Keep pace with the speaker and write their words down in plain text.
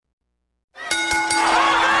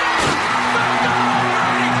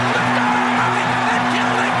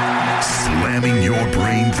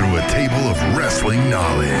wrestling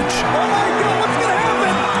knowledge. Oh my God, what's going to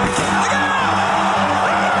happen?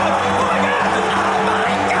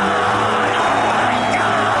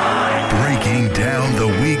 Breaking down the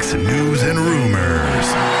week's news and rumors.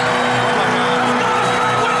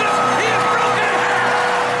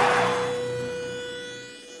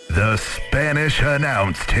 The Spanish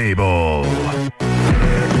Announce Table.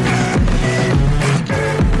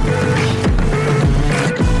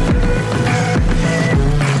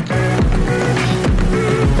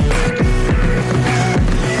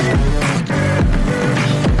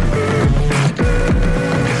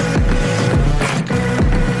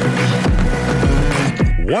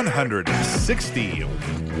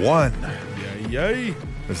 $161. Yay.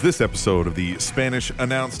 As this episode of the Spanish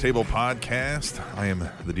Announce Table podcast. I am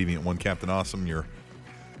the Deviant One, Captain Awesome, your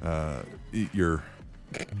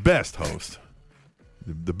best host,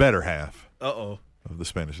 the better half of the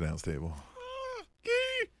Spanish Announce Table.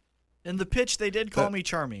 In the pitch, they did call me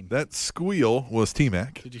charming. That squeal was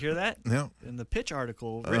T-Mac. Did you hear that? Yeah. In the pitch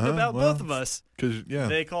article written about both of us,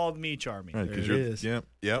 they called me charming. Right, there it is. Yeah.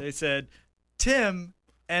 They said, Tim,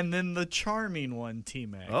 and then the charming one,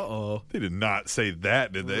 T-Mac. They did not say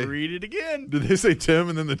that, did they? Read it again. Did they say Tim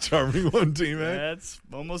and then the charming one, T-Mac? That's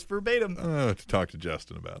almost verbatim. I have to talk to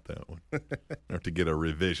Justin about that one. I have to get a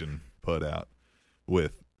revision put out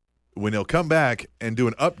with when they'll come back and do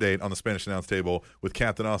an update on the Spanish Announce Table with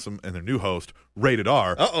Captain Awesome and their new host, Rated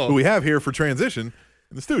R, who we have here for transition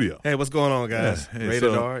in the studio. Hey, what's going on, guys? Yeah. Hey,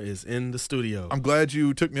 Rated R is in the studio. I'm glad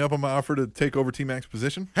you took me up on my offer to take over T-Mac's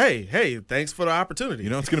position. Hey, thanks for the opportunity. You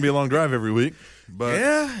know, it's going to be a long drive every week. But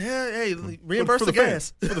yeah, hey, reimburse for the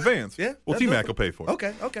gas. Fans. For the fans. Yeah. Well, T-Mac will pay for it.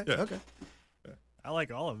 Okay. Yeah. I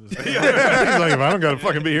like all of this. He's like, if I don't got to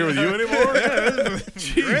fucking be here with you anymore.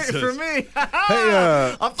 Great for me.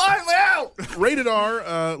 Hey, I'm finally out. Rated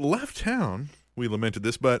R left town. We lamented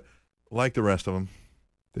this, but like the rest of them,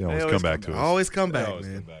 they always come back to us. Always come back, Always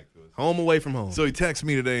man. come back to us. Home away from home. So he texts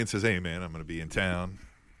me today and says, "Hey, man, I'm going to be in town.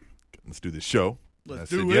 Let's do this show."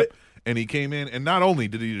 Let's I said, do "Yep." it. And he came in, and not only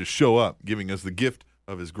did he just show up, giving us the gift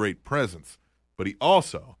of his great presence, but he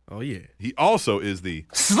also is the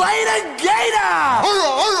Slater Gator!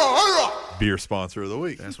 beer sponsor of the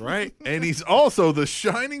week. That's right. And he's also the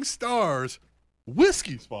Shining Stars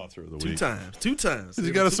whiskey sponsor of the week. Two times. He's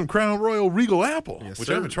got us some Crown Royal Regal Apple, Yes, which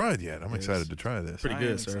sir. I haven't tried yet. I'm excited to try this. Pretty I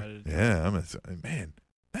good, am sir. excited. Yeah, I'm excited. Man,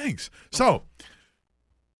 thanks. So,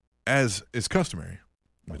 as is customary,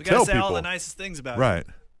 I'm We gonna got to tell say all people, the nicest things about it. right,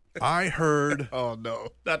 I heard Oh, no.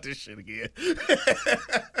 Not this shit again.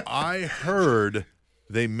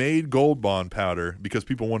 they made Gold Bond powder because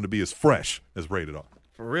people wanted to be as fresh as Rated R.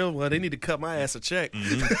 For real, well, they need to cut my ass a check.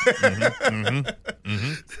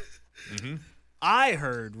 I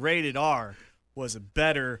heard Rated R was a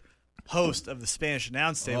better host of the Spanish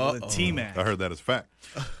Announce Table than T-Mac. I heard that as a fact.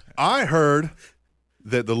 I heard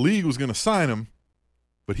that the league was going to sign him,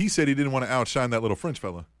 but he said he didn't want to outshine that little French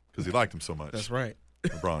fella because he liked him so much. That's right.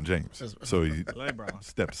 LeBron James. So he LeBron.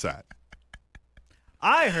 stepped aside.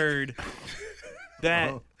 I heard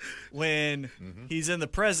that when he's in the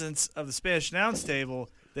presence of the Spanish Announce Table,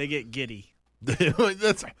 they get giddy.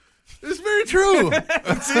 That's very true.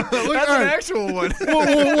 That's an actual one.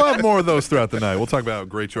 We'll have more of those throughout the night. We'll talk about how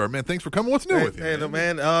great you are. Man, thanks for coming. What's new with you? Hey,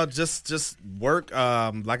 man, just work.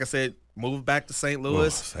 Like I said, moved back to St.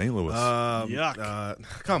 Louis. St. Louis. Yuck.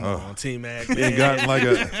 Come on, T-Mac. You ain't gotten like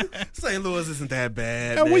a... St. Louis isn't that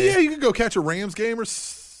bad. Yeah, well, man. yeah, you can go catch a Rams game or...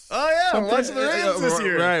 Oh, yeah, I'm watching the Rams this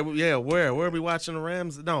year. Right, yeah. Where are we watching the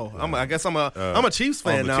Rams? No, I guess I'm a Chiefs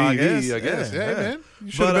fan on the now. TV, I guess. Yeah, Yeah. man.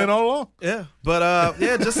 You should have been all along. Yeah, but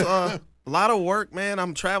just a lot of work, man.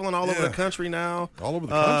 I'm traveling all over the country now. All over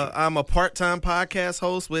the country. I'm a part-time podcast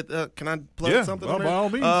host with. Can I plug something? By all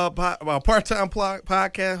means. A part-time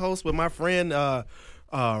podcast host with my friend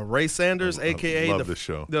Ray Sanders, a.k.a. love this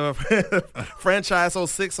show. the Franchise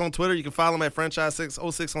 06 on Twitter. You can follow him at Franchise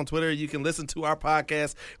 06 on Twitter. You can listen to our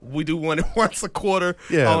podcast. We do one once a quarter.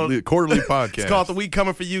 Yeah, the quarterly podcast. It's called The Week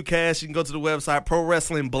Coming For You, Cash. You can go to the website,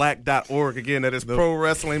 prowrestlingblack.org. Again, that is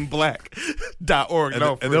prowrestlingblack.org.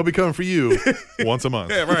 And they'll be coming for you once a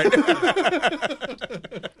month. Yeah, right.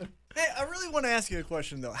 Hey, I really want to ask you a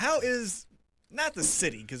question, though. How is... Not the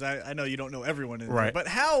city, because I know you don't know everyone in there, Right. but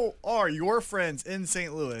how are your friends in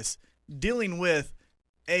St. Louis dealing with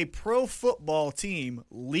a pro football team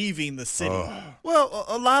leaving the city? Well,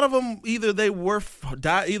 a lot of them either they were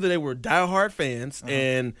diehard fans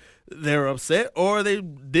and they're upset, or they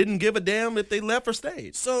didn't give a damn if they left or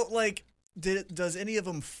stayed. So, like, does any of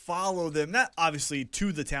them follow them? Not obviously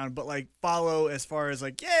to the town, but like follow as far as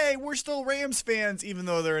like, yay, we're still Rams fans, even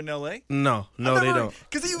though they're in L.A. No, they don't.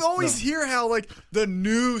 Because you always hear how like the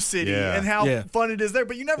new city and how fun it is there,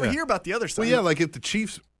 but you never hear about the other side. Well, yeah, like if the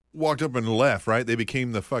Chiefs walked up and left, right, they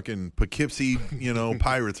became the fucking Poughkeepsie,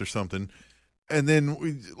 Pirates or something, and then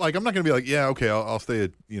I'm not gonna be like, yeah, okay, I'll stay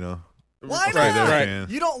at Why Right, not? right.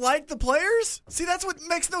 You don't like the players? See, that's what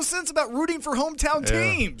makes no sense about rooting for hometown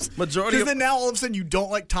teams. Majority Because of- then now all of a sudden you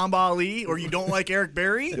don't like Tamba Ali or you don't like Eric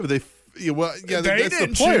Berry. Yeah, but that's They the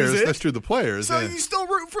didn't players. choose it. That's true, the players. So yeah. you still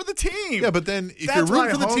root for the team. Yeah, but then if That's you're why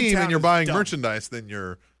rooting for the team hometown and you're is buying dumb. merchandise, then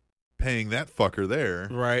you're paying that fucker there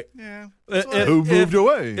Right. Yeah. who moved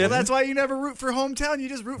away. Well, that's why you never root for hometown. You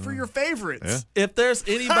just root for your favorites. Yeah. If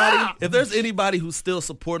there's anybody who's still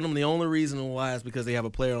supporting them, the only reason why is because they have a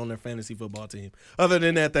player on their fantasy football team. Other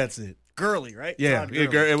than that, that's it. Gurley, right? Yeah, Todd it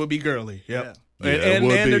Gurley. would be Gurley. Yep. Yeah, it And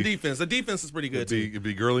would their be. defense. The defense is pretty good It'd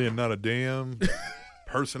be Gurley and not a damn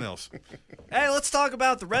person else. Hey, let's talk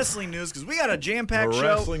about the wrestling news because we got a jam-packed The show.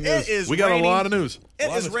 wrestling It news. is We got raining. a lot of news.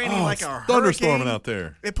 It is raining like a thunderstorming hurricane. out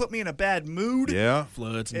there. It put me in a bad mood. Yeah,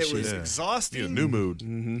 Floods and It shit. was Yeah. exhausting. Need a new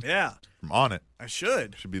mood Yeah, from On It. I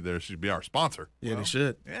should. Should be there. Should be our sponsor. Yeah, they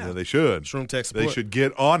should. Yeah. Yeah, they should. Shroom Tech They support. should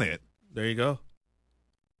get on it. There you go.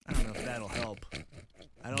 I don't know if that'll help.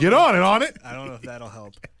 Get on it, on it. I don't know if that'll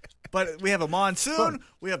help. But we have a monsoon. Fun.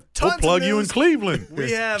 We have We'll tons plug of you in news. Cleveland.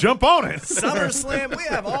 We have Jump on it. SummerSlam. We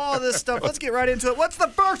have all this stuff. Let's get right into it. What's the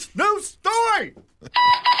first news story?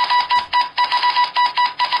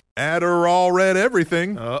 Adderall read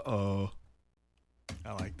everything. Uh-oh.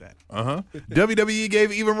 I like that. WWE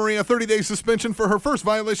gave Eva Marie a 30-day suspension for her first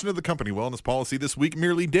violation of the company wellness policy this week,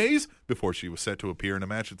 merely days before she was set to appear in a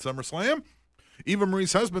match at SummerSlam. Eva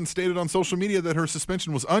Marie's husband stated on social media that her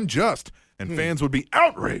suspension was unjust and fans would be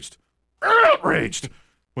outraged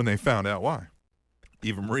when they found out why.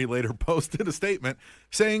 Eva Marie later posted a statement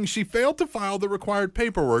saying she failed to file the required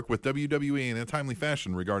paperwork with WWE in a timely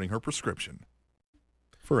fashion regarding her prescription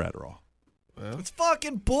for Adderall. It's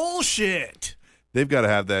fucking bullshit. They've got to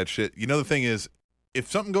have that shit. You know, the thing is, if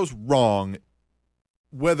something goes wrong,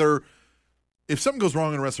 if something goes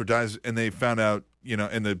wrong and a wrestler dies and they found out,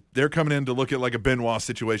 and they're coming in to look at like a Benoit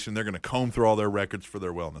situation, they're going to comb through all their records for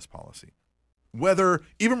their wellness policy. Whether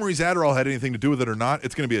Eva Marie's Adderall had anything to do with it or not,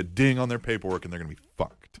 it's going to be a ding on their paperwork and they're going to be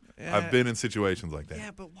fucked. Yeah. I've been in situations like that.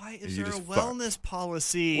 Yeah, but why is You're there a just fucked. wellness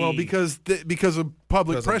policy? Well, because of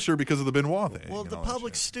public pressure, because of the Benoit thing. Well, and the all that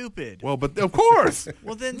public's shit. stupid. Well, but of course.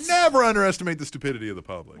 Well, then Never underestimate the stupidity of the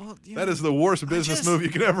public. Well, you that know, is the worst business just- move you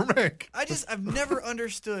could ever make. I've never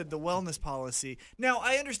understood the wellness policy. Now,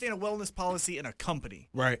 I understand a wellness policy in a company.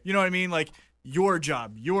 Right. You know what I mean? Like your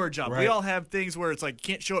job. We Right. all have things where it's like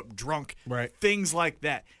can't show up drunk. Right. Things like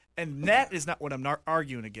that. And that is not what I'm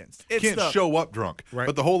arguing against. It's Can't the, show up drunk. Right.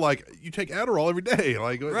 But the whole, you take Adderall every day.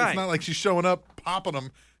 Right. It's not like she's showing up, popping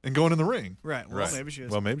them, and going in the ring. Right. Well, maybe she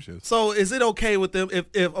is. Well, maybe she is. So is it okay with them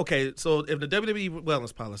if the WWE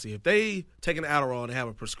wellness policy, if they take an Adderall and have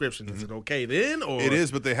a prescription, is it okay then? Or It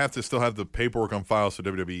is, but they have to still have the paperwork on file so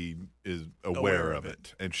WWE is aware of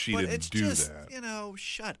it. And she But didn't it's do just, that.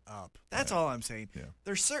 shut up. That's all I'm saying. Yeah.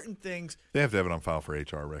 There's certain things, They have to have it on file for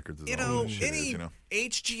HR records. is all that shit is,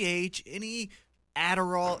 HGH, any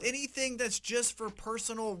Adderall, anything that's just for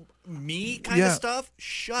personal me kind Yeah. of stuff,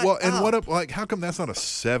 shut Well, up. and what up? How come that's not a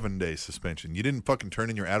 7-day suspension? You didn't fucking turn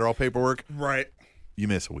in your Adderall paperwork. right. You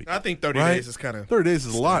miss a week. I think 30 Right? days is kind of 30 days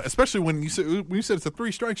is a lot, especially when you said it's a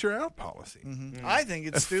 3 strikes you're out policy. I think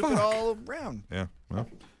it's That's stupid fuck. all around. Yeah.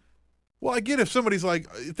 Well, I get if somebody's like,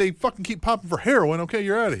 if they fucking keep popping for heroin, okay,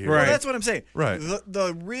 you're out of here. Right. Well, that's what I'm saying. Right.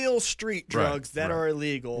 The real street Right, drugs that right. are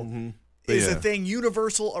illegal But is yeah. a thing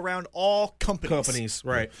universal around all companies.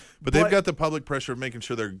 right. But they've But- got the public pressure of making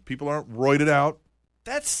sure their people aren't roided out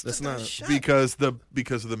That's not- shut. because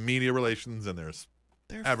of the media relations and there's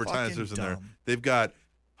They're advertisers fucking in there. dumb. They've got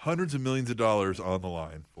hundreds of millions of dollars on the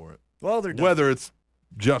line for it, Well, they're dumb. whether it's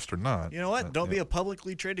just or not. You know what? Don't be yeah. a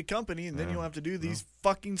publicly traded company, and then you don't have to do these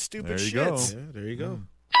fucking stupid There you go. shits. Yeah, there you go.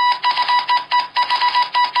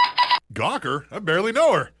 Gawker, I barely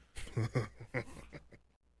know her.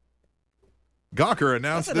 Gawker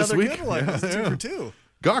announced That's this another week. good one. Yeah, That's 2 yeah. for 2.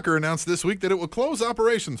 Gawker announced this week that it will close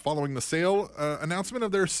operations following the sale announcement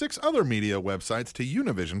of their 6 other media websites to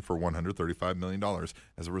Univision for $135 million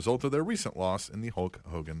as a result of their recent loss in the Hulk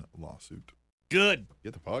Hogan lawsuit. Good.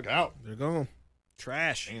 Get the fuck out. They're gone.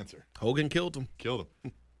 Trash. Answer. Hogan killed him. Killed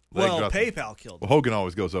him. Well, PayPal killed Well, him. Hogan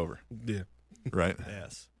always goes over, Yeah. right?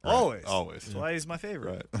 Yes. Right. Always. Always. That's why he's my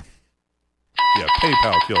favorite. Right. Yeah,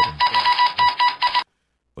 PayPal killed him.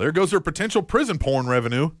 Well, there goes their potential prison porn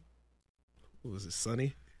revenue. What was it,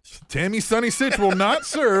 Sonny? Tammy Sunny Sitch will not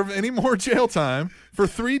serve any more jail time for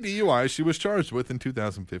 3 DUIs she was charged with in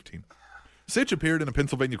 2015. Sitch appeared in a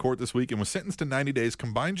Pennsylvania court this week and was sentenced to 90 days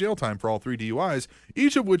combined jail time for all 3 DUIs,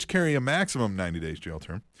 each of which carry a maximum 90 days jail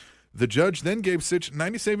term. The judge then gave Sitch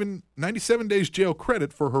 97 days jail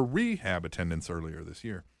credit for her rehab attendance earlier this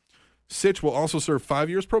year. Sitch will also serve 5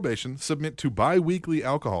 years probation, submit to bi-weekly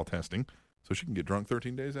alcohol testing, so she can get drunk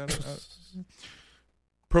 13 days out of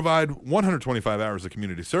provide 125 hours of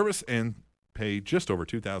community service, and pay just over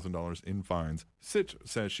 $2,000 in fines. Sitch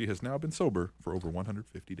says she has now been sober for over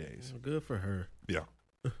 150 days. Good for her. Yeah.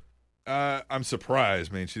 I'm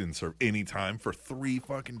surprised, man. She didn't serve any time for 3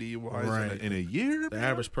 fucking DUIs in a year. The man.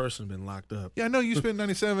 average person been locked up. Yeah, I know you spent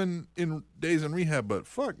 97 days in rehab, but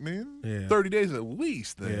fuck, man. Yeah. 30 days at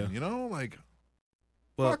least then, Yeah. you know? Like,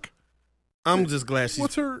 Well, fuck. I'm just glad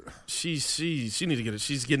What's her... she need to get it.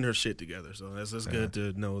 She's getting her shit together. So that's good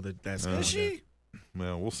to know that's Is she?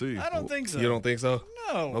 Well, we'll see. I don't think so. You don't think so?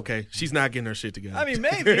 No. Okay, she's not getting her shit together. I mean,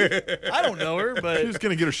 maybe. I don't know her, but She's going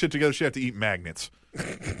to get her shit together. She have to eat magnets.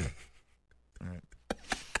 All right.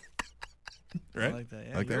 I Right? like that.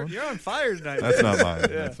 Yeah, Like that you're, one? you're on fire tonight. That's man. not mine.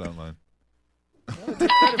 Yeah. That's not mine. Take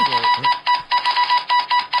credit for it.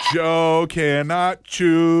 Joe cannot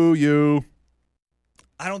chew you.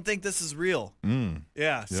 I don't think this is real. Mm.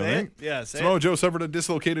 Yeah, You say think? it. Yeah, say Samoa it. Joe suffered a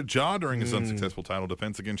dislocated jaw during his unsuccessful title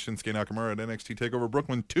defense against Shinsuke Nakamura at NXT TakeOver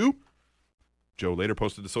Brooklyn 2. Joe later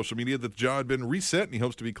posted to social media that the jaw had been reset, and he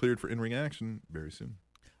hopes to be cleared for in-ring action very soon.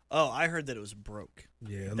 Oh, I heard that it was broke.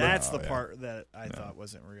 yeah, That's No, the yeah. part that I thought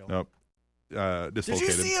wasn't real. Nope. Did Dislocated.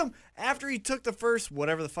 you see him after he took the first,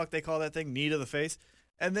 whatever the fuck they call that thing, knee to the face?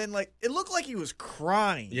 And then, like, it looked like he was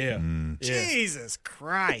crying. yeah. Mm. Yeah. Jesus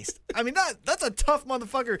Christ. I mean, that's a tough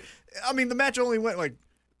motherfucker. I mean, the match only went, like,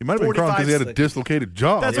 He might have been crying because he had a 45 dislocated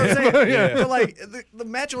jaw. that's what I'm saying. Yeah. But, like, the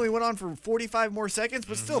match only went on for 45 more seconds.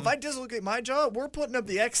 But still, if I dislocate my jaw, we're putting up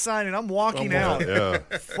the X sign and I'm walking out. Yeah.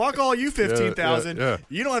 Fuck all you 15,000. Yeah.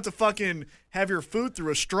 You don't have to fucking have your food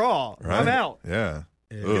through a straw. Right? I'm out. Yeah.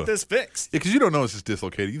 Yeah. Ugh. Get this fixed. Yeah, because you don't know it's just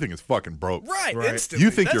dislocated. You think it's fucking broke. Right, Right. instantly.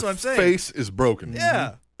 You think That's your what I'm saying. face is broken.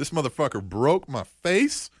 Yeah. This motherfucker broke my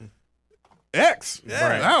face. X. Yeah.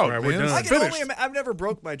 Right. Out, Right, we're man. done. It's I can finished. only I've never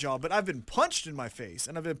broke my jaw, but I've been punched in my face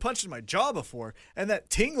and I've been punched in my jaw before, and that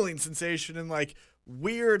tingling sensation and like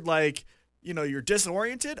weird, like, you know, you're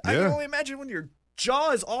disoriented. I can Yeah. only imagine when your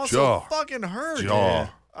jaw is also Jaw. fucking hurt. Jaw.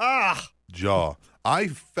 Ah. Jaw. I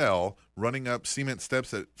fell running up cement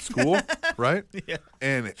steps at school, right? Yeah.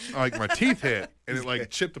 And like my teeth hit, and it like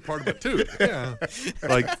chipped a part of my tooth. Yeah,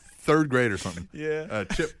 like 3rd grade or something. Yeah.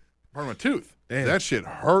 Chipped part of my tooth. Damn. That shit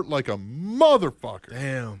hurt like a motherfucker.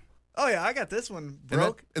 Damn. Oh yeah, I got this one And that,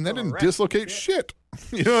 broke. and that from a didn't wreck. dislocate shit.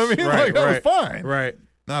 You know what I mean? Right, Like, that right. was fine. Right.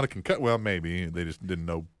 Not a concussion. Well, maybe they just didn't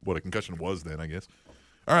know what a concussion was then, I guess.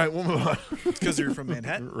 All right, we'll move on. Because you're from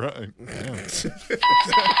Manhattan. Right. Yeah.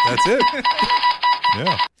 That's it.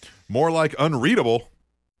 Yeah. More like unreadable.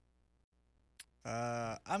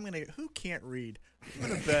 I'm gonna. Who can't read? I'm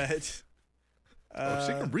gonna bet.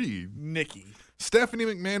 She can read. Nikki. Stephanie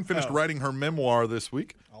McMahon finished Oh. writing her memoir this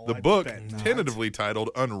week. Oh, The I book, bet not. tentatively titled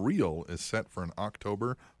Unreal, is set for an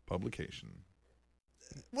October publication.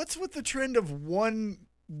 What's with the trend of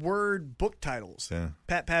one-word book titles? Yeah.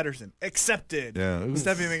 Pat Patterson accepted. Yeah. Ooh.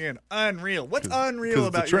 Stephanie McMahon unreal. What's 'Cause unreal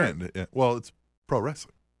about it's a trend. Yeah. Well, it's pro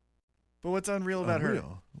wrestling. But what's unreal about her?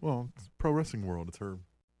 Unreal. Well, it's pro wrestling world. It's her.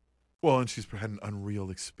 Well, and she's had an unreal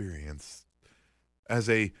experience as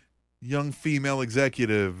a young female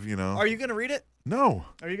executive, you know. Are you gonna read it? No.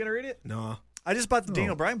 Are you gonna read it? No. I just bought the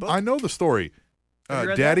Daniel Bryan book. I know the story. Have you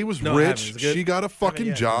read Daddy that? was No, I haven't. rich. Is it good? She got a fucking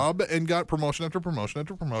yet, no. job and got promotion after promotion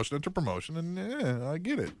after promotion after promotion. And yeah, I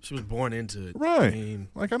get it. She was born into it. Right. I mean,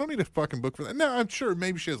 Like, I don't need a fucking book for that. Now, I'm sure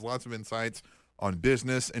maybe she has lots of insights on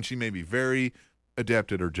business and she may be very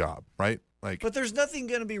adept at her job, right? Like, But there's nothing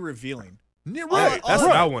gonna be revealing. yeah, all- right. that's all-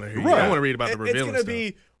 what I want to hear. Right. I want to read about the It's revealing gonna stuff.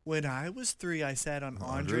 be when I was 3. I sat on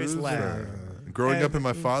Andre's lap. Growing And- up in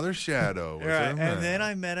my father's shadow. was Right, him. and then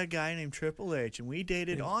I met a guy named Triple H, and we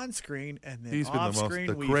dated on screen, and then He's been off the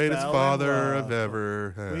screen we greatest fell father in love. I've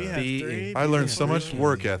ever had. We have Be 3. I learned so much beautiful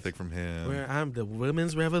work kids. ethic from him. Where I'm the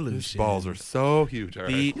women's His revolution. balls are so huge. All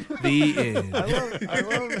right. the end. I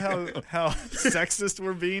love how sexist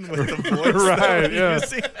we're being with the voice. Right, that we're yeah.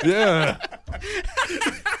 using. Yeah.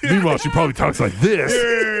 Meanwhile, she probably talks like this.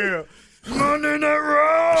 Monday Night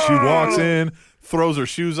Raw. She walks in, throws her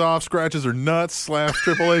shoes off, scratches her nuts, slaps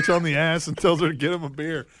Triple H on the ass, and tells her to get him a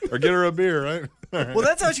beer or get her a beer. Right? Well,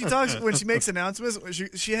 that's how she talks when she makes announcements.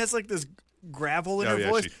 She has like this gravel in Oh, her yeah,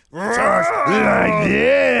 voice. she-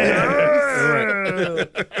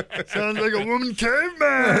 Sounds like a woman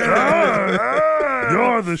caveman.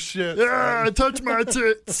 You're the shit. touch my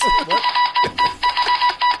tits.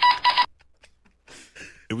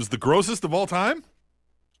 It was the grossest of all time.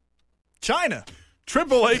 China.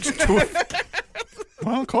 Triple H.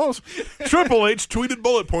 Well, close. Triple H tweeted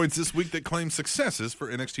bullet points this week that claim successes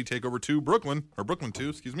for NXT TakeOver 2 Brooklyn 2,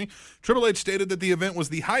 excuse me. Triple H stated that the event was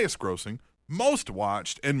the highest grossing, most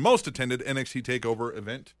watched, and most attended NXT TakeOver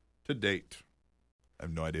event to date. I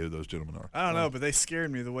have no idea who those gentlemen are. I don't know, but they scared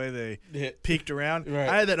me the way they Yeah. peeked around. Right.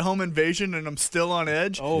 I had that home invasion, and I'm still on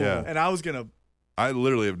edge. Oh. Yeah. And I was going to, I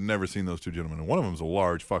literally have never seen those two gentlemen, and one of them's a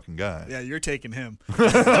large fucking guy. yeah, you're taking him.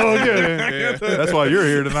 Okay. That's why you're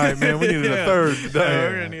here tonight, man. We needed a third Yeah, today.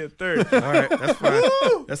 we're going to need a third. All right, that's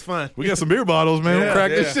fine. That's fine. We got some beer bottles, man. We'll Yeah,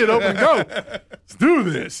 crack this yeah. shit open and go. Let's do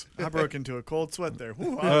this. I broke into a cold sweat there.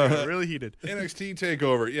 Whew, I got really heated. NXT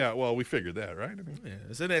TakeOver. Yeah, well, we figured that, right? I mean, Yeah,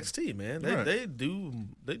 it's NXT, man. Right.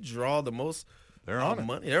 They draw the most they're on it.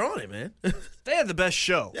 money. They're on it, man. They had the best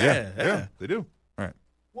show. Yeah. They do. All right.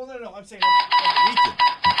 Well, no, I'm saying on the weekend.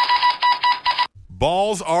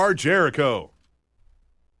 Balls are Jericho.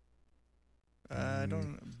 I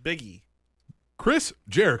don't Biggie. Chris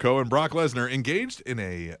Jericho and Brock Lesnar engaged in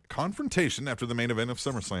a confrontation after the main event of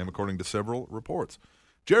SummerSlam, according to several reports.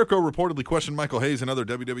 Jericho reportedly questioned Michael Hayes and other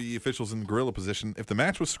WWE officials in the gorilla position if the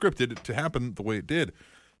match was scripted to happen the way it did.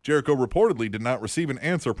 Jericho reportedly did not receive an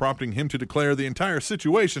answer, prompting him to declare the entire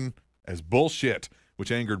situation as bullshit,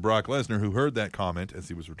 which angered Brock Lesnar, who heard that comment as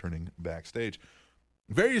he was returning backstage.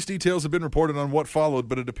 Various details have been reported on what followed,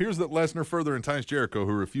 but it appears that Lesnar further enticed Jericho,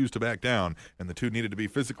 who refused to back down, and the two needed to be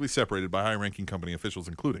physically separated by high-ranking company officials,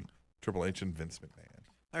 including Triple H and Vince McMahon.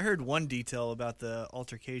 I heard one detail about the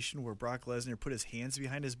altercation where Brock Lesnar put his hands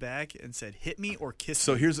behind his back and said, "Hit me or kiss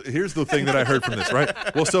So me." here's the thing that I heard from this, right?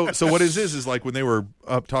 Well, so what it is like when they were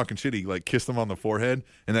up talking shit, he like kissed him on the forehead,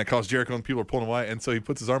 and that caused Jericho and people are pulling away, and so he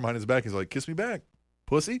puts his arm behind his back. He's like, "Kiss me back,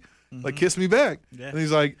 pussy." Like, kiss me back. Yeah. And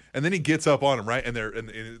he's like, and then he gets up on him, right? And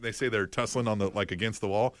they say they're tussling on the like against the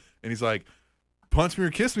wall, and he's like, punch me or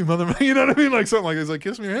kiss me, mother. You know what I mean? Like something like that. He's like,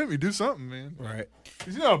 kiss me or hit me, do something, man. Right.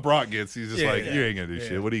 'Cause you know how Brock gets. He's just Yeah, like, yeah. you ain't gonna do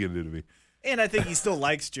shit. What are you gonna do to me? And I think he still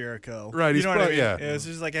likes Jericho. Right, You he's know what I probably- mean? yeah. It's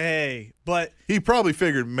just like, hey, but He probably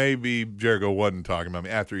figured maybe Jericho wasn't talking about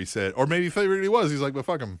me after he said, or maybe he figured he was. He's like, but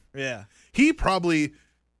fuck him. yeah. He probably,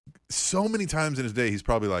 so many times in his day, he's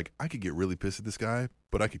probably like, I could get really pissed at this guy,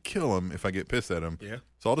 but I could kill him if I get pissed at him. Yeah.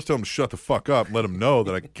 So I'll just tell him to shut the fuck up and let him know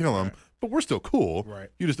that I could kill him. But we're still cool. Right.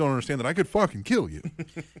 You just don't understand that I could fucking kill you.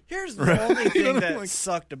 Here's the only thing know what I that mean? Like-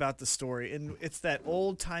 sucked about the story, and it's that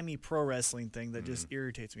old-timey pro wrestling thing that just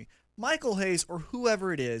irritates me. Michael Hayes or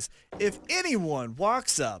whoever it is, if anyone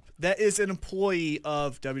walks up that is an employee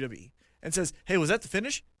of WWE and says, "Hey, was that the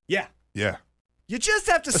finish?" Yeah. Yeah. You just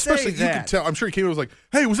have to Especially, say you that. can tell. I'm sure he came and was like,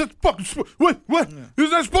 hey, was that fucking, what?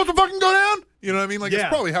 Is that supposed to fucking go down? You know what I mean? Like, Yeah. it's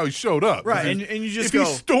probably how he showed up. Right, Because and you just if go-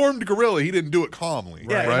 he stormed Gorilla, he didn't do it calmly.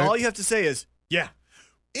 Yeah, right? and all you have to say is, "Yeah."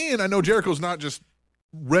 And I know Jericho's not just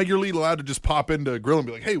regularly allowed to just pop into Grill and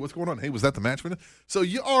be like, hey, what's going on? Hey, was that the match finish? So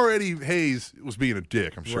you already, Hayes was being a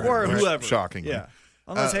dick, I'm sure. Or Right? whoever. Shockingly. Yeah.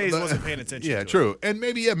 Unless Hayes but- wasn't paying attention Yeah, to it. true. And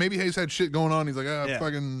maybe Hayes had shit going on. He's like, Yeah.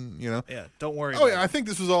 fucking, you know. Yeah, don't worry. Oh, about yeah, I think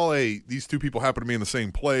this was all these two people happen to be in the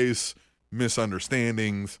same place,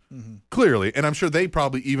 misunderstandings, Mm-hmm. clearly. And I'm sure they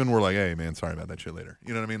probably even were like, hey, man, sorry about that shit later.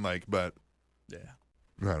 You know what I mean? Like, but it.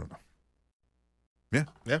 I don't know. Yeah.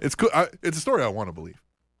 Yeah. It's cool. It's a story I want to believe.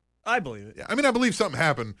 I believe it. Yeah, I mean, I believe something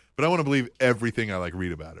happened, but I want to believe everything I like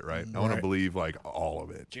read about it. Right? I want to Right. believe like all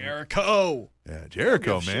of it. Jericho. Yeah,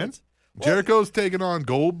 Jericho, Give man. shits. Well, Jericho's taking on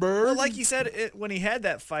Goldberg. Well, like he said when he had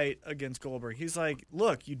that fight against Goldberg, he's like,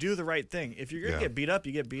 "Look, you do the right thing. If you're gonna Yeah. get beat up,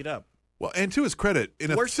 you get beat up." Well, and to his credit,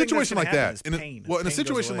 in a Worst thing that's situation gonna like happen that, is pain. in a Pain goes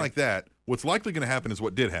situation away. like that, what's likely going to happen is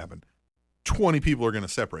what did happen. 20 people are going to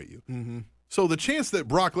separate you. Mm-hmm. So the chance that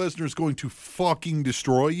Brock Lesnar is going to fucking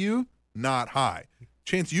destroy you, not high.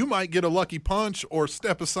 Chance you might get a lucky punch or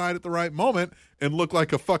step aside at the right moment and look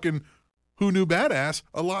like a fucking who knew badass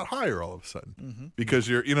a lot higher all of a sudden. Mm-hmm. Because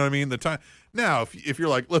you're, you know what I mean? The time now, if you're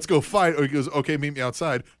like, let's go fight, or he goes, okay, meet me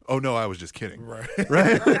outside. Oh no, I was just kidding. Right.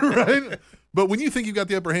 Right? Right? But when you think you've got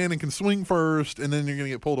the upper hand and can swing first and then you're going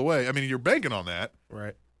to get pulled away, I mean, you're banking on that.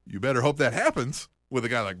 Right. You better hope that happens with a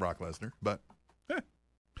guy like Brock Lesnar. But,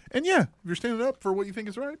 and yeah, if you're standing up for what you think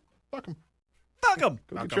is right, fuck him. Fuck him.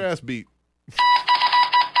 Go get your ass beat.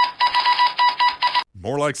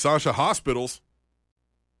 More like Sasha Hospitals.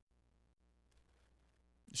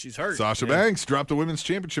 She's hurt. Sasha Banks dropped the women's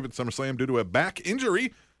championship at SummerSlam due to a back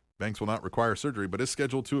injury. Banks will not require surgery, but is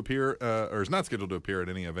scheduled to appear, or is not scheduled to appear at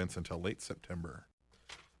any events until late September.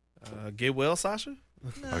 Get well, Sasha?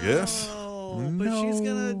 I guess. but she's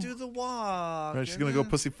gonna do the walk. Right, she's and gonna go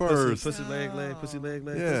then- pussy first. Pussy leg, pussy leg.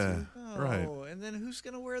 Yeah, Oh, right. And then who's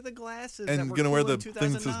gonna wear the glasses? that And were gonna wear cool the in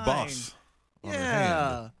thing that says 2009? boss on her hand.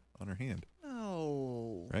 Yeah. On her hand,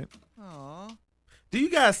 No. right? Aw. Do you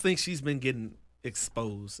guys think she's been getting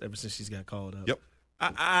exposed ever since she's got called up? Yep.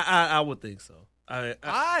 I would think so. I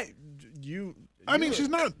mean, she's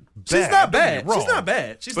not. She's bad, not don't get me bad. wrong. She's not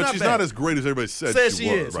bad. She's but not she's bad. not as great as everybody said Says she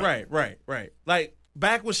she was. is. Right. Like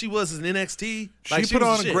back when she was in NXT, like, She put was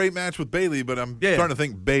on the a shit. great match with Bailey, but I'm Yeah. starting to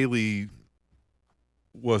think Bailey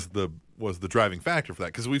was the driving factor for that,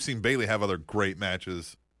 because we've seen Bailey have other great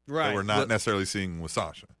matches that we're not necessarily seeing with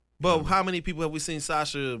Sasha. But how many people have we seen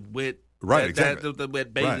Sasha with? Right, that, exactly.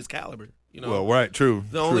 with Bailey's Right. caliber. You know, Well, right, true.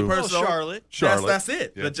 the only true. person, Well, Charlotte. Charlotte. That's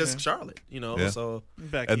it. Yeah. But just Charlotte. You know, Yeah. so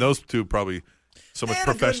Becky. And those two probably so much They had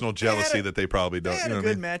a professional good- they had jealousy a- that they probably don't. had You know a what I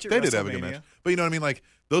good mean? match at They did have a good WrestleMania. match, but you know what I mean. Like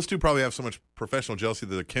those two probably have so much professional jealousy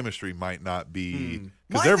that their chemistry might not be My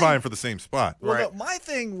because they're thing- vying for the same spot. Well, Right. no, my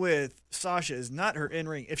thing with Sasha is not her in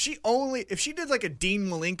ring. If she did like a Dean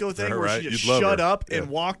Malenko thing Her, where right? she just You'd love shut her. up Yeah. and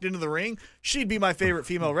walked into the ring, she'd be my favorite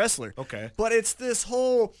female wrestler. Okay. But it's this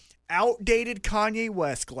whole outdated Kanye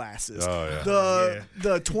West glasses. Oh, yeah.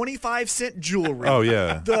 The 25-cent jewelry. Oh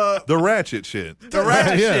yeah, The ratchet shit. the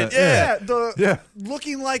rat Yeah, shit. Yeah. The Yeah.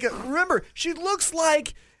 looking like a remember, she looks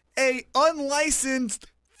like a unlicensed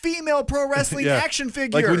female pro wrestling Yeah. action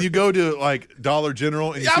figure. Like when you go to like Dollar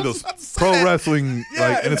General and you Yeah, see I was those about to say pro that. wrestling, Yeah,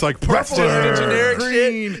 like, and it's like purple, Preston, generic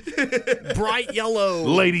green, bright yellow.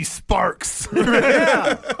 Lady Sparks.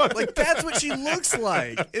 Yeah, like that's what she looks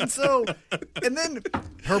like. And so, and then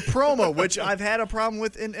her promo, which I've had a problem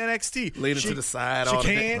with in NXT, leaning she, to the side. she all the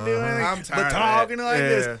can't time. do anything. I'm tired but of talking that. like Yeah.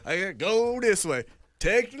 this. I gotta go this way.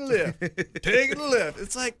 Take the left. Take the left.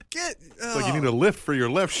 It's like Like you need a lift for your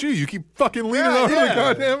left shoe. You keep fucking leaning Right, over yeah. the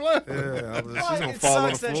goddamn left. She's gonna it fall on the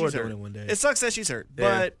sucks that floor she's hurt. doing it one day. It sucks that she's hurt,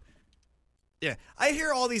 Yeah. but yeah, I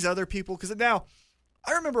hear all these other people because now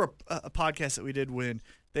I remember a podcast that we did when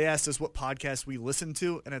they asked us what podcast we listened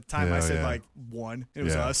to, and at the time I Yeah, said yeah. like one. It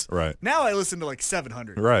was Yeah, us. right. Now I listen to like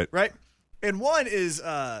 700. Right. Right. And one is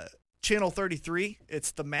Channel 33.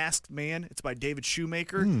 It's The Masked Man. It's by David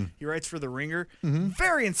Shoemaker. He writes for The Ringer.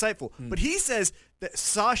 Very insightful. But he says that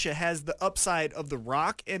Sasha has the upside of The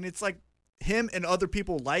Rock, and it's like him and other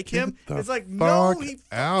people like him. Get the It's like no, fuck he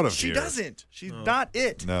out of she here. doesn't. She's not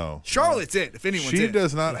it. No. Charlotte's it. If anyone's She it.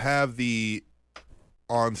 does not have the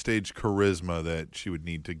onstage charisma that she would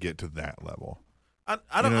need to get to that level. I You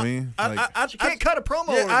don't know what I mean? Like- She can't cut a promo.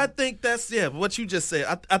 Yeah, or- I think that's what you just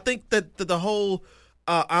said. I think that the whole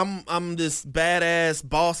I'm this badass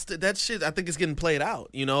boss. That shit, I think it's getting played out.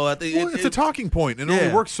 You know, I think Well, it's a talking point, and it only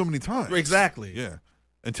Yeah. works so many times. Exactly. Yeah.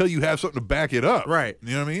 Until you have something to back it up. Right.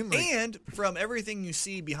 You know what I mean? Like, And from everything you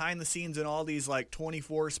see behind the scenes and all these like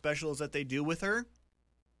 24 specials that they do with her,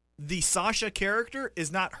 the Sasha character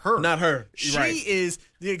is not her. Not her. She Right. is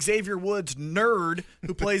the Xavier Woods nerd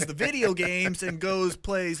who plays the video games and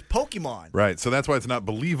plays Pokemon. right. So that's why it's not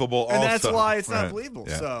believable. And that's also. why it's not Right. believable.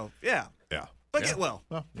 Yeah. So, yeah. Yeah. But Yeah. get well.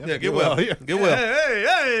 Well, Yeah, get well. Yeah. Get well. Hey,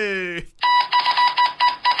 hey, hey.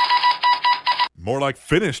 More like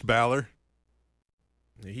finished Balor.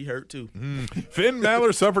 He hurt too. Finn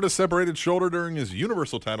Balor suffered a separated shoulder during his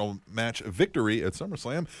Universal title match victory at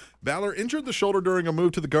SummerSlam. Balor injured the shoulder during a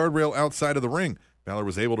move to the guardrail outside of the ring. Balor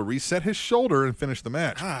was able to reset his shoulder and finish the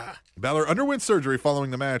match. Balor underwent surgery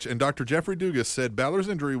following the match, and Dr. Jeffrey Dugas said Balor's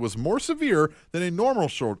injury was more severe than a normal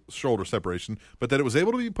shoulder separation, but that it was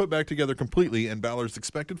able to be put back together completely, and Balor's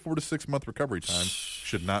expected 4 to 6 month recovery time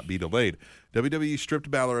should not be delayed. WWE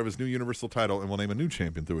stripped Balor of his new Universal title and will name a new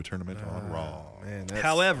champion through a tournament on Raw. Man,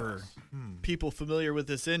 However, people familiar with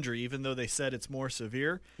this injury, even though they said it's more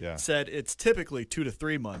severe, Yeah. said it's typically 2 to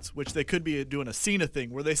 3 months, which they could be doing a Cena thing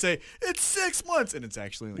where they say it's 6 months and it's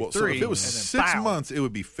actually only Well, 3. so if it was and then 6 bow. months, it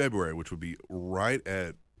would be February, which would be right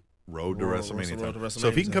at Road to Road WrestleMania to time. So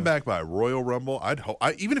if he can WrestleMania come back by Royal Rumble,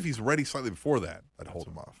 even if he's ready slightly before that, I'd hold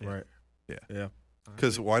him off. Right. Yeah. Yeah.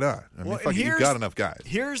 Because why not? I mean, Well, and fuck it, you've here's- got enough guys.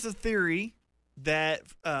 Here's the theory that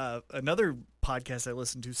another podcast I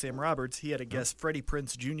listened to, Sam Roberts, he had a guest, Freddie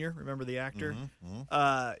Prinze Jr., remember the actor?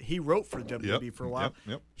 He wrote for WWE for a while.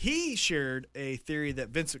 Yep. He shared a theory that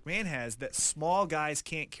Vince McMahon has that small guys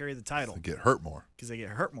can't carry the title Get hurt more. because they get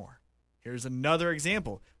hurt more. Here's another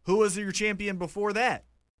example. Who was your champion before that?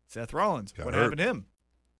 Seth Rollins. Got What hurt. happened to him?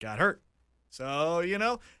 Got hurt. So,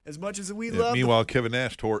 as much as we Yeah, love meanwhile, Kevin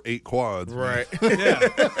Nash tore 8 quads. Right. Yeah.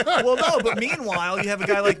 Well, no, but meanwhile, you have a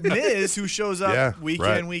guy like Miz who shows up Yeah, week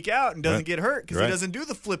right. in, week out, and doesn't Right. get hurt because Right. he doesn't do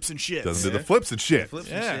the flips and shit. Doesn't do the flips and shit.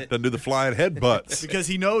 Yeah. Doesn't do the flying headbutts. Because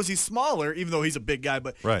he knows he's smaller, even though he's a big guy,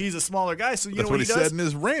 but Right. he's a smaller guy. So you That's know what what he does? said in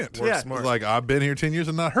his rant. Yeah. He's like, I've been here 10 years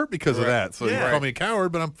and not hurt because of that. So Yeah. you call me a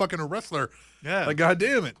coward, but I'm fucking a wrestler. Yeah. Like, God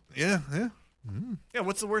damn it. Yeah. Yeah,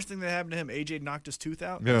 what's the worst thing that happened to him? AJ knocked his tooth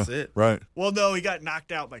out? Yeah. That's it. Right. Well, no, he got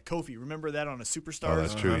knocked out by Kofi. Remember that on a Superstars? Oh,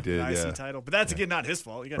 that's true. He did, the IC yeah. title. But that's, again, not his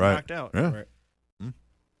fault. He got Right. knocked out. Yeah. Right.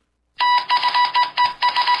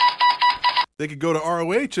 They could go to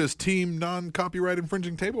ROH as team non-copyright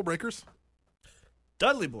infringing table breakers.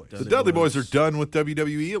 Dudley Boys. The Dudley Boys are done with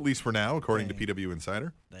WWE, at least for now, according to PW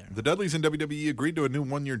Insider. There. The Dudleys and WWE agreed to a new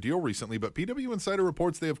one-year deal recently, but PW Insider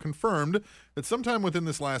reports they have confirmed that sometime within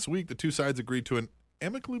this last week, the two sides agreed to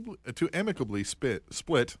amicably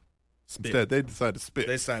split. Instead, they decided to spit.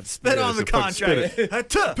 They signed Spit Yeah, on the so fuck, spit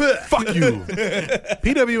contract. Fuck you.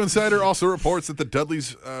 PW Insider also reports that the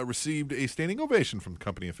Dudleys received a standing ovation from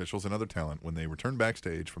company officials and other talent when they returned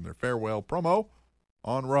backstage from their farewell promo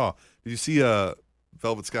on Raw. Did you see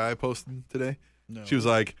Velvet Sky posting today? No. She was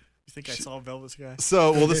like, You think I saw Velvet Sky?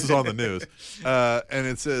 well, this is on the news. And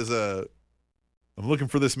it says, I'm looking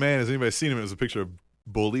for this man. Has anybody seen him? It was a picture of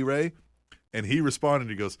Bully Ray. And he responded,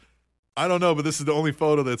 he goes, I don't know, but this is the only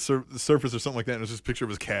photo that surfaced or something like that. And it was just a picture of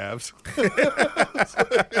his calves.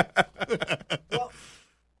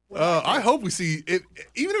 I hope we see it,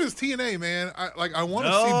 even if it's TNA, man. I want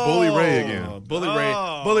to see Bully Ray again. Bully No. Ray.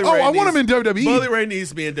 Bully Oh, Ray I want him in WWE. Bully Ray needs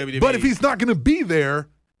to be in WWE. But if he's not going to be there,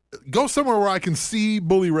 go somewhere where I can see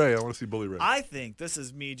Bully Ray. I want to see Bully Ray. I think this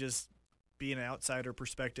is me just being an outsider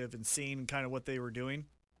perspective and seeing kind of what they were doing.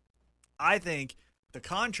 I think the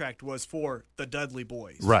contract was for the Dudley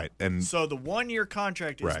Boys. Right. And So the 1-year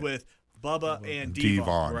contract is Right. with Bubba and Devon.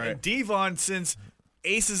 Devon. Right. And Devon, since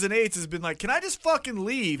Aces and Eights has been like, can I just fucking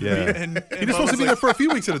leave? Yeah. And he's supposed to be there for a few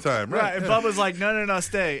weeks at a time. Right. Right. And yeah. Bubba's like, no,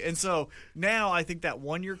 stay. And so now I think that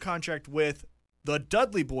 1-year contract with the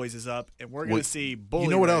Dudley Boys is up, and we're going Well, to see Bully You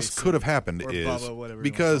know what Ray else could have happened or is Bubba, whatever you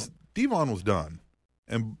because wanna Devon was done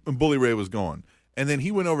and Bully Ray was gone. And then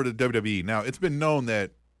he went over to WWE. Now, it's been known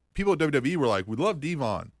that people at WWE were like, we love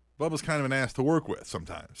Devon. Bubba's kind of an ass to work with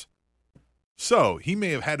sometimes. So he may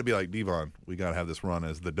have had to be like, Devon, we got to have this run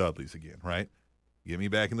as the Dudleys again, right? Get me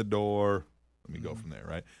back in the door. Let me go from there,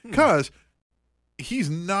 right? Because he's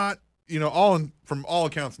not, from all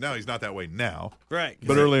accounts now, he's not that way now. Right.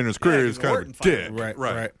 But earlier in his career, Yeah, he was 'cause kind Orton of a dick. fired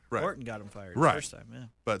him. Right. Orton got him fired Right. the first time, yeah.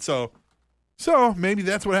 But so maybe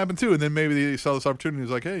that's what happened too. And then maybe they saw this opportunity and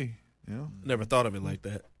was like, hey, never thought of it like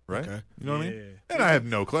that. right? Okay. You know what I mean? Yeah. And I have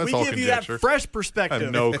no clue. That's We all give conjecture. you that fresh I perspective.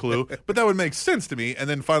 have no clue. But that would make sense to me. And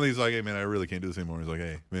then finally he's like, hey, man, I really can't do this anymore. He's like,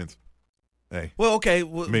 hey, Vince, hey. Well, okay.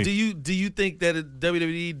 Well, Me. do you think that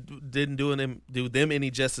WWE didn't do them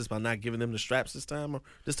any justice by not giving them the straps this time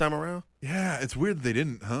around? Yeah, it's weird that they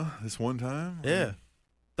didn't, huh? This one time? Yeah.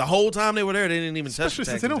 The whole time they were there, they didn't even touch Especially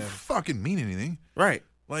the since tag they team don't title. fucking mean anything. Right.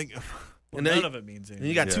 Like, Well, And none they- of it means And anything.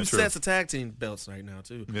 you got Yeah, two true. sets of tag team belts right now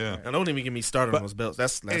too. yeah. And don't even get me started But- on those belts.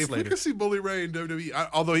 That's Hey, if we later. could see Bully Ray in WWE,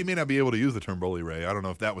 although he may not be able to use the term Bully Ray. I don't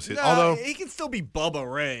know if that was his. No, Although, he can still be Bubba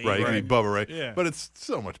Ray. right, he could be Bubba Ray. Yeah. But it's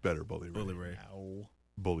so much better, Bully Ray. Bully Ray. No.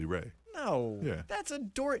 Bully Ray. No. Yeah. That's a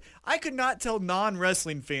dork. I could not tell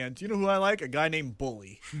non-wrestling fans. You know who I like? A guy named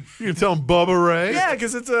Bully. You can tell him Bubba Ray? Yeah,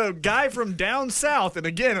 because it's a guy from down south. And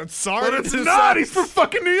again, I'm sorry. But it's to not. say- He's from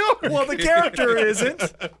fucking New York. Well, the character isn't.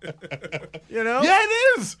 You know? Yeah,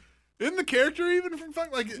 it is. Isn't the character even from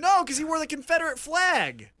fucking like? No, because he wore the Confederate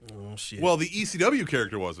flag. Oh shit. Well, the ECW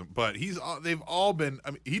character wasn't, but they've all been.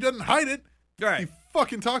 I mean, he doesn't hide it. Right. He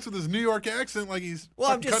fucking talks with his New York accent like he's Well,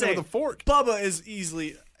 I'm fucking just cutting saying. with a fork. Bubba is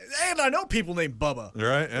easily. And I know people named Bubba.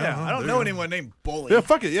 Right? Yeah, I don't know anyone named Bully. Yeah,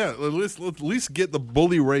 fuck it. Yeah, let's at least get the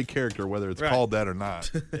Bully Ray character, whether it's Right. called that or not,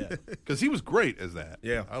 Yeah. because he was great as that.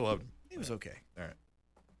 Yeah. I loved him. He was okay. All right.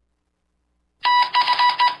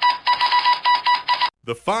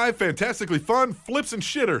 The 5 fantastically fun flips and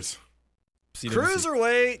shitters. CWC.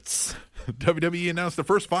 Cruiserweights. WWE announced the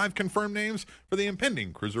first 5 confirmed names for the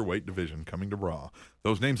impending Cruiserweight division coming to Raw.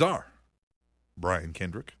 Those names are Brian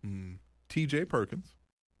Kendrick, T.J. Perkins,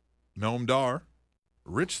 Noam Dar,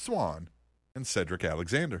 Rich Swann, and Cedric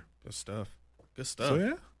Alexander. Good stuff. Good stuff. So,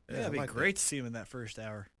 yeah. Yeah, I it'd be like great to see him in that first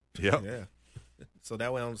hour. Yep. that. Yeah. So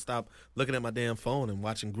that way I don't stop looking at my damn phone and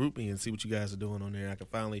watching GroupMe and see what you guys are doing on there. I can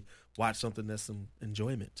finally watch something that's some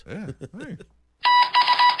enjoyment. Yeah. Hey.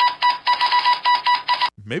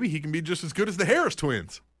 Maybe he can be just as good as the Harris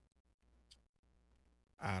twins.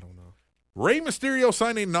 I don't know. Rey Mysterio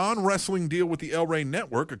signed a non-wrestling deal with the El Rey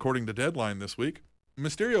Network, according to Deadline this week.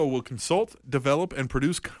 Mysterio will consult, develop, and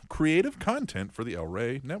produce creative content for the El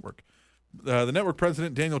Rey Network. The network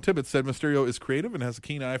president, Daniel Tibbetts, said Mysterio is creative and has a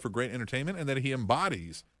keen eye for great entertainment and that he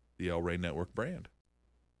embodies the El Rey Network brand.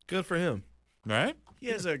 Good for him. Right? He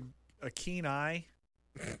has a keen eye.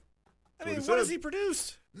 I mean, he what said. has he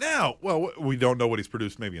produced? Now, well, we don't know what he's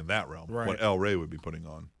produced maybe in that realm, Right. what El Rey would be putting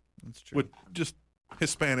on. That's true. With just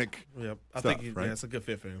Hispanic. Yep. I Stuff, think right? it's a good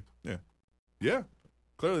fit for him. Yeah.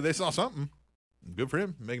 Clearly they saw something. Good for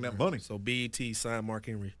him, making that money. So BET signed Mark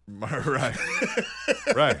Henry. Right.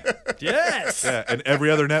 Right. Yes. Yeah, and every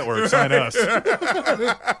other network, sign us.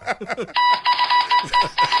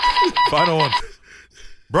 Final one.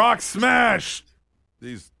 Brock smash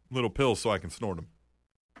these little pills so I can snort them.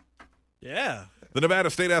 Yeah. The Nevada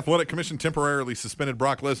State Athletic Commission temporarily suspended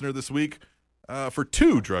Brock Lesnar this week for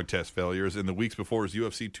 2 drug test failures in the weeks before his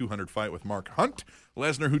UFC 200 fight with Mark Hunt.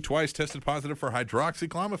 Lesnar, who twice tested positive for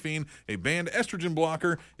hydroxychloroquine, a banned estrogen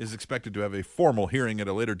blocker, is expected to have a formal hearing at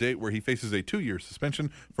a later date where he faces a 2-year suspension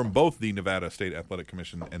from both the Nevada State Athletic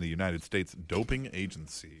Commission and the United States Doping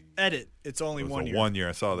Agency. Edit. It's only It was 1 a year. 1 year.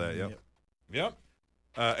 I saw that. Yep.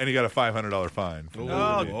 And he got a $500 fine. Oh,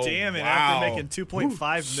 Oh, damn it. wow. After making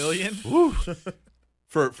 $2.5 million.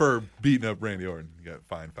 For beating up Randy Orton, he got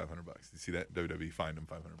fined $500. You see that? WWE fined him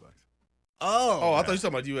 $500. Oh, I thought you were talking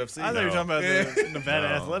about UFC. I thought you were talking about the Nevada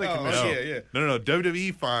No. Athletic Oh, Commission. yeah. No.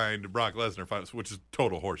 WWE fined Brock Lesnar, which is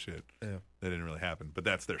total horseshit. Yeah. That didn't really happen, but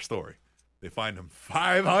that's their story. They fined him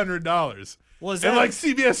 $500. Was And that like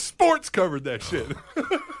CBS Sports covered that shit.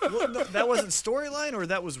 well, no, that wasn't storyline or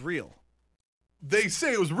that was real? They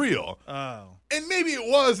say it was real. Oh. And maybe it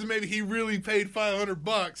was, and maybe he really paid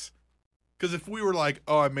 $500. Because if we were like,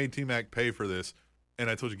 oh, I made T-Mac pay for this, and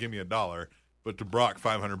I told you give me $1, but to Brock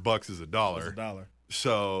 $500 is $1. It's $1.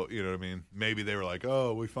 So, you know what I mean? Maybe they were like,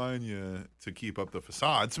 oh, we fine you to keep up the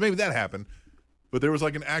facade. So maybe that happened. But there was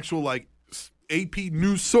like an actual like AP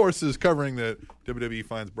news sources covering that WWE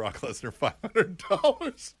fines Brock Lesnar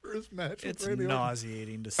 $500 for his match. It's with Randy Orton.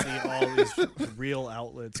 nauseating to see all these real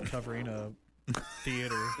outlets covering a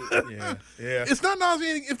theater. Yeah. It's not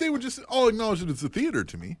nauseating if they would just all acknowledge that it's a theater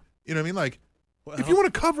to me. You know what I mean? Like, Well, if you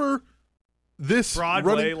want to cover this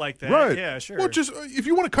Broadway like that, right? yeah, sure. Well, just if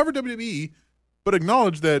you want to cover WWE, but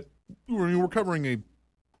acknowledge that we're covering a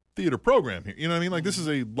theater program here. You know what I mean? Like, this is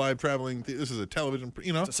a live traveling. This is a television.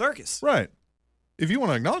 You know, it's a circus. right? If you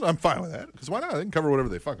want to acknowledge, I'm fine with that because why not? They can cover whatever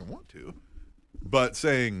they fucking want to. But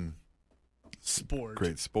saying Sport.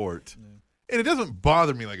 great sport, and it doesn't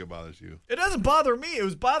bother me like it bothers you. It doesn't bother me. It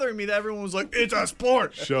was bothering me that everyone was like, it's a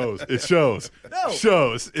sport. Shows. It shows. No.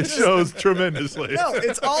 It shows tremendously. No,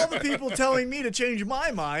 it's all the people telling me to change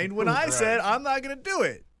my mind when I said I'm not going to do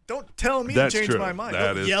it. Don't tell me That's to change true. my mind. That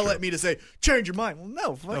Don't is yell true. at me to say, change your mind. Well,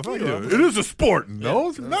 no, fuck Fuck you. you. It is a sport. No,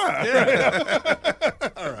 it's not.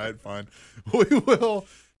 All right, fine. We will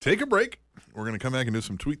take a break. We're going to come back and do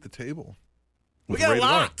some Tweet the Table. We with got Rated R.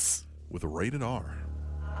 lots. With a Rated R.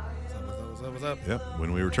 What's up? Yep,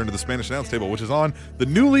 when we return to the Spanish Announce Table, which is on the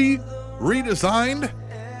newly redesigned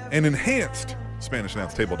and enhanced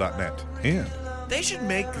SpanishAnnounceTable.net. And, They should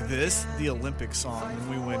make this the Olympic song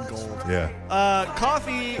when we win gold. yeah,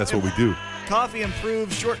 Coffee. that's what we do. Coffee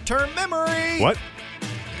improves short-term memory. What?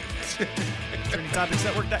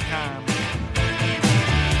 TrainingTopicsNetwork.com.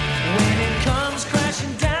 When it comes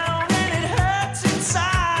crashing down and it hurts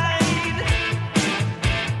inside,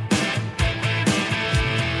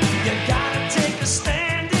 you gotta take a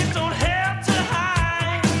stand, it don't have to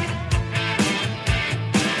hide.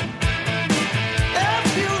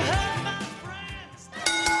 If you hurt my friends,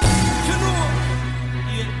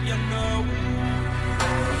 you know.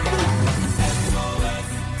 SOS,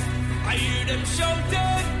 I hear them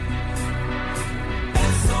shouting.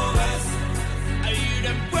 SOS, I hear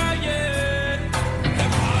them crying.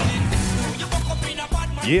 Them calling, you woke up in a bad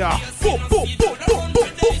man. Yeah. Boop, boop, boop, boop, boop,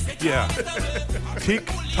 boop. Yeah. Tick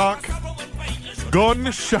tock.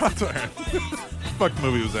 Gunshot. Fuck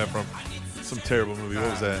movie was that from? Some terrible movie.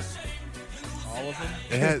 What was that? All of them.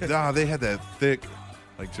 They had that thick,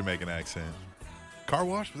 like Jamaican accent. Car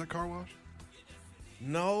Wash? Was that Car Wash?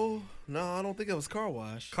 No, I don't think it was Car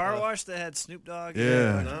Wash. Car Wash that had Snoop Dogg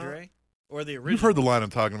Yeah. and Dr. Dre? Or the original? You've heard the line I'm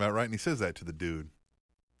talking about, right? And he says that to the dude.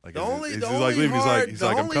 Like, The only- he's the like only leaving. hard- He's the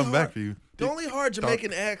like, I'm only coming back hard- for you. The only hard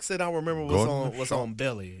Jamaican accent I remember was Gun on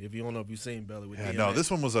Belly. If you don't know if you've seen Belly with Yeah, DMX. no, this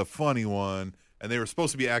one was a funny one, and they were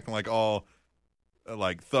supposed to be acting like all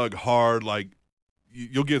like thug hard, like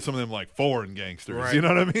you'll get some of them like foreign gangsters. Right. You know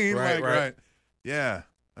what I mean? Right, Like, right. Yeah,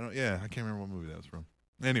 I can't remember what movie that was from.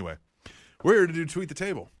 Anyway, we're here to do Tweet the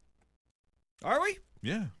Table. Are we?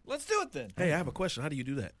 Yeah. Let's do it then. Hey, I have a question. How do you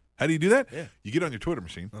do that? How do you do that? Yeah. You get on your Twitter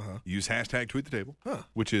machine. Uh-huh. You use hashtag tweet the table, Huh.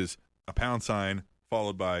 which is a £sign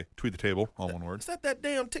followed by tweet the table, all one word. Is that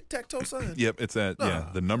damn tic-tac-toe sign? Yep, it's that. Yeah,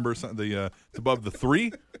 the number, it's above the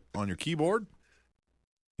 3 on your keyboard.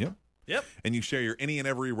 Yep. Yep. And you share your any and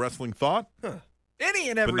every wrestling thought, Any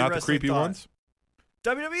and every but not the wrestling creepy thought. ones.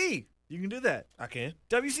 WWE, you can do that. I can.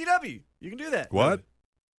 WCW, you can do that. What?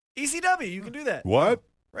 ECW, you can do that. What?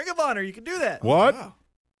 Ring of Honor, you can do that. What?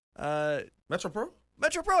 Wow. Metro Pro?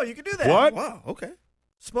 Metro Pro, you can do that. What? Wow. Okay.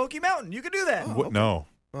 Smoky Mountain, you can do that. What? No.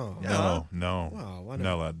 Oh. No. Wow, why not?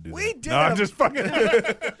 Not allowed to do We that. did No, I'm a- just fucking.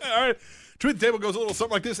 All right. Tweet the table goes a little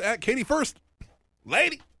something like this at Katie First.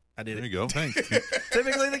 Lady. I did There it. you go. Thanks.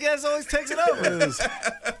 Typically, the guest always takes it over.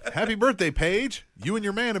 Happy birthday, Paige. You and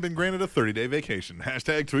your man have been granted a 30-day vacation.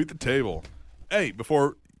 Hashtag tweet the table. Hey,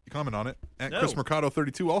 before you comment on it, at No. Chris Mercado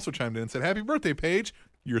 32 also chimed in and said, happy birthday, Paige.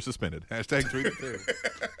 You're suspended. Hashtag tweet the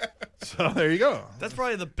table. So there you go. That's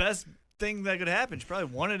probably the best thing that could happen. She probably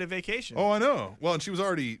wanted a vacation. Oh, I know. Well, and she was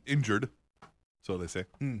already injured. So they say.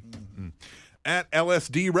 At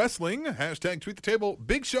LSD Wrestling, hashtag tweet the table.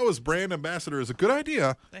 Big Show as brand ambassador is a good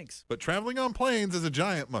idea, Thanks. but traveling on planes as a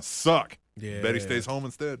giant must suck. Yeah. Bet he stays home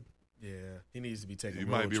instead. Yeah. He needs to be taking You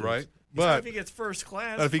road might be trips. right. But But if he gets first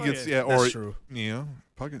class, if he fuck gets, it. yeah, or, That's true. you know,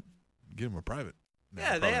 fucking give him a private.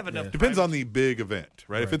 Yeah, they have enough. Depends private- on the big event,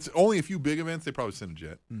 right? If Right. it's only a few big events, they probably send a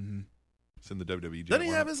jet. Mm-hmm. Send the WWE jet. Doesn't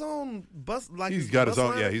he Why have not? his own bus? Like He's got his bus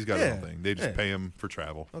own. line? Yeah, he's got his own thing. They just Yeah. pay him for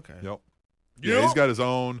travel. Okay. Yep. Yeah, he's got his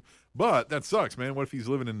own. But that sucks, man. What if he's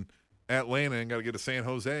living in Atlanta and got to get to San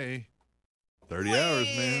Jose? 30 hours,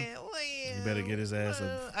 man. You better get his ass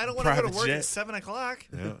I don't a want to go private to work jet. at 7 o'clock.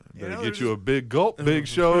 Yeah, You better know, get you there's- a big gulp, Big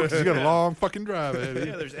Show. 'Cause he's got a long fucking drive ahead of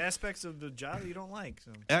you. Yeah, there's aspects of the job that you don't like.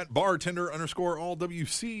 So. At bartender _ all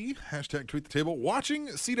WC, hashtag tweet the table, watching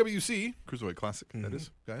CWC, Cruiserweight Classic, that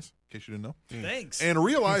is, guys, in case you didn't know, Thanks. and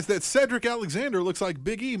realize that Cedric Alexander looks like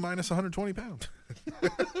Big E minus 120 pounds.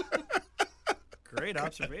 Great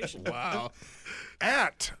observation. Wow.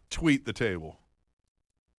 At tweet the table,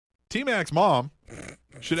 T-Mac's mom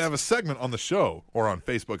should have a segment on the show or on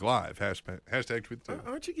Facebook Live, hashtag tweet the table.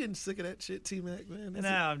 Aren't you getting sick of that shit, T-Mac, man? Is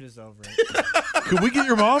Nah, I'm just over it. Could we get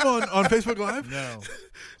your mom on Facebook Live? No.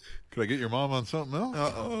 Could I get your mom on something else?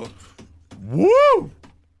 Uh-oh. Woo!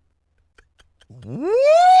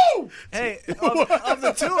 Woo! Hey, of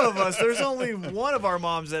the two of us, there's only one of our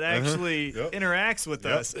moms that actually Yep. interacts with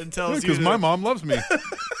us and tells you. Because my mom loves me.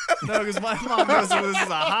 No, because my mom knows that this is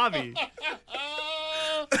a hobby.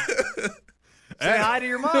 Say hi to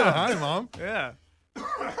your mom. Hi, Mom. Yeah.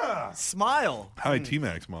 Smile. Hi,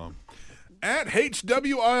 T-Mac's mom. At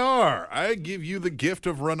HWIR, I give you the gift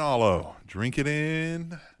of Ronaldo. Drink it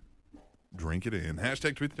in. Drink it in.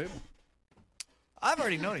 Hashtag tweet the table. I've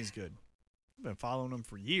already known he's good. I've been following him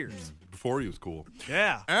for years. Before he was cool.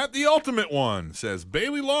 Yeah. At the ultimate one says,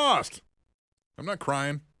 Bailey lost. I'm not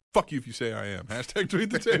crying. Fuck you if you say I am. Hashtag tweet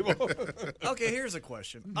the table. Okay, here's a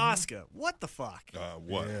question. Asuka, what the fuck?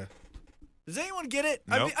 What? Yeah. Does anyone get it?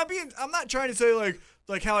 Nope. I'm not trying to say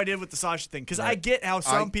like how I did with the Sasha thing, because I get how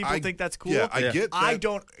some people think that's cool. Yeah, I Yeah. get that. I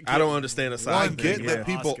don't. I don't understand the Well, I side get thing. that Yeah.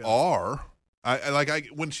 people Asuka. are. I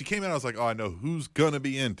when she came out, I was like, oh, I know who's gonna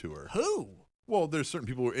be into her. Who? Well, there's certain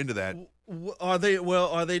people who are into that. Are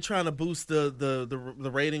they trying to boost the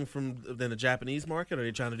rating from the Japanese market? Are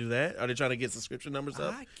they trying to do that? Are they trying to get subscription numbers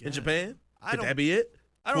up I in guess. Japan? I Could don't- that be it?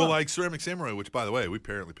 I don't Well, know. like Ceramic Samurai, which by the way, we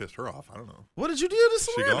apparently pissed her off. I don't know. What did you do to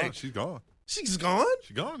She gone. Ceramic? She's gone. She's gone?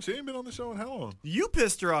 She gone. She ain't been on the show in how long? You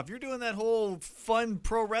pissed her off. You're doing that whole fun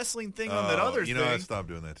pro wrestling thing on that other you thing. know, I stopped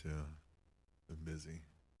doing that too. Been busy.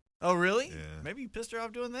 Oh, really? Yeah. Maybe you pissed her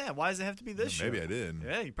off doing that. Why does it have to be this show? Maybe I did.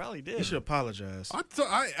 Yeah, you probably did. You should apologize.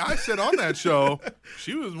 I said on that show,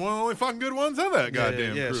 she was one of the only fucking good ones of that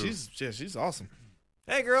goddamn yeah, crew. she's awesome.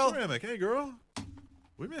 Hey, girl. Ceramic. Hey, girl.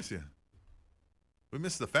 We miss you. We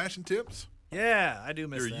miss the fashion tips. Yeah, I do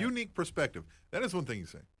miss Your that. unique perspective. That is one thing you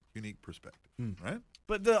say. Unique perspective. Right?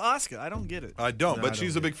 But the Asuka, I don't get it. I don't, No, but I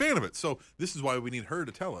she's don't a big fan of it. So this is why we need her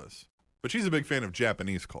to tell us. But she's a big fan of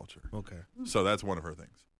Japanese culture. Okay. So that's one of her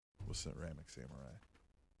things. Was Ceramic Samurai.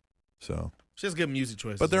 So, She has good music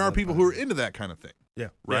choices. but there a are lot of people who are times. into that kind of thing, Yeah.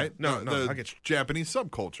 right? Yeah. No, the I get you. Japanese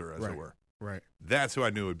subculture, as it Right. were. Right. That's who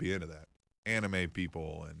I knew would be into that. Anime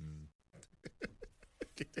people and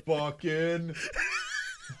fucking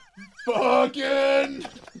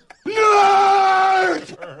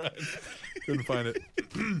nerd. All right. Couldn't find it.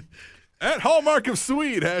 At Hallmark of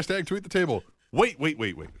Swede, hashtag tweet the table. Wait.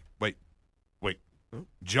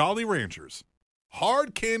 Jolly Ranchers.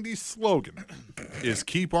 Hard candy slogan is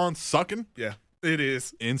keep on sucking. Yeah. It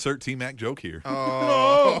is. Insert T-Mac joke here.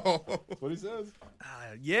 Oh. What he says?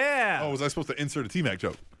 Yeah. Oh, was I supposed to insert a T-Mac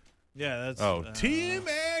joke? Yeah, that's. Oh,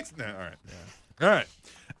 T-Mac. No, all right. All right.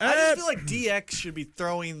 I just feel like DX should be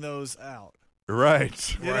throwing those out.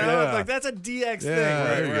 Right. You know, Yeah. like that's a DX Yeah, thing.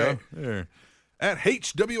 there you Right. go. There. At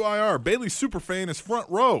HWIR, Bailey Superfan is front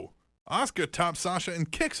row. Asuka tops Sasha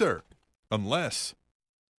and kicks her. Unless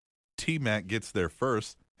T-Mac gets there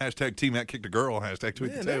first. Hashtag T-Mac kicked a girl. Hashtag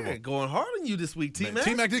tweet Man, the they're table. going hard on you this week, T-Mac.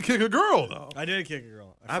 T-Mac did kick a girl, though. I did kick a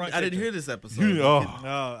girl. I didn't hear this episode. Oh.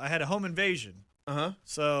 No, I had a home invasion. Uh-huh.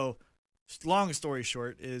 So, long story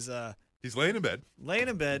short is He's laying in bed. laying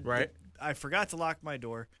in bed. Right. I forgot to lock my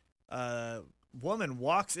door. Woman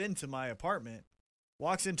walks into my apartment,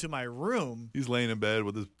 walks into my room. He's laying in bed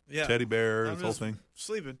with his Yeah. teddy bear, I'm his whole just thing.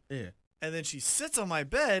 sleeping. Yeah. And then she sits on my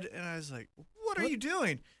bed, and I was like, what are you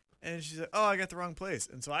doing? And she's like, oh, I got the wrong place.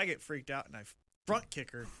 And so I get freaked out, and I front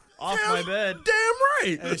kick her off my bed. Damn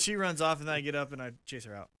right. And then she runs off, and then I get up, and I chase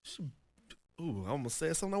her out. Ooh, I almost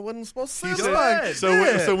said something I wasn't supposed to say. He on said- the mic. so,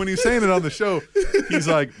 Yeah. so when he's saying it on the show, he's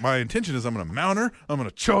like, my intention is I'm going to mount her. I'm going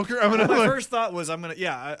to choke her. I'm going My to. first thought was I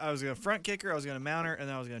was going to front kick her, I was going to mount her, and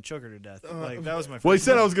then I was going to choke her to death. Like, that was my first Well, he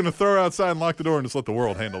said I thought. was going to throw her outside and lock the door and just let the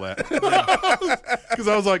world handle that. Because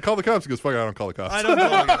I was like, call the cops. He goes, fuck it, I don't call the cops. I don't know.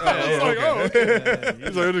 I was like, oh, okay.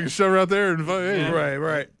 He's like, I'm going to shove her out there and hey,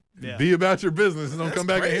 Right. Yeah. be about your business and don't come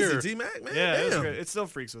back in Crazy, here. T-Mac, man. Yeah, it was Damn. great. It still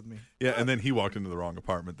freaks with me. Yeah, and then he walked into the wrong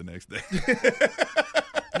apartment the next day.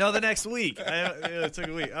 No, the next week. It took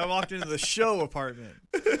a week. I walked into the show apartment.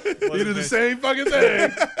 He did the same fucking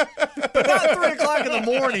thing. Not 3 o'clock in the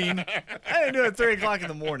morning. I didn't do it at 3 o'clock in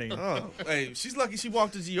the morning. Oh, hey, she's lucky she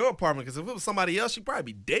walked into your apartment because if it was somebody else, she'd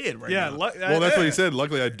probably be dead right Yeah, now. Well, that's what he said.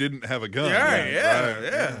 Luckily, I didn't have a gun.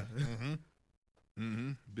 Yeah.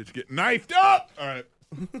 Bitch, get knifed up. All right.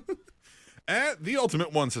 At the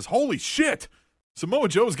Ultimate One says, holy shit. Samoa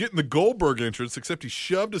Joe's getting the Goldberg entrance, except he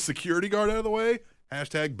shoved a security guard out of the way.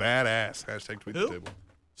 Hashtag badass. Hashtag tweet the Who? table.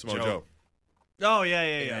 Samoa Joe. Joe. Oh,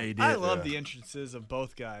 yeah. he did, I love yeah. the entrances of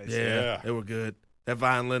both guys. Yeah, they were good. That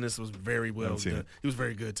violinist was very well Haven't seen done. it. He was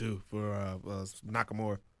very good too for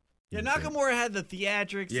Nakamura. Yeah, Nakamura had the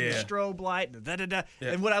theatrics and Yeah. the strobe light and Yeah.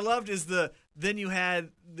 And what I loved is then you had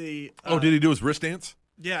the Did he do his wrist dance?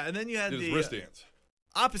 yeah, and then you had Did his the wrist dance.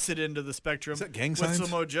 opposite end of the spectrum. Is that gang with signs?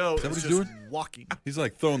 Samoa Joe Is that what is he's just doing? walking. He's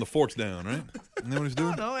like throwing the forks down, right? Isn't that what he's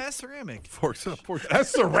doing? No, that's ceramic. Forks up, forks.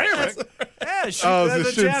 That's ceramic. Yeah, Oh, that's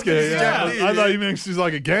it's a a Shinsuke. Japanese Yeah. guy. I thought you meant she's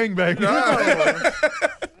like a gangbanger.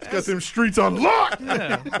 She's got them streets on lock.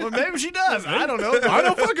 Yeah. Well, maybe she does. I don't know. I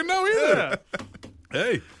don't fucking know either.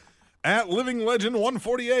 Hey, at Living Legend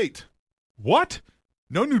 148. What?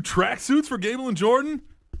 No new tracksuits for Gable and Jordan?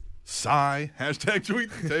 Sigh. Hashtag tweet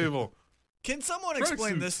the table. Can someone Tracksuits.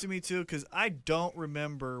 explain this to me too? Because I don't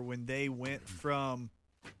remember when they went from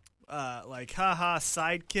like haha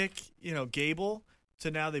sidekick, Gable,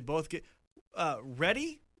 to now they both get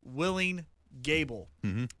ready, willing, Gable.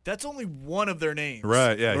 Mm-hmm. That's only one of their names.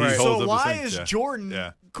 Right, yeah. He Right. holds So up why his thing. is Yeah. Jordan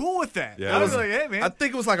Yeah. cool with that? Yeah, I it was was- like, hey I man.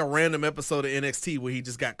 think it was like a random episode of NXT where he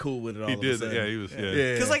just got cool with it all He of a did. sudden. Yeah, he was. Yeah.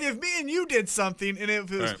 Yeah. Because like if me and you did something and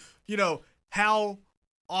if it was, Right. how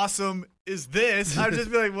awesome is this? I'd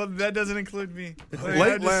just be like, well, that doesn't include me. Like, I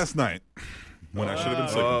Late just- last night, when I should have been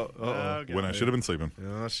sleeping. Okay. When I should have been sleeping.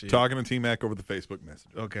 Oh shit. Talking to T-Mac over the Facebook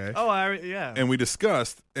Messenger. Okay. Oh, yeah. And we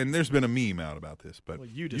discussed, and there's been a meme out about this, but Well,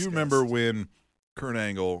 you you remember discussed. when Kurt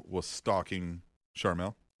Angle was stalking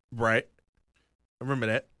Charmel? Right. I remember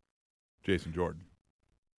that. Jason Jordan.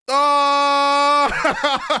 Oh.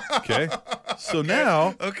 Okay. So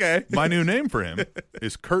now, Okay. my new name for him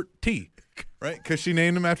is Kurt T. Right? Because she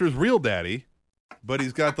named him after his real daddy, but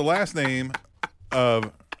he's got the last name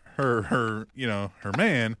of her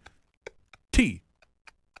man, T.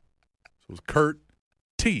 So it was Kurt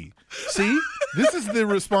T. See? This is the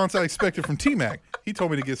response I expected from T-Mac. He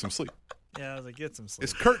told me to get some sleep. Yeah, I was like, get some sleep.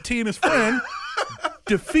 Is Kurt T and his friend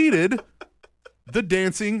defeated the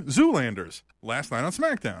Dancing Zoolanders last night on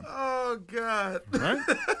SmackDown. Oh God. Right?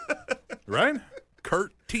 Right?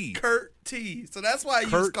 Kurt T. Kurt T. So that's why he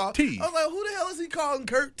was Kurt called. T. I was like, who the hell is he calling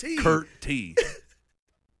Kurt T? Kurt T.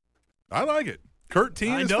 I like it. Kurt T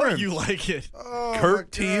and I his know friend. you like it. Oh, my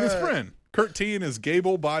Kurt T and his God. friend. Kurt T and his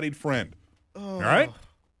gable-bodied friend. Oh. All right?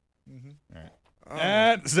 Mm-hmm. All right.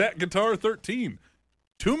 At Zach Guitar 13.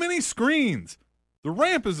 Too many screens. The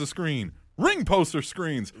ramp is a screen. Ring poster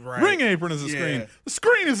screens. Right. Ring apron is a Yeah. screen. The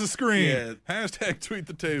screen is a screen. Yeah. Hashtag tweet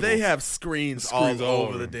the table. They have screens all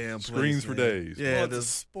over the damn place. Screens for man. days. Yeah, Well, it's a this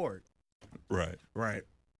sport. Right. right.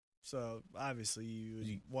 So obviously you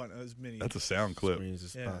would want as many. That's a sound clip. Screens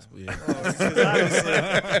as Yeah. possible. Yeah. Well,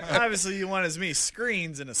 'cause obviously you want as many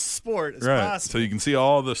screens in a sport as Right. possible. So you can see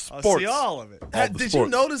all the I'll sports. see all of it. all the Did sports. you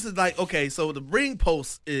notice it? Like, okay, so the ring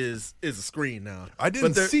post is a screen now. I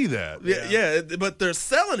didn't they're- see that. Yeah, but they're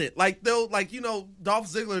selling it like they'll Dolph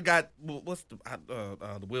Ziggler got what's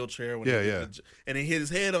the wheelchair? When Yeah. and he hit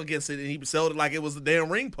his head against it, and he sold it like it was a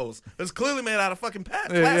damn ring post. It's clearly made out of fucking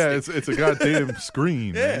plastic. Yeah, it's a goddamn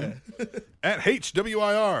screen. Yeah. Man. At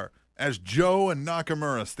HWIR, as Joe and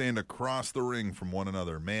Nakamura stand across the ring from one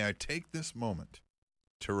another, may I take this moment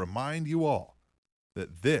to remind you all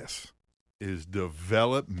that this is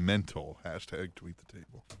developmental. Hashtag tweet the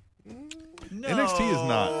table. No, NXT is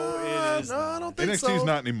not. It is No, I don't think so. NXT is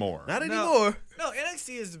not anymore. Not No. anymore. No,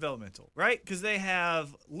 NXT is developmental, right? Because they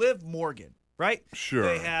have Liv Morgan, right? Sure.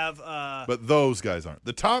 They have, But those guys aren't.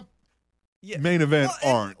 The top yeah. main event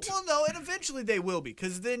aren't. Well, no, and eventually they will be,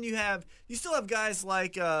 because then you still have guys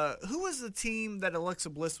like who was the team that Alexa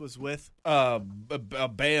Bliss was with?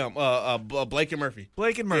 Blake and Murphy.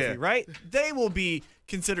 Blake and Murphy, Yeah. right? They will be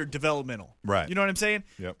considered developmental, Right. You know what I'm saying?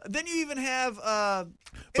 Yep. Then you even have, But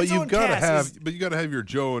Enzo you and gotta Cass is- have your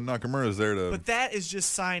Joe and Nakamura's there to. but that is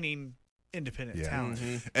just signing independent Yeah. talent.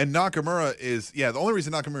 And Nakamura is, the only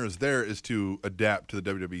reason Nakamura is there is to adapt to the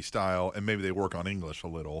WWE style, and maybe they work on English a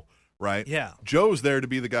little, right? Yeah. Joe's there to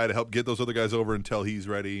be the guy to help get those other guys over until he's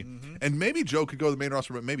ready. Mm-hmm. And maybe Joe could go to the main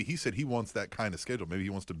roster, but maybe he said he wants that kind of schedule. Maybe he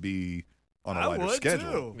wants to be on a I lighter would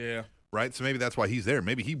schedule. too. Yeah. Right? So maybe that's why he's there.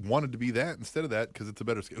 Maybe he wanted to be that instead of that because it's a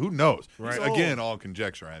better schedule. Who knows? Right. He's Again, old. all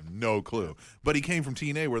conjecture. I have no clue. But he came from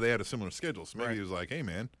TNA where they had a similar schedule. So maybe Right. he was like, hey,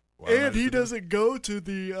 man. why don't I And just he do this? doesn't go to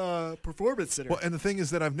the performance center. Well, and the thing is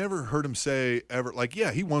that I've never heard him say ever, like,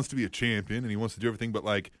 yeah, he wants to be a champion and he wants to do everything, but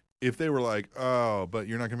like, if they were like, oh, but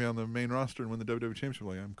you're not going to be on the main roster and win the WWE Championship,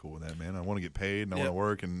 like, I'm cool with that, man. I want to get paid and I want to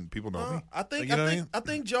work and people know me. I think Like, you know what I I mean?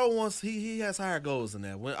 think Joe wants he has higher goals than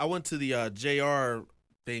that. When I went to the JR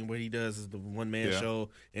thing where he does is the one man Yeah. show,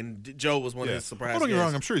 and Joe was one of his surprise. Don't get me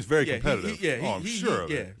wrong, guests. I'm sure he's very Yeah, competitive. I'm sure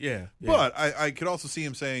of it. Yeah. But I could also see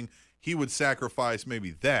him saying he would sacrifice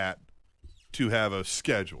maybe that to have a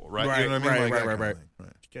schedule, right? Right, You know what I mean? right, Like right, that right, kind of right. thing.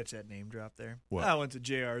 Right. Catch that name drop there. What? I went to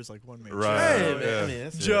JR's like one man. Right. Hey, Yeah. man, I mean,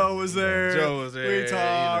 that's- Joe was there. Joe was there. We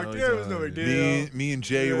talked. You Yeah, know, it was no big deal. Me and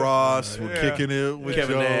Jay Yeah. Ross were Yeah. kicking it with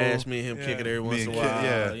Kevin Joe. Nash, me and him Yeah. kicking every once in a and while.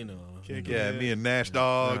 yeah. You know. Kicking Yeah, it. me and Nash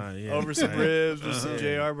Dog. Yeah. Over some ribs with some Uh-huh.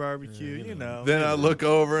 JR barbecue, you know. Then I look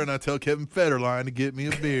over and I tell Kevin Federline to get me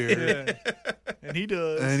a beer. Yeah. And he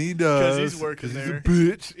does. And he does. 'Cause he's working 'cause there. He's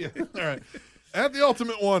a bitch. Yeah. All right. At the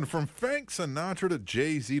Ultimate One, from Frank Sinatra to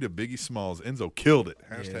Jay-Z to Biggie Smalls, Enzo killed it.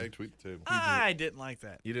 Hashtag tweet the table. I didn't like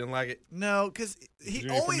that. You didn't like it? No, because he You're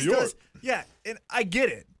from always New York. does. Yeah, and I get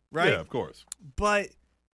it, right? Yeah, of course. But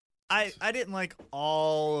I didn't like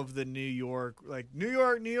all of the New York, like New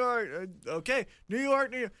York, okay, New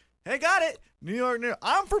York. Hey, got it. New York.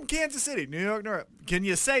 I'm from Kansas City, New York. Can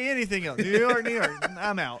you say anything else? New York.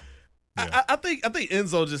 I'm out. Yeah. I think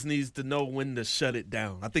Enzo just needs to know when to shut it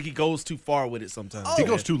down. I think he goes too far with it sometimes. He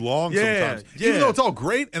goes too long Yeah, sometimes. yeah. Even though it's all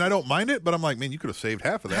great and I don't mind it, but I'm like, man, you could have saved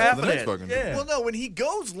half of that Half for the of next that, fucking yeah. Well, no, when he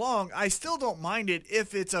goes long, I still don't mind it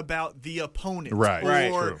if it's about the opponent, Right, Or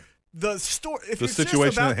right. True. the story. If The it's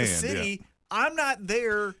situation just about at the hand, city, I'm not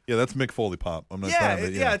there. Yeah, that's Mick Foley pop. I'm not Yeah,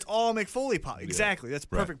 trying to. yeah, it's all McFoley pop. Exactly, that's a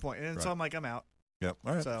Right. perfect point. And so Right. I'm like, I'm out. Yep.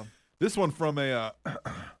 All right. So This one from a,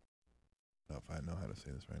 if I know how to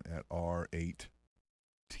say this right, at R8TED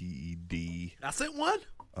I sent one?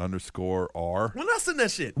 _R. When did I send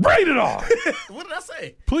that shit? Rated R. What did I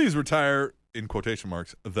say? Please retire, in quotation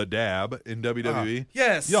marks, the dab in WWE.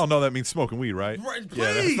 Yes. Y'all know that means smoking weed, right? Right,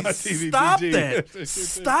 Yeah, that's please not TVPG. stop that.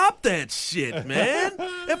 Stop that shit, man.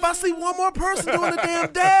 If I see one more person doing a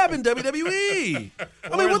damn dab in WWE,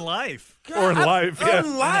 or in what- life. Or in life, yeah.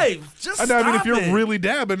 In life, just I know, I mean, if stop you're it. really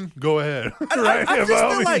dabbing, go ahead. I right? just By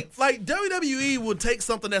all feel means. like WWE would take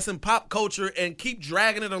something that's in pop culture and keep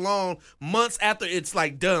dragging it along months after it's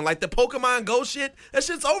like done. Like the Pokemon Go shit, that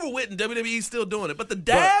shit's over with and WWE's still doing it. But the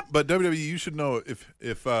dab, But WWE, you should know if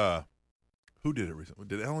who did it recently?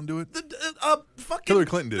 Did Ellen do it? fucking Hillary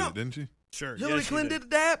Clinton did no. it, didn't she? Sure. Hillary yes, you Clinton did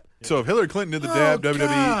the dab. So if Hillary Clinton did the Oh, dab, WWE,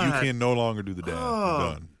 God. you can no longer do the dab. Oh,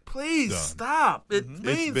 Done. please Done. stop. It It's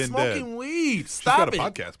means been smoking dead. weed. She's Stop got a it.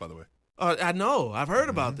 podcast, by the way. I know. I've heard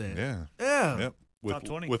about that. Yeah. Yeah. Yep. With, Top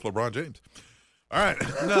 20. with LeBron James. All right.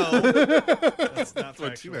 No, that's not That's what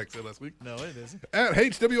factual. T-Mac said last week. No, it isn't. At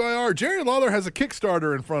HWIR, Jerry Lawler has a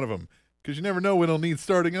Kickstarter in front of him because you never know when he'll need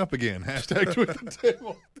starting up again. Hashtag tweet the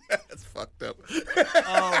table. That's fucked up.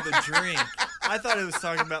 Oh, the drink. I thought it was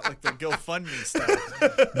talking about like the GoFundMe stuff.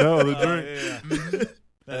 No, the Oh, drink.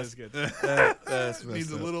 yeah. That is good. That's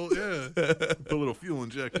Needs a little, put a little fuel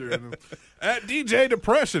injector in him. At DJ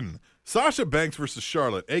Depression, Sasha Banks versus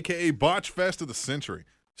Charlotte, a.k.a. Botch Fest of the Century.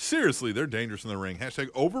 Seriously, they're dangerous in the ring. Hashtag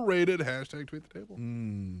overrated. Hashtag tweet the table.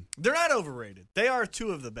 They're not overrated. They are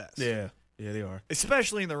two of the best. Yeah, they are.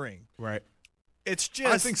 Especially in the ring. Right. It's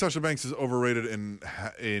just. I think Sasha Banks is overrated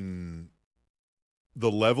in the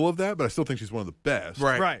level of that, but I still think she's one of the best.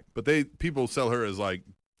 Right. But people sell her as like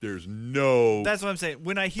there's no. That's what I'm saying.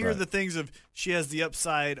 When I hear Right. the things of she has the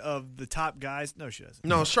upside of the top guys, no, she doesn't.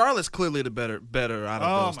 No, Charlotte's clearly the better out of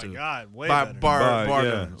Oh those my two. God, way By better. bar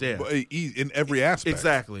yeah. guns, yeah. But in every aspect.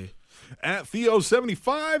 Exactly. At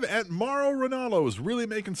Theo75, at Mauro Ronaldo is really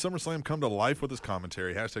making SummerSlam come to life with his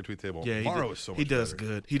commentary. Hashtag tweet table. Yeah, Mauro is so much he does better.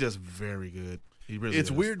 good. He does very good. He really It's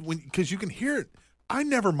does. weird because you can hear it. I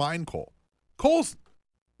never mind Cole. Cole's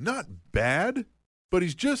not bad, but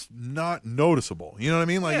he's just not noticeable. You know what I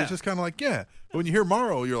mean? Like Yeah. it's just kind of like, yeah. But when you hear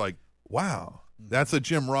Mauro, you're like, wow, that's a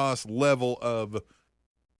Jim Ross level of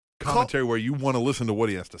commentary where you want to listen to what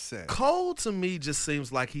he has to say. Cole to me just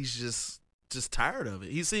seems like he's just tired of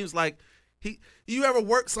it. He seems like you ever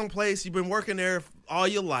work someplace, you've been working there all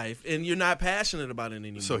your life and you're not passionate about it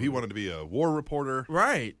anymore. So he wanted to be a war reporter,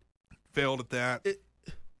 right. failed at that.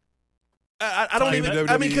 I don't Came to even.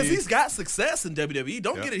 I mean, because WWE. he's got success in WWE.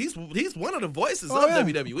 Don't Yeah. get it. He's one of the voices Oh, of yeah,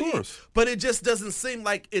 WWE. of course. But it just doesn't seem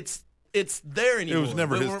like it's there anymore. was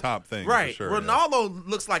never But his top thing, for right? sure, yeah. Ronaldo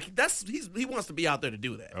looks like he wants to be out there to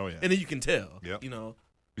do that. Oh, yeah. and then you can tell. Yep. You know.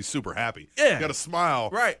 He's super happy. Yeah. Got a smile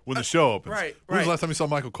Right. when the show opens. Right, When was right. the last time you saw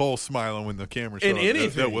Michael Cole smiling when the camera showed In up?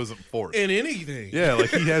 anything. That wasn't forced. In anything. Yeah,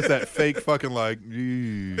 like he has that fake fucking like.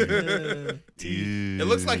 It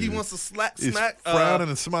looks like he wants to He's smack. frowning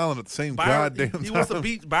and smiling at the same Byron, goddamn time. he wants to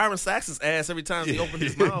beat Byron Saxon's ass every time he opens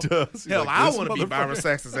his he mouth. does. He's Hell, like, I "This want to beat Byron motherfucker."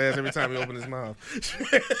 Saxon's ass every time he opens his mouth.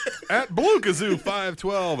 At Blue Kazoo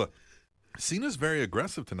 512. Cena's very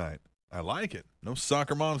aggressive tonight. I like it. No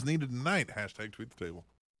soccer moms needed tonight. Hashtag tweet the table.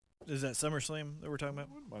 Is that SummerSlam that we're talking about?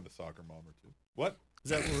 I wouldn't mind a soccer mom or two. What?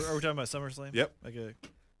 Is that are we talking about SummerSlam? Yep. Like a.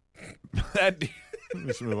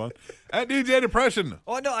 Let's move on. At DJ Depression.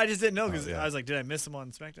 Oh no, I just didn't know because Oh, yeah. I was like, did I miss him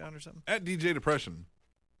on SmackDown or something? At DJ Depression.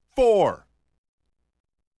 4.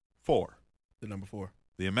 The number 4.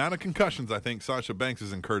 The amount of concussions I think Sasha Banks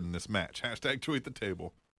has incurred in this match. Hashtag tweet the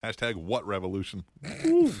table. Hashtag what revolution.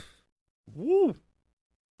 Woo. Woo.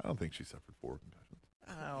 I don't think she suffered 4 concussions.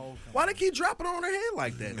 Oh, Why they keep dropping her on her head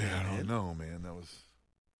like that? Yeah, I man? don't know, man. That was.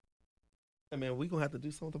 I mean, we gonna have to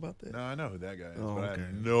do something about that. No, I know who that guy is, Oh, but I okay.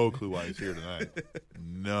 have no clue why he's here tonight.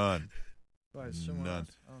 None. Why is someone None. else?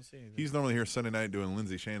 I don't see anything. He's normally here Sunday night doing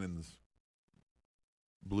Lindsay Shannon's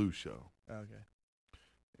blues show. Oh, okay.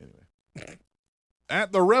 Anyway.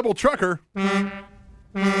 At the Rebel Trucker. I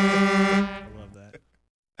love that.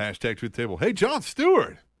 Hashtag tweet the table. Hey, Jon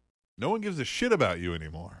Stewart. No one gives a shit about you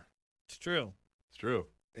anymore. It's true. It's true.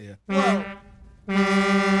 Yeah. Well,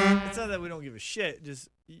 it's not that we don't give a shit. Just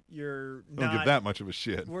you're Don't not. give that much of a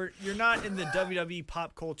shit. You're not in the WWE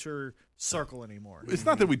pop culture circle anymore. It's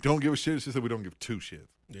not that we don't give a shit. It's just that we don't give 2 shits.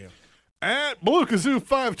 Yeah. At Blue Kazoo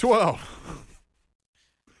 512.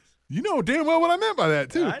 You know damn well what I meant by that,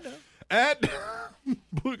 too. I know. At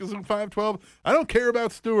Blue Kazoo 512. I don't care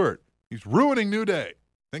about Stewart. He's ruining New Day.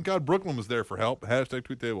 Thank God Brooklyn was there for help. Hashtag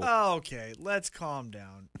tweet table. Okay, let's calm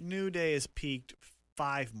down. New Day has peaked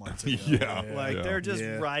 5 months ago. Yeah, like yeah. they're just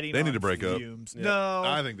Yeah. riding. They need on to break up. fumes. Yeah. No,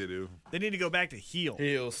 I think they do. they need to go back to heel.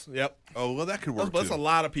 Heels. Yep. Oh, well, that could work, That's too. a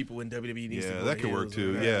lot of people in WWE needs to Yeah, go that to could work heels.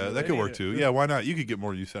 too. Yeah. Yeah, that they could need work it. too. Yeah, why not? You could get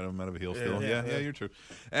more use out of him out of a heel still. Yeah, Yeah, you're true.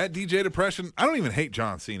 At DJ Depression, I don't even hate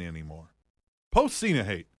John Cena anymore. Post Cena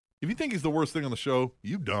hate. If you think he's the worst thing on the show,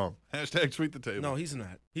 you dumb. Hashtag tweet the table. No, he's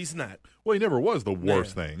not. He's not. Well, he never was the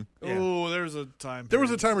worst thing. Yeah. Oh, there's a time. There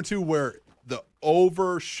was a time or two where the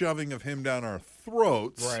over shoving of him down our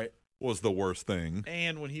throats was the worst thing.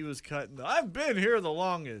 and when he was cutting, I've been here the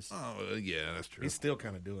longest. Oh, yeah, that's true. He's still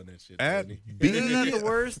kind of doing that shit. At isn't he? B. Isn't that the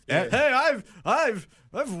worst? At- Hey,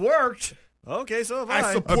 I've worked. Okay, so have I.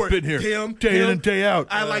 I support I've been here him, day in him. and day out.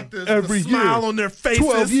 I like the every smile year. on their faces.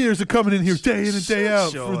 12 years of coming in here day in and day out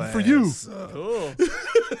Shut your for you. ass up. Cool.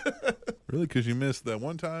 Really? Because you missed that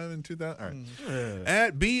one time in 2000? All right.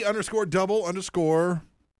 At B_double_D.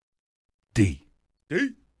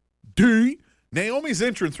 D. Naomi's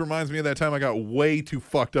entrance reminds me of that time I got way too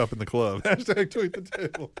fucked up in the club. Hashtag tweet the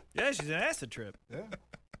table. Yeah, she's an acid trip. Yeah.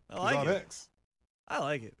 I like it. X. I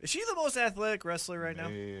like it. Is she the most athletic wrestler right now?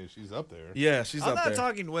 Yeah, she's up there. Yeah, she's I'm up not there.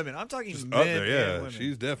 talking women. I'm talking She's men up there, and yeah. women.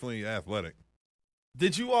 She's definitely athletic.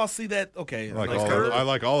 Did you all see that? Okay. I like, Like all her? I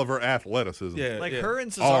like all of her athleticism. Yeah. like yeah. her and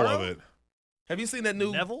Cesaro. All of it. Have you seen that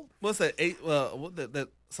new Neville? What's that? What that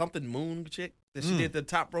something Moon chick? that she did the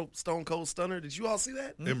top rope Stone Cold Stunner. Did you all see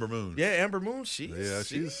that? Ember Moon. Yeah, Amber Moon.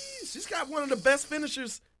 She's got one of the best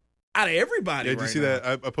finishers out of everybody. Yeah, did you right see now.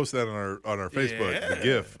 that? I posted that on our Facebook. Yeah, the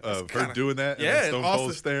GIF that's of kinda- her doing that. yeah, and then Stone and Cold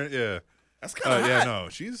Austin- staring. Yeah. That's kind of Yeah. hot. No,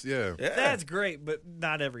 she's Yeah. That's great, but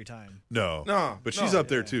not every time. No. No, But she's no. up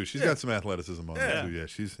there too. She's got some athleticism on Yeah. her too. Yeah.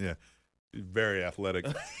 She's very athletic.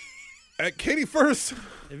 At Katie first.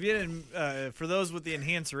 If you didn't, for those with the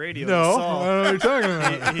enhanced radio, No, you I saw, don't know what you're talking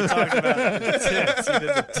about. he talked about the tits. He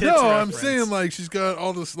did the tits No, I'm reference. saying like she's got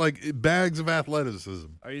all this like bags of athleticism.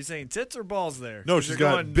 Are you saying tits or balls there? No, 'Cause she's you're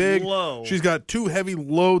got going big. Low. She's got 2 heavy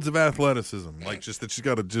loads of athleticism, like just that she's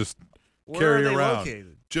got to just Where carry are they around,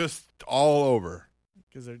 located? just all over.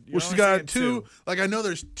 Because Well, she's got 2. Like I know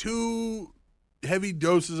there's 2 heavy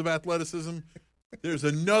doses of athleticism. There's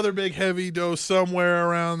another big heavy dose somewhere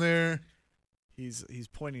around there. He's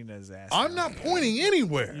pointing at his ass. I'm now. not pointing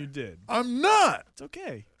anywhere. You did. I'm not. It's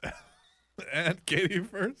okay, At Katie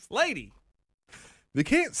first. lady. They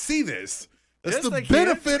can't see this. That's Yes, the they can.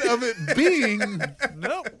 benefit of it being.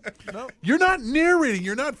 Nope. You're not narrating.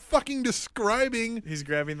 You're not fucking describing. He's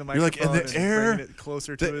grabbing the You're like, microphone and the air- bringing it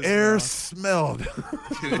closer to The his air mouth, smelled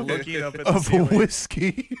looking up at the of ceiling.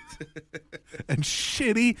 whiskey and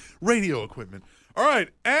shitty radio equipment. All right,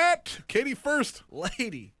 at Katie first.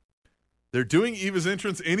 Lady. They're doing Eva's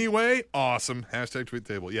entrance anyway. Awesome. Hashtag tweet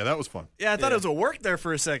table. Yeah, that was fun. Yeah, I thought it was a work there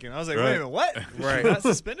for a second. I was like, Right. wait a minute, what? Right. Not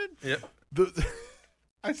suspended? Yep.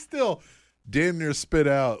 I still damn near spit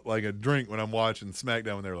out like a drink when I'm watching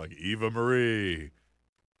SmackDown when they're like, Eva Marie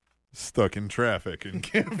stuck in traffic and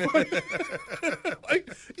can't find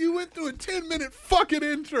like you went through a 10-minute fucking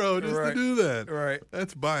intro just to do that. Right.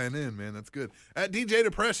 That's buying in, man. That's good. At DJ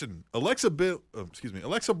Depression, Alexa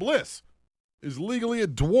Bliss is legally a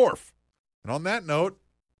dwarf. And on that note,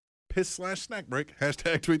 piss/snack break.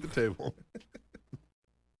 Hashtag tweet the table.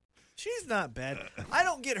 She's not bad. I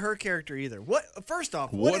don't get her character either. What? First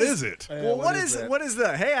off, What is it? Well, what what is is that? what is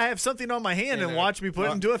the? Hey, I have something on my hand and watch me put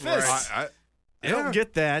it into a fist. I I don't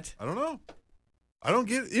get that. I don't know. I don't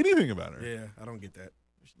get anything about her. Yeah, I don't get that.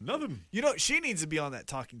 Nothing. You know, she needs to be on that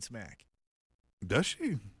Talking Smack. Does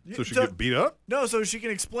she? So she So- get beat up? No, so she can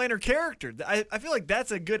explain her character. I feel like that's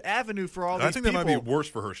a good avenue for all these I think people. that might be worse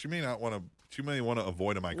for her. She may not want to. She may want to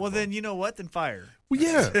avoid a microphone. Well, then you know what? Then fire. Well,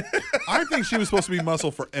 yeah. I think she was supposed to be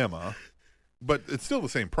muscle for Emma, but it's still the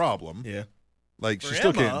same problem. Yeah. Like For she still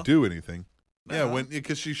Emma? can't do anything. Yeah, No.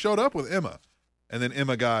 because she showed up with Emma, and then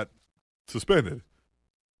Emma got suspended.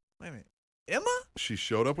 Wait a minute, Emma? She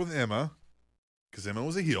showed up with Emma because Emma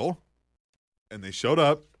was a heel, and they showed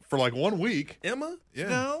up for like 1 week. Emma?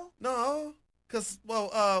 Yeah. No. Because,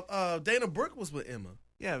 Dana Brooke was with Emma.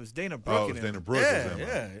 Yeah, it was Dana Brooke. Oh, it and was Dana Emma. Brooke. Yeah, was Emma.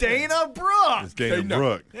 yeah. Dana Brooke. It's Dana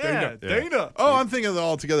Brooke. Yeah, Dana. Oh, I'm thinking of it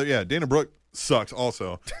all together. Yeah, Dana Brooke sucks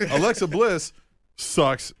also. Alexa Bliss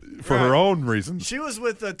sucks for her Right. own reasons, She was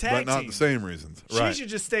with the but tag not team. the same reasons. She Right. should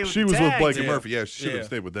just stay with She the was with tag Blake team. and Murphy. Yeah, she should have Yeah.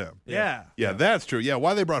 stayed with them. Yeah. Yeah, that's true. Yeah,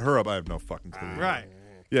 why they brought her up, I have no fucking clue. Right.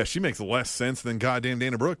 Yeah, she makes less sense than goddamn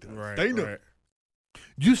Dana Brooke does. Right. Dana. Right.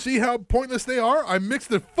 You see how pointless they are? I mixed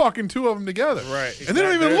the fucking 2 of them together. Right. And they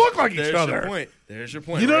don't even look like each There's other. Your point. There's your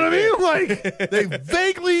point. You know right what I there. mean? Like, they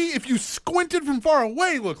vaguely, if you squinted from far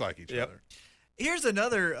away, look like each Yep. other. Here's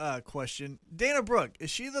another question. Dana Brooke, is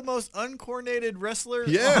she the most uncoordinated wrestler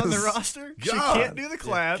Yes. on the roster? She God. can't do the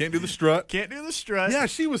clap. Can't do the strut. Can't do the strut. Yeah,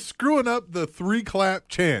 she was screwing up the 3-clap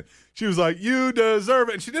chant. She was like, you deserve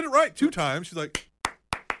it. And she did it right 2 times. She's like,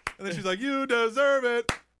 and then she's like, you deserve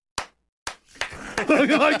it.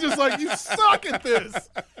 just like, you suck at this.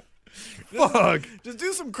 Fuck. Just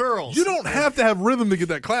do some curls. You don't have to have rhythm to get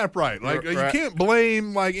that clap right. Like, you Right. can't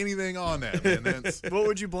blame, like, anything on that, man. That's, What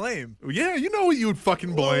would you blame? yeah, you know what you would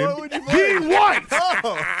fucking blame. what would you blame? Being white.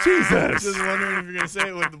 Oh, Jesus. just wondering if you're going to say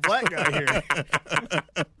it with the black guy here.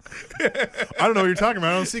 I don't know what you're talking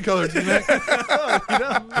about. I don't see color, T-Mac.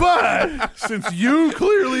 But since you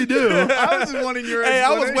clearly do. I was just wanting your Hey, I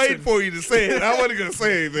was explanation. waiting for you to say it. I wasn't going to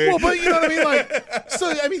say anything. Well, but you know what I mean? Like,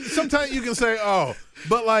 so, I mean, sometimes you can say, oh,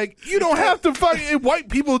 but like, you don't have to fucking, white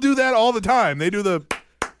people do that all the time. They do the,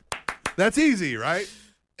 that's easy, right?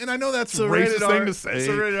 And I know that's a racist rated thing R, to say.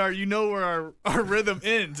 So rated R, you know where our rhythm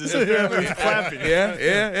ends is if everybody's clapping.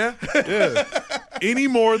 yeah. Yeah. Any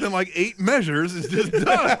more than like 8 measures is just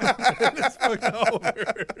done. It's fucking over.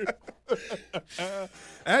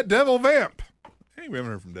 At Devil Vamp. Hey, we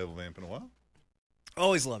haven't heard from Devil Vamp in a while.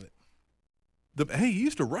 Always love it. Hey, he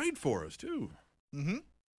used to write for us, too. Mm-hmm.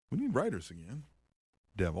 We need writers again.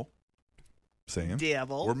 Devil. saying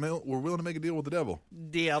Devil. we're willing to make a deal with the devil.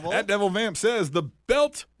 Devil. That Devil Vamp says the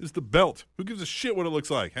belt is the belt. Who gives a shit what it looks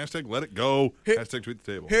like? Hashtag let it go. Hashtag tweet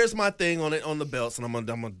the table. Here's my thing on it on the belts, and I'm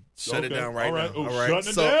gonna shut it Okay. down right All right. now. Oh, All right.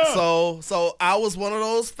 shutting it down. So I was one of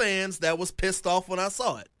those fans that was pissed off when I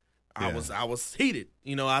saw it. Yeah. I was heated.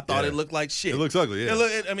 You know, I thought Yeah. it looked like shit. It looks ugly, yeah.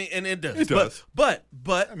 And it does. It does. But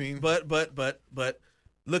I mean- but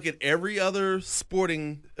look at every other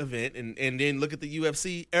sporting event, and then look at the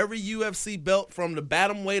UFC. Every UFC belt from the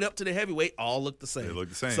bantam weight up to the heavyweight all look the same. They look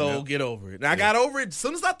the same, So yeah. get over it. And I got over it as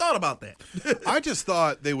soon as I thought about that. I just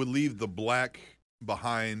thought they would leave the black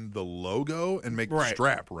behind the logo and make the Right.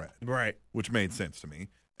 strap red, Right. which made sense to me.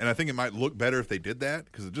 And I think it might look better if they did that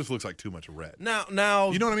because it just looks like too much red. Now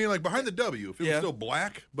You know what I mean? Like behind the W, if it was Yeah. still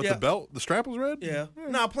black, but Yeah. the strap was red. Yeah.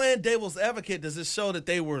 Now, playing devil's advocate, does this show that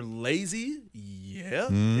they were lazy? Yeah,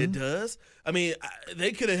 Mm-hmm. it does. I mean,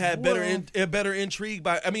 they could have had better intrigue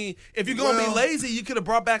by. I mean, if you're gonna be lazy, you could have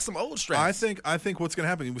brought back some old straps. I think what's going to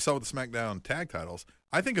happen, we saw with the SmackDown tag titles,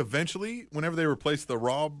 I think eventually, whenever they replace the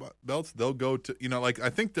Raw belts, they'll go to, I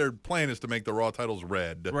think their plan is to make the Raw titles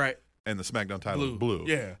red. Right. And the SmackDown titles blue.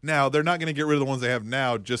 Yeah. Now, they're not going to get rid of the ones they have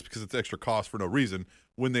now just because it's extra cost for no reason.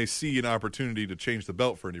 When they see an opportunity to change the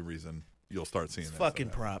belt for any reason, you'll start seeing that. Fucking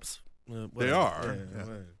stuff happen. props. They are.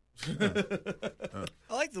 I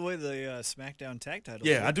like the way the SmackDown tag titles.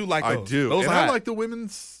 Yeah, look. I do like I those. do. Those And are I hot. like the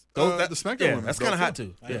women's, Those- the SmackDown yeah, women's that's kind of belts, hot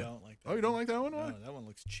too. I Yeah. don't like that. Oh, you don't like that one? No, Why? that one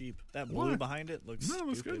looks cheap. That Why? blue behind it looks No, it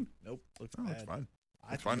looks stupid. good. Nope, looks Oh, bad. it's fine. I It's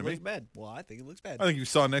think fine it to looks me. bad. Well, I think it looks bad. I think you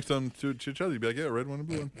saw next to them to each other, you'd be like, yeah, red one and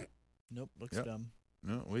blue one. Nope, looks Yep. dumb.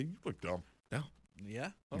 No, well, you look dumb. Yeah.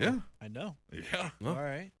 Yeah. I know. Yeah. All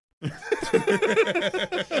right.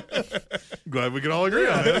 Glad we can all agree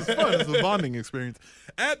on it. It's fun. It's a bonding experience.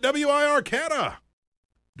 At WIR Cata.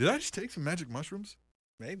 Did I just take some magic mushrooms?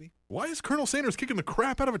 Maybe. Why is Colonel Sanders kicking the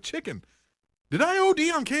crap out of a chicken? Did I OD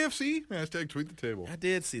on KFC? Hashtag tweet the table. I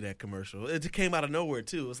did see that commercial. It came out of nowhere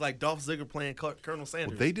too. It was like Dolph Ziggler playing Colonel Sanders.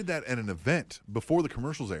 Well, they did that at an event before the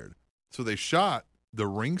commercials aired. So they shot the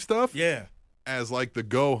ring stuff yeah. as like the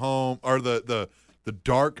go home or the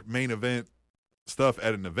dark main event stuff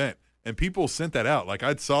at an event. And people sent that out. Like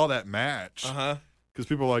I saw that match. Uh-huh. Because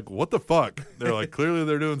people are like, what the fuck? They're like, clearly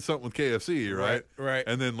they're doing something with KFC, right? Right.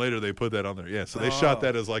 And then later they put that on there. Yeah, so they shot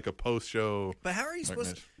that as like a post-show. But how are you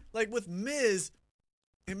supposed match. to, like with Miz,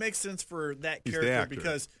 it makes sense for that He's the character actor.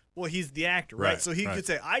 because, well, he's the actor, right? Right, So he right. could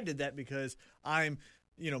say, I did that because I'm,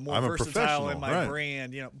 more I'm a versatile in professional, my right.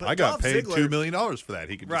 brand, But I got Dolph paid Ziggler, $2 million for that.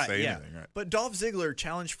 He could just right, say yeah. anything, right? But Dolph Ziggler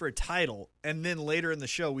challenged for a title, and then later in the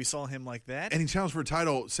show we saw him like that. And he challenged for a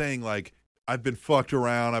title saying, like, I've been fucked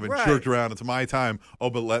around, I've been Right. jerked around, it's my time. Oh,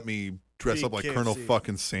 but let me dress Be up like KFC. Colonel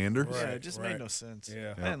fucking Sanders. yeah, Right, it just right. made no sense.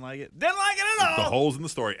 Yeah. I didn't like it. Didn't like it at The all. holes in the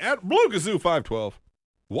story. At Blue Kazoo 512.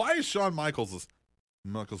 Why is Shawn Michaels'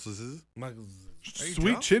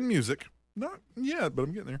 sweet chin music? Not yet, but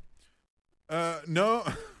I'm getting there. No.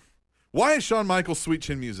 Why is Shawn Michaels' sweet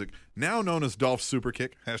chin music now known as Dolph's super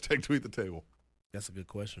kick? Hashtag tweet the table. That's a good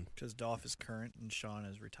question. Because Dolph is current and Shawn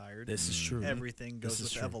is retired. This is true. Everything goes This is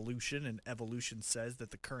with true. evolution, and evolution says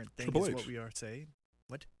that the current thing Triple is H. what we are saying.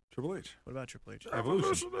 Triple H. What about Triple H?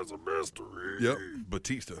 Evolution is a mystery. Yep.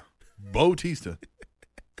 Bautista.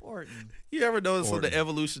 Orton. You ever notice on Orton. the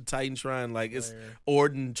Evolution Titan Shrine, like it's Flair.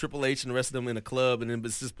 Orton, Triple H, and the rest of them in a club, and then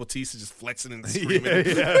it's just Batista just flexing and screaming.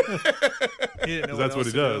 yeah. He didn't know That's what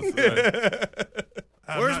else he to does. do.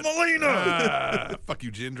 Where's Molina? Fuck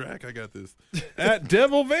you, Jindrak. I got this. At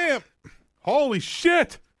Devil Vamp. Holy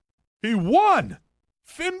shit. He won.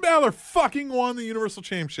 Finn Balor fucking won the Universal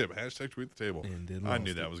Championship. Hashtag tweet the table. And then I lost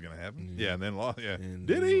knew it. that was going to happen. Yeah. Yeah, and then lost. Yeah. And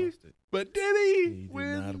Did then he? lost it. But did he? He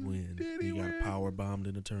did not win. Did He he got win? power bombed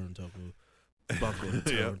in the turnbuckle. Buckled.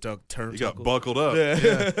 Yeah. Turnbuckle. He got buckled up. Yeah.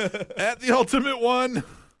 Yeah. At the Ultimate One.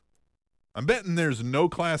 I'm betting there's no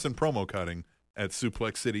class in promo cutting at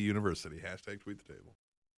Suplex City University. Hashtag tweet the table.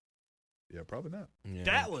 Yeah, probably not. Yeah.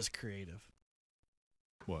 That was creative.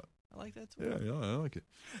 What? I like that too. Yeah, I like it.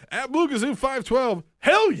 At Blue Kazoo 512,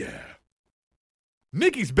 hell yeah.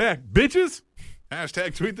 Nikki's back, bitches.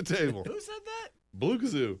 Hashtag tweet the table. Who said that? Blue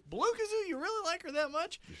Kazoo. Blue Kazoo, you really like her that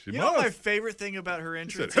much? She You know what my must. favorite thing about her He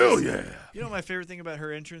entrance said, hell is? yeah. You know what my favorite thing about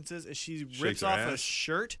her entrance is she rips her off a ass.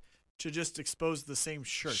 shirt to just expose the same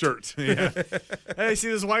shirt. Shirt. Yeah. Hey, see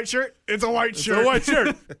this white shirt? It's a white It's shirt. a white shirt.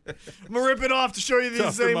 I'm going to rip it off to show you the Tough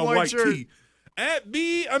in same my white shirt. tee. At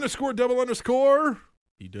B_double_.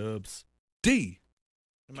 B-dubs. D.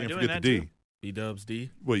 Am I Can't doing forget that the D. too? B-dubs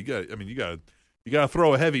D. Well, you got to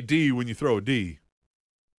throw a heavy D when you throw a D.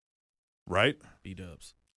 Right?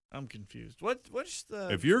 B-dubs. I'm confused. What's the...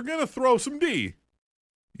 If you're going to throw some D,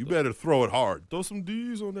 you better throw it hard. Throw some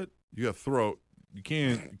D's on that You got throat. You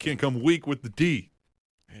can't come weak with the D.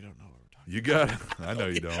 I don't know what we're talking You got. I know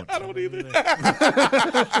you don't. I don't either.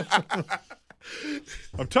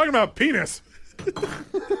 I'm talking about penis.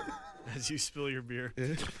 as you spill your beer. All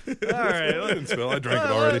right. I didn't spill. I drank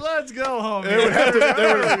it already. Let's go home. There would have to.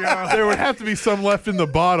 There would have to be some left in the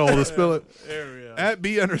bottle to spill it. There we go. At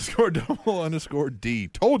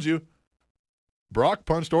B_double_D. Told you. Brock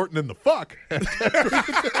punched Orton in the fuck.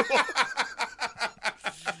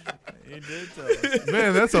 He did tell us.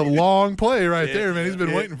 Man, that's a long play right there, man. He's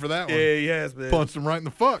been waiting for that one. Yeah, he has, man. Punched him right in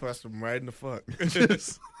the fuck. Punched him right in the fuck.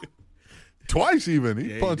 Twice even. He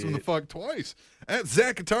Yeah, he punched him in the did. fuck twice. At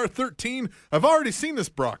Zachatar13, I've already seen this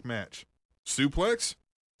Brock match. Suplex,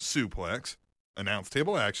 announce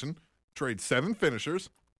table action, trade 7 finishers,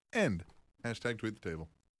 end. Hashtag tweet the table.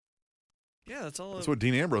 Yeah, that's all. That's what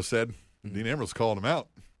Dean Ambrose said. Dean Ambrose called him out.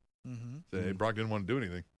 Mm-hmm. Said, hey, Brock didn't want to do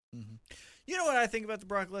anything. You know what I think about the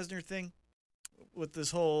Brock Lesnar thing? With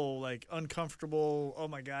this whole, like, uncomfortable, oh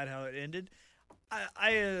my God, how it ended.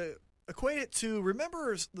 I equate it to,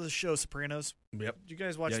 remember the show Sopranos? Yep. Did you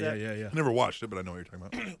guys watch Yeah, that? yeah. I never watched it, but I know what you're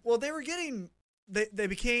talking about. Well, they were getting, they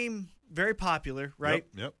became very popular, right?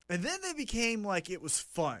 Yep. And then they became like it was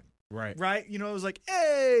fun, Right. right? You know, it was like,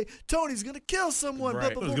 hey, Tony's going to kill someone. Right. Blah,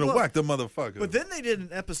 I blah, was blah, going to blah. whack the motherfucker. But then they did an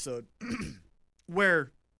episode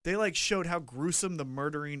where they like showed how gruesome the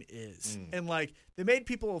murdering is. And like they made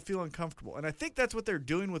people feel uncomfortable. And I think that's what they're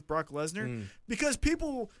doing with Brock Lesnar because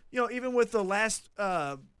people, you know, even with the last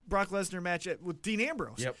Brock Lesnar match with Dean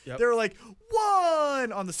Ambrose, Yep. they were like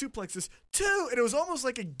 1 on the suplexes, 2, and it was almost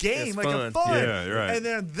like a game, It's like fun. a fun. Yeah, you're right. And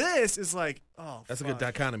then this is like, oh, That's a fuck. good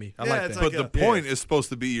dichotomy. I Yeah, like it's that. like But the point is supposed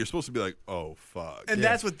to be, you're supposed to be like, oh, fuck. And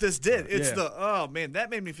that's what this did. It's Yeah. the, oh man, that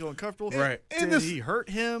made me feel uncomfortable. Right. Did And this- he hurt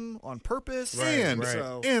him on purpose? And,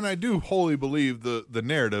 So, and I do wholly believe the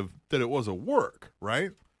narrative that it was a work,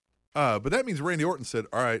 right? But that means Randy Orton said,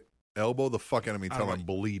 all right, elbow the fuck out of me till I'm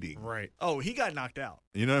bleeding. Right. oh, he got knocked out.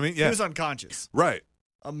 You know what I mean? He Yeah. was unconscious. Right.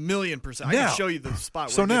 1,000,000%. I Now- can show you the spot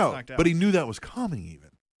where So he gets now, knocked out. but he knew that was coming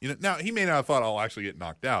even. You know, now he may not have thought I'll actually get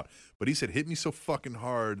knocked out, but he said, hit me so fucking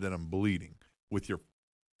hard that I'm bleeding with your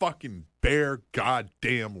fucking bare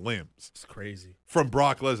goddamn limbs It's crazy. from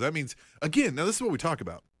Brock Lesnar. That means, again, now this is what we talk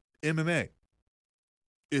about. MMA.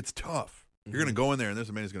 It's tough. You're going to go in there and there's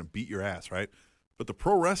a man who's going to beat your ass, right? But the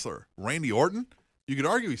pro wrestler, Randy Orton, you could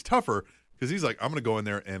argue he's tougher because he's like, I'm going to go in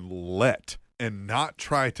there and not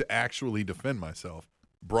try to actually defend myself.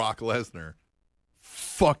 Brock Lesnar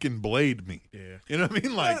fucking blade me. Yeah. You know what I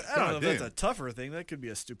mean? Like, I don't know if that's goddamn. a tougher thing. That could be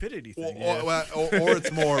a stupidity or, thing. or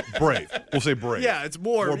it's more brave. We'll say brave. Yeah, it's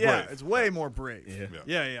more More yeah, brave. it's way more brave.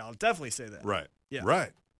 Yeah. Yeah, I'll definitely say that. Right. Yeah.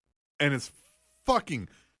 Right. And it's fucking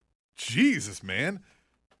Jesus, man.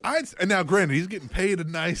 And now, granted, he's getting paid a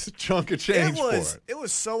nice chunk of change for it. It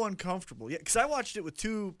was so uncomfortable. Yeah, because I watched it with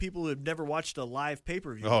 2 people who had never watched a live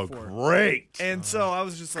pay-per-view Oh, before. great. And so I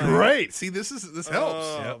was just like, Great. See, this helps.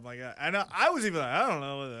 Oh my god! And I was even like, I don't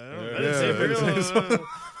know. I didn't Yeah, see I didn't see real.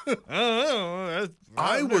 I don't know.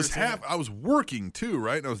 I I've was never seen I was working too,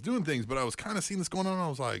 right? And I was doing things, but I was kind of seeing this going on. And I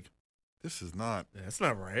was like, this is not. That's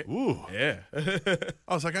not right. Ooh. Yeah.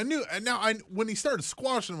 I was like, I knew. And now when he started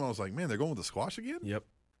squashing him, I was like, man, they're going with the squash again? Yep.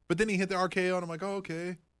 But then he hit the RKO, and I'm like, oh,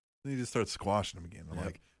 okay. Then he just starts squashing him again. I'm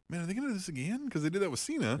like, man, are they going to do this again? Because they did that with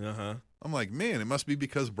Cena. Uh-huh. I'm like, man, it must be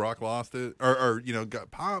because Brock lost it or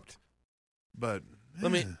got popped. But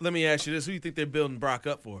Let me ask you this. Who do you think they're building Brock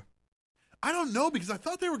up for? I don't know because I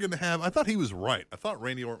thought they were going to have. I thought he was right. I thought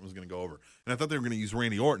Randy Orton was going to go over, and I thought they were going to use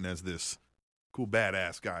Randy Orton as this cool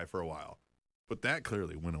badass guy for a while. But that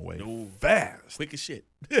clearly went away fast. Quick as shit.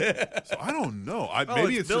 So I don't know.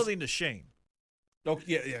 Maybe it's it's building to Shane. Oh,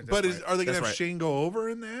 yeah. But are they going to have right. Shane go over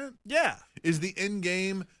in that? Yeah, Is the end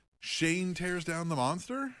game Shane tears down the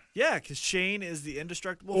monster? yeah, because Shane is the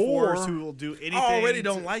indestructible Or- force who will do anything. I already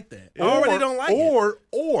don't like that. I already don't like it.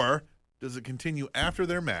 Or does it continue after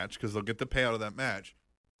their match because they'll get the payout of that match,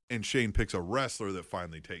 and Shane picks a wrestler that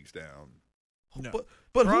finally takes down? No.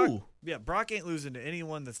 But Brock, who? Yeah, Brock ain't losing to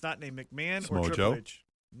anyone that's not named McMahon Samoa or Joe? Triple H.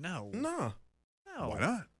 No, No. Why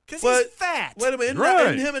not? Because But- he's fat. Wait a minute.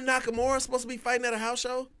 Right. Isn't him and Nakamura supposed to be fighting at a house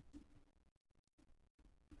show?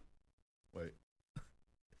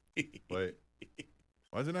 Wait.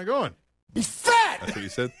 Why is it not going? He's fat! That's what you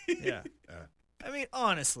said? Yeah. I mean,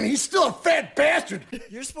 honestly, He's still a fat bastard!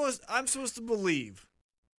 I'm supposed to believe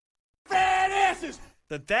Fat asses!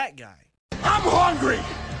 that guy I'm hungry!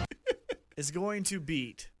 is going to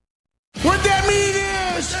beat. What that mean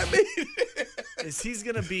is... He's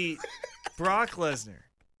going to beat Brock Lesnar,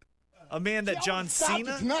 a man that John Stopped it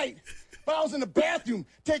Cena. tonight, but I was in the bathroom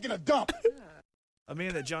taking a dump. a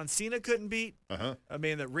man that John Cena couldn't beat, Uh-huh. a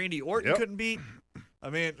man that Randy Orton Yep. couldn't beat. I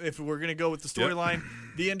mean, if we're going to go with the storyline,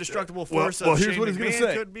 the indestructible Well, force well, of here's Shane what he's going to McMahon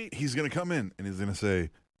say. couldn't beat. He's going to come in and he's going to say,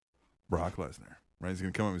 Brock Lesnar. Right? He's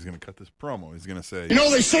going to come up. He's going to cut this promo. He's going to say, You know,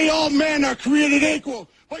 they say all men are created equal,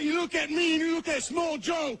 but you look at me and you look at Small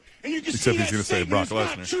Joe, and you can Except see he's that gonna say statement Brock is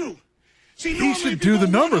not Lesnar. true. See, He normally should if do you the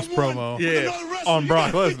go numbers one-on-one promo with another wrestler, on you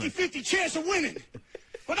Brock got a Lesnar. 50-50 chance of winning.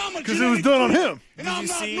 But I'm a because it was done on him. Did you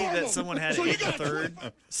see that someone had so 8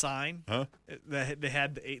 1/3 sign? Huh? They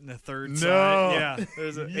had the 8 1/3 sign. No. Yeah,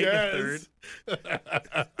 there's an 8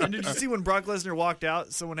 1/3. And did you see when Brock Lesnar walked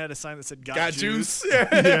out, someone had a sign that said "Got juice"?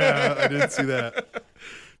 Yeah, I did see that.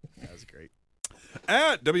 That was great.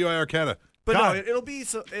 At WIR Canada. But God. no,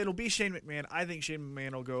 it'll be Shane McMahon. I think Shane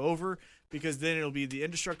McMahon will go over because then it'll be the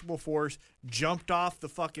indestructible force jumped off the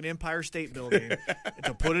fucking Empire State Building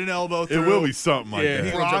to put an elbow It through. will be something like Yeah.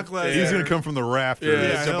 that. Brock Lesnar. He's going to come from the rafters.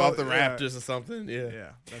 Yeah, jump he'll- off the yeah. Raptors or something. Yeah. Yeah,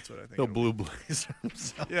 that's what I think. He'll it'll blue blaze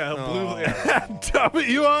himself. be. Yeah, blue. Yeah.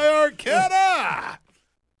 WIR Canada.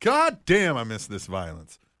 God damn, I miss this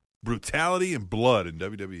violence. Brutality and blood in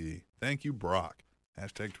WWE. Thank you, Brock.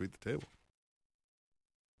 Hashtag tweet the table.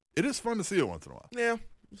 It is fun to see it once in a while. Yeah.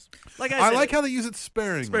 Like I said, like how they use it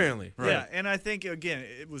sparingly. Sparingly. Right. Yeah, and I think again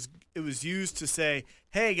it was used to say,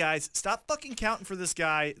 "Hey guys, stop fucking counting for this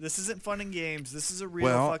guy. This isn't fun and games. This is a real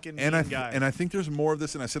fucking and mean guy." and I think there's more of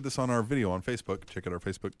this, and I said this on our video on Facebook. Check out our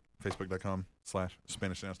Facebook,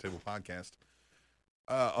 facebook.com/Spanish Announce Table Podcast.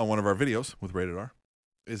 On one of our videos with Rated R,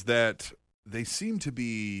 is that they seem to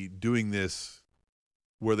be doing this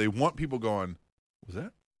where they want people going, was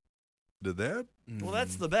that? Did that? Well,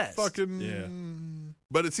 that's the best. Fucking. Yeah.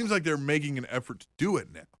 But it seems like they're making an effort to do it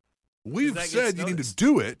now. We've that gets said you need to noticed.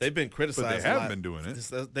 do it. They've been criticized. But they a haven't lot. been doing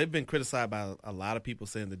it. They've been criticized by a lot of people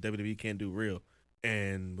saying that WWE can't do real.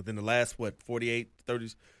 And within the last, 48, 30,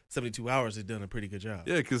 72 hours, they've done a pretty good job.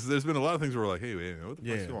 Yeah, because there's been a lot of things where we're like, hey, man, what the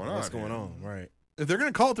fuck's going on? What's going here? on? Right. If they're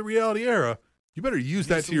going to call it the reality era, you better use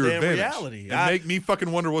that to some your damn advantage. reality. And make me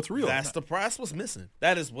fucking wonder what's real. That's the price what's missing.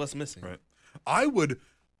 That is what's missing. Right. I would,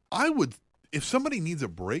 if somebody needs a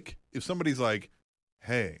break, if somebody's like,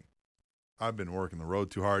 hey, I've been working the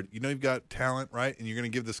road too hard. You know, you've got talent, right? And you're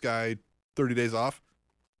going to give this guy 30 days off.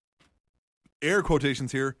 Air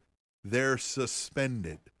quotations here. They're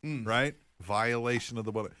suspended, right? Violation of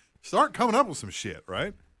the bullet. Start coming up with some shit,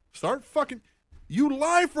 right? Start fucking. You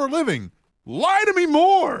lie for a living. Lie to me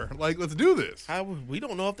more. Like, let's do this, We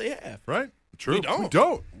don't know if they have. right? True. We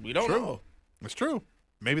don't. We don't True. know. It's true.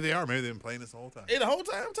 Maybe they are. Maybe they've been playing this the whole time. The whole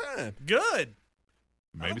time. Good.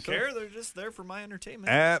 I Maybe don't so. care. They're just there for my entertainment.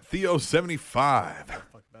 At Theo75,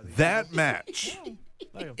 that match.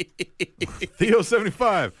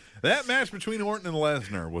 Theo75, that match between Orton and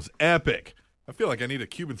Lesnar was epic. I feel like I need a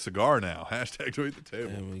Cuban cigar now. Hashtag tweet the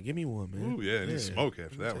table. Yeah, well, give me one, man. Ooh, yeah, I need to smoke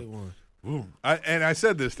after that Take one. one. Ooh. I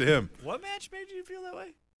said this to him. What match made you feel that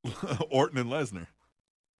way? Orton and Lesnar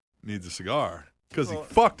needs a cigar because Well,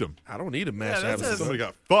 he fucked him. I don't need a match. Yeah, to have a that's Somebody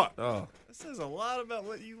cigar. got fucked. Oh, That says a lot about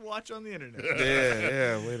what you watch on the internet.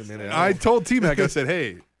 yeah. Wait a minute. I told T-Mac, I said,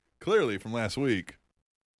 hey, clearly from last week,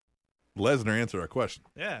 Lesnar answered our question.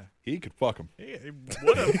 Yeah. He could fuck him. He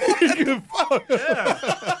would have. He could fuck him.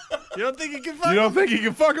 Yeah. You don't think he can fuck You don't him? think he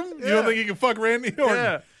can fuck him? You Yeah. don't think he can fuck Randy Orton?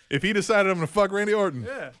 Yeah. If he decided I'm going to fuck Randy Orton,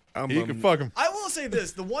 Yeah. he can fuck him. I will say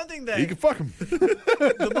this: the one thing that He can fuck him.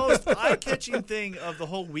 the most eye-catching thing of the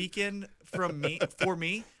whole weekend for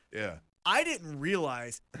me, Yeah. I didn't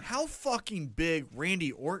realize how fucking big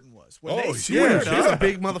Randy Orton was when Oh, they he's squared huge. He's up. a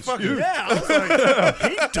big motherfucker. Yeah, I was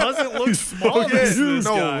like, he doesn't look small. fucking This huge.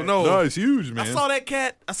 guy. No, he's huge, man. I saw that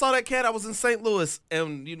cat. I was in St. Louis,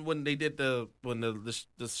 and you know, when they did the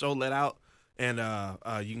show let out, and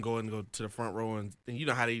you can go and go to the front row, and you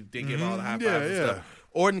know how they give all the high fives Yeah, and yeah. stuff.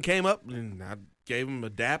 Orton came up, and I gave him a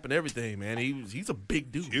dap and everything. Man, he's a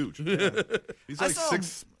big dude. Huge. He's I like saw him-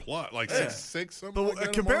 6'+", like Yeah. 6'6", something But like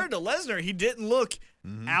that. compared to Lesnar, he didn't look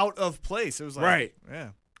out of place. It was like, Right. Yeah.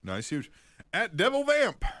 No, he's huge. At Devil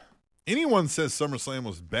Vamp, anyone says SummerSlam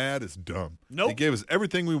was bad is dumb. Nope. It gave us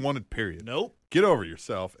everything we wanted, period. Nope. Get over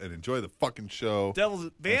yourself and enjoy the fucking show. Devil's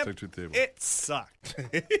Vamp. Hashtag tweet the table. It sucked.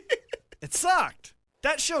 It sucked.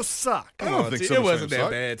 That show sucked. I don't think it wasn't SummerSlam that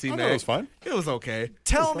sucked. bad, I T-Mac. thought it was fine. It was okay.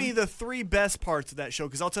 Tell me the three best parts of that show,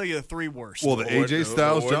 because I'll tell you the three worst. Well, the AJ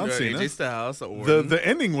Styles, John Cena. AJ Styles, the Orton. The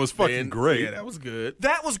ending was fucking And- great. Yeah, that was good.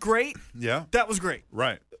 that was great. Yeah, That was great.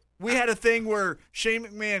 right. We had a thing where Shane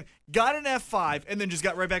McMahon got an F5 and then just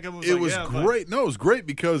got right back up and was It like, was yeah, I'm fine. great. No, it was great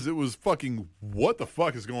because it was fucking what the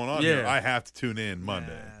fuck is going on here? Yeah. I have to tune in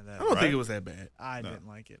Monday. Nah, I don't Right? think it was that bad. I didn't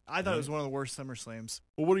like it. I thought it was one of the worst SummerSlams.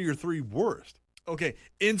 Well, what are your three worst? Okay,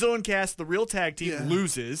 Enzo and Cass, the real tag team, Yeah.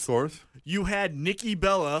 loses. Of course. You had Nikki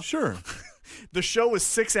Bella. Sure. The show was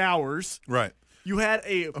 6 hours. Right. You had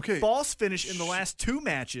a Okay. false finish in the last 2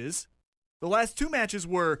 matches. The last 2 matches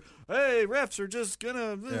were, hey, refs are just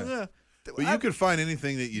gonna. Yeah. But you could find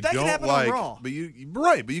anything that you That could don't happen on like. Raw. But but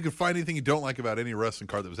you could find anything you don't like about any wrestling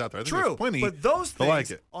card that was out there. I think True, there's plenty but those to things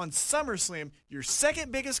like it. on SummerSlam, your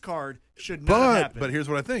second biggest card, should not have happened. But here's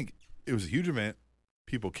what I think: it was a huge event.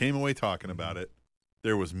 People came away talking about it.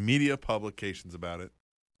 There was media publications about it.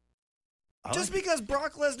 Just because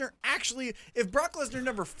Brock Lesnar actually, if Brock Lesnar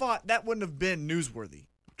never fought, that wouldn't have been newsworthy.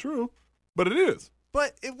 True, but it is.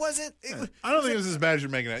 But it wasn't. I don't think it was as bad as you're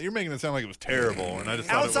making it. You're making it sound like it was terrible, and I just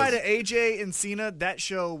thought Outside it was, of AJ and Cena, that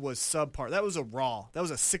show was subpar. That was a Raw. That was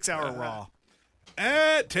a 6-hour Raw.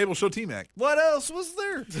 at Table Show T-Mac. What else was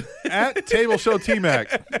there? At Table Show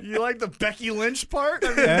T-Mac. You like the Becky Lynch part? I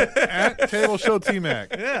mean, at Table Show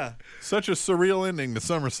T-Mac. yeah. Such a surreal ending to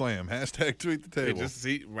SummerSlam. Hashtag tweet the Hey, table. just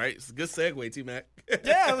see, right? It's a good segue, T-Mac.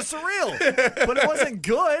 Yeah, it was surreal. But it wasn't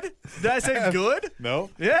good. Did I say good? No.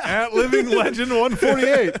 Yeah. At Living Legend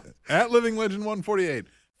 148. At Living Legend 148.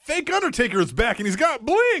 Fake Undertaker is back and he's got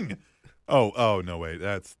bling. Oh no, wait.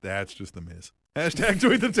 That's just the Miz. Hashtag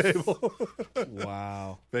tweet the table.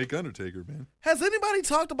 Wow. Fake Undertaker, man. Has anybody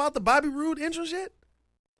talked about the Bobby Roode entrance yet?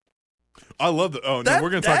 I love the. Oh no, we're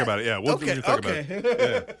gonna talk about it. Yeah, we're gonna talk about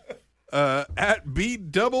it. Yeah. At B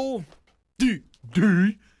double D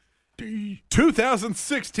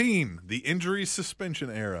 2016, the injury suspension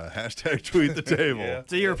era. Hashtag tweet the table. Yeah.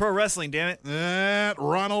 So you're pro wrestling, damn it. At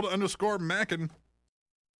Ronald_Mackin.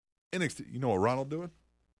 NXT. You know what Ronald doing?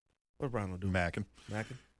 What Ronald do? Mackin.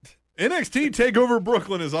 Mackin? NXT Takeover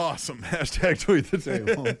Brooklyn is awesome. Hashtag tweet the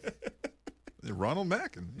table. Ronald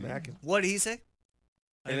Mackin. Mackin. What did he say?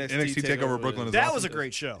 NXT Takeover Brooklyn is That awesome. was a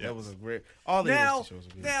great show. That was a great. All the Now, NXT shows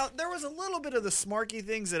were good. now, there was a little bit of the smarky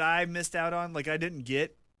things that I missed out on, like I didn't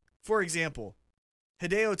get. For example,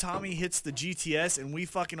 Hideo Itami hits the GTS and we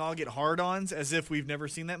fucking all get hard-ons as if we've never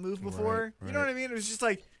seen that move before. Right, You know what I mean? It was just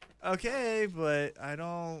like, okay, but I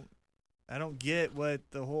don't get what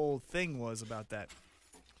the whole thing was about that.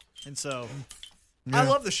 And so, I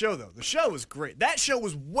love the show, though. The show was great. That show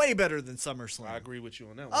was way better than SummerSlam. I agree with you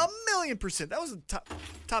on that one. 1,000,000%. That was the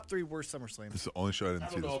top 3 worst SummerSlam. This is the only show I didn't I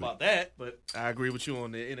see don't this know week. about that, but I agree with you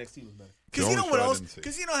on the NXT was better. Because The you know only what show I else? didn't see.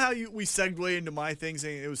 Because you know how we segue into my thing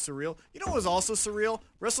saying it was surreal? You know what was also surreal?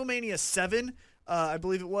 WrestleMania 7, I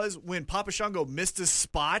believe it was, when Papa Shango missed his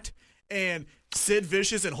spot and Sid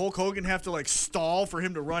Vicious and Hulk Hogan have to like stall for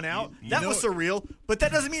him to run out. That know- was surreal, but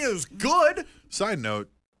that doesn't mean it was good. Side note,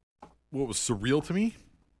 what was surreal to me?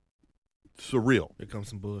 Surreal. Here comes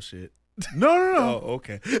some bullshit. No.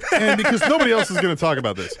 Okay. And because nobody else is going to talk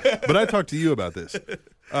about this, but I talked to you about this.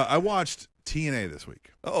 I watched TNA this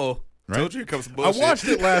week. Uh-oh. Right? Told you here comes some I bullshit. watched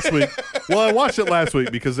it last week. Well, I watched it last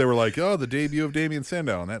week because they were like, "Oh, the debut of Damian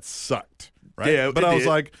Sandow," and that sucked. Right? Yeah, but it I was did.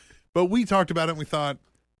 like, but we talked about it and we thought,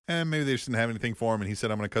 maybe they just didn't have anything for him. And he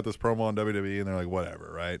said, "I'm going to cut this promo on WWE," and they're like,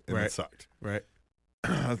 "Whatever," right? And Right. it sucked. Right.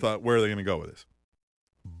 I thought, where are they going to go with this?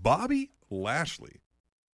 Bobby Lashley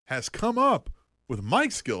has come up with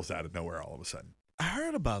mic skills out of nowhere all of a sudden. I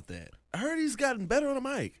heard about that. I heard he's gotten better on the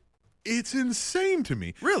mic. It's insane to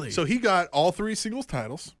me. Really? So he got all 3 singles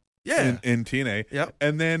titles Yeah. in TNA. Yep.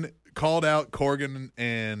 And then called out Corgan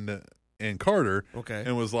and Carter. Okay.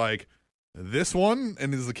 And was like, this one,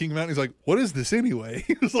 and is the King Mountain. He's like, what is this anyway?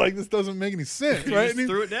 He was like, this doesn't make any sense, He right? just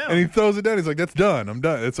threw it down. And he throws it down. He's like, that's done. I'm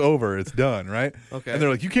done. It's over. It's done, right? Okay. And they're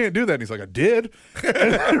like, you can't do that. And he's like, I did.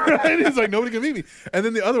 Right? He's like, nobody can beat me. And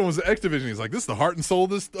then the other one was the X Division. He's like, this is the heart and soul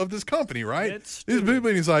of this company, right? It's These people,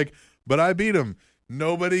 and he's like, but I beat him.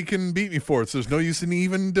 Nobody can beat me for it, so there's no use in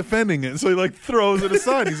even defending it. So he like throws it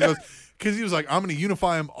aside. He goes, because he was like, I'm going to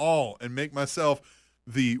unify them all and make myself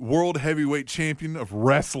the world heavyweight champion of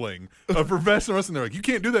wrestling, of professional wrestling. They're like, you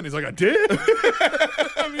can't do that. And he's like, I did.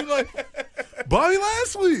 I mean, like, Bobby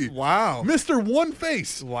Lashley. Wow. Mr. One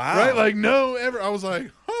Face. Wow. Right? Like, no, ever. I was like,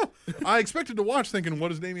 huh. I expected to watch thinking,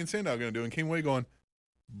 what is Damian Sandow going to do? And came away going,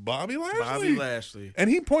 Bobby Lashley? Bobby Lashley. And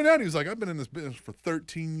he pointed out, he was like, I've been in this business for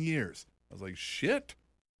 13 years. I was like, shit.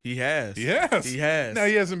 He has. Yes. He has. Now,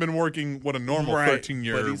 he hasn't been working what a normal Right.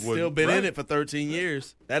 13-year But he's would. still been right? in it for 13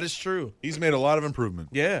 years. That is true. He's made a lot of improvement.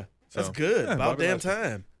 Yeah. That's So, good. yeah, About Bobby damn Lashley.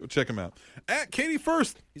 time. Go check him out. At Katie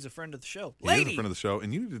First. He's a friend of the show. He is a Lady. friend of the show,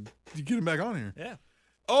 and you need to get him back on here. Yeah.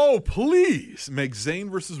 Oh, please make Zayn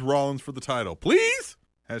versus Rollins for the title. Please?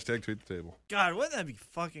 Hashtag tweet the table. God, wouldn't that be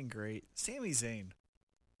fucking great? Sami Zayn.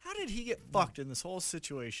 How did he get fucked in this whole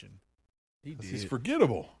situation? He did. He's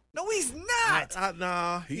forgettable. No, he's not.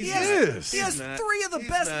 Nah. He He is. has He's 3 not. of the He's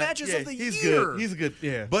best not. matches Yeah, of the he's year. Good. He's good.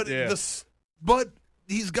 Yeah. But yeah. but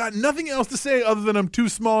he's got nothing else to say other than I'm too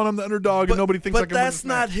small and I'm the underdog and nobody thinks I But can win that's this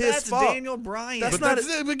not match. his That's fault. Daniel Bryan. That's But not that's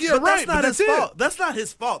his, it. But yeah, but right, that's not but his that's it. fault. That's not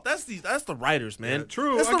his fault. That's the writers, man. Yeah,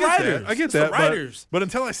 true. That's I the get writers. that. I get It's that. The writers. But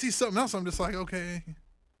until I see something else, I'm just like, okay.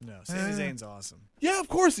 No, Sami Zayn's awesome. Yeah, of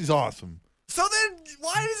course he's awesome. So then,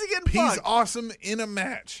 why is he getting He's fucked? awesome in a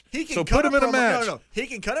match. He can so cut put him in a promo. match. No. He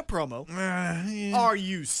can cut a promo. Yeah. Are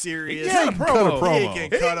you serious? Yeah, he can cut a promo. He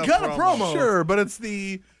can cut a promo. Sure, but it's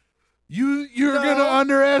the you're No. gonna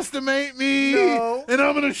underestimate me, No. and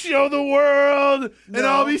I'm gonna show the world, and No.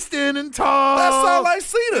 I'll be standing tall. That sound like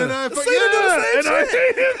Cena. And I, Cena yeah, do the same and I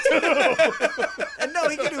shit. hate him too. And no,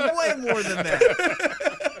 he can do way more than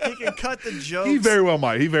that. He can cut the jokes. He very well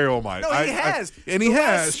might. No, he has. and he The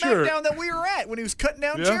has. last Sure. SmackDown that we were at when he was cutting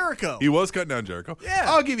down Yeah. Jericho. He was cutting down Jericho. Yeah.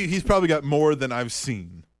 I'll give you. He's probably got more than I've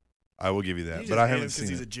seen. I will give you that, You but just I hate him haven't 'cause seen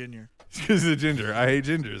he's it. a ginger. Because he's a ginger. I hate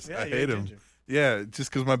gingers. Yeah, I you hate hate him. ginger. Yeah, just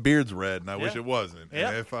because my beard's red, and I wish Yeah. it wasn't. Yeah.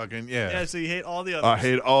 And I fucking Yeah, so you hate all the others. I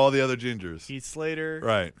hate all the other gingers. Heath Slater.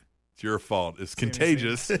 Right. It's your fault. It's Sami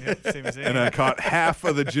contagious. Zayn. Yep, Sami Zayn. And I caught half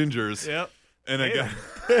of the gingers. Yep. And I Hate got him.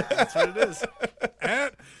 That's what it is.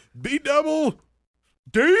 at B double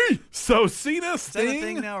D. So Cena Is that a thing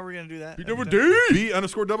Sting. now? Are we going to do that? B double D. B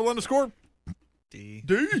underscore double underscore D.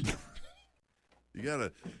 D.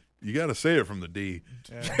 You gotta say it from the D.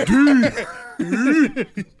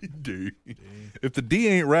 D. If the D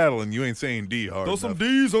ain't rattling, you ain't saying D hard. Throw some enough.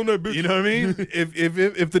 D's on that bitch. You know what I mean?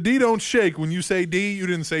 if the D don't shake when you say D, you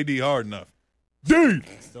didn't say D hard enough. D.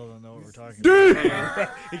 Still don't know what we're talking D. about.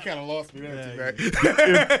 He kind of lost me there,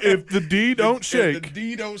 If the D don't If shake the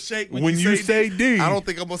D don't shake when you say D, I don't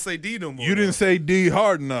think I'm gonna say D no more. you didn't say D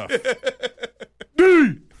hard enough.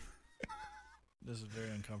 D. This is very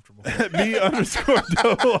uncomfortable. B underscore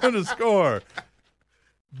double underscore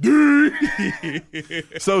D.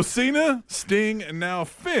 So Cena, Sting, and now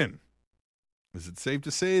Finn. Is it safe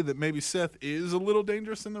to say that maybe Seth is a little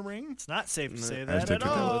dangerous in the ring? It's not safe to say I that just at take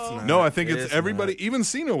it all. it's not. No, I think It's it's everybody. not. Even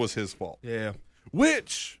Cena was his fault. Yeah.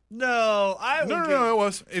 Which No, I no, would no, it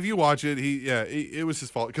was. If you watch it, it was his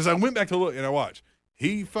fault. Because I went back to look and I watched.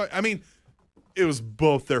 I mean, it was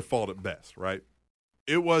both their fault at best, right?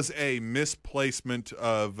 It was a misplacement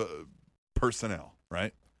of personnel,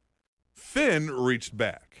 right? Finn reached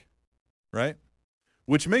back, right?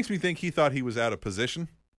 Which makes me think he thought he was out of position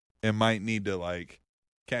and might need to, like,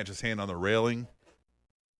 catch his hand on the railing.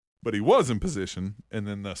 But he was in position and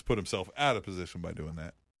then thus put himself out of position by doing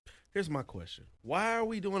that. Here's my question: why are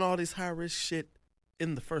we doing all this high risk shit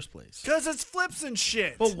in the first place? Because it's flips and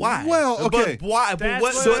shit. But why? Well, okay. But why? But That's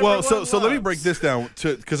what? what So, everyone so let me loves. break this down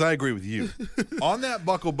because I agree with you. On that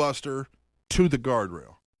buckle buster to the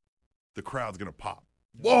guardrail, the crowd's gonna pop.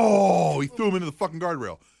 Whoa! He threw him into the fucking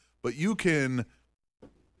guardrail. But you can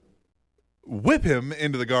whip him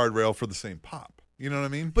into the guardrail for the same pop. You know what I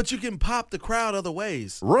mean? But you can pop the crowd other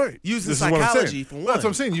ways. Right. Using This is what I'm psychology saying. for one. That's what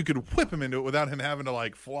I'm saying. You could whip him into it without him having to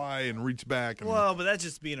like fly and reach back. And, Well, but that's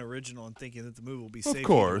just being original and thinking that the move will be safe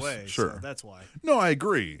course, either way. sure. So that's why. no, I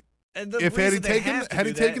agree. And the If had he reason they taken have to had do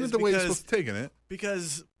he that taken it is the way he's because- supposed to taken it,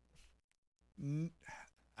 because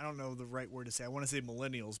I don't know the right word to say. I want to say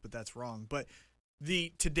millennials, but that's wrong. But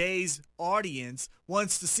today's audience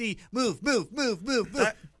wants to see move.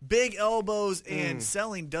 Big elbows and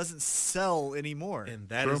selling doesn't sell anymore. And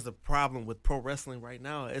that is the problem with pro wrestling right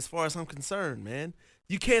now, as far as I'm concerned, man.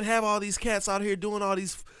 You can't have all these cats out here doing all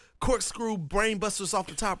these corkscrew brain busters off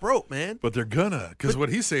the top rope, man. but they're gonna because what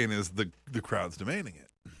he's saying is the crowd's demanding it.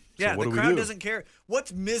 yeah, so what the do we crowd do? doesn't care.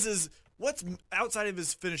 What's outside of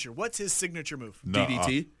his finisher? What's his signature move? Nuh-uh.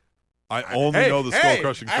 DDT. I only know the skull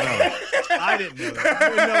crushing finale. I didn't know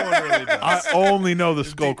that. No one really does. I only know the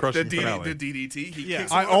skull crushing the finale. DDT. He Yeah.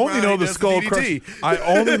 kicks I him on only ground, know he the does skull DDT. crushing.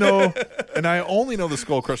 I only know the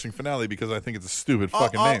skull crushing finale because I think it's a stupid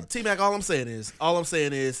fucking name. T-Mac, all I'm saying is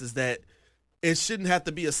that it shouldn't have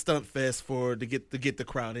to be a stunt fest to get the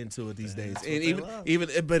crowd into it these days. That's And what they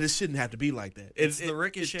love. but it shouldn't have to be like that. It's the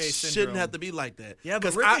Ricochet It syndrome. shouldn't have to be like that. Yeah, but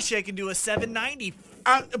 'Cause Ricochet can do a 790.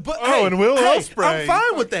 And Will Ospreay. I'm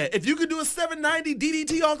fine with that. If you could do a 790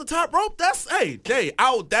 DDT off the top rope,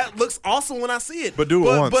 that looks awesome when I see it. But do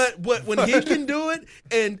it once. But when he can do it,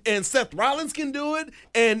 and Seth Rollins can do it,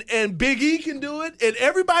 and Big E can do it, and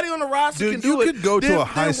everybody on the roster Dude, can do you it, could go then- to a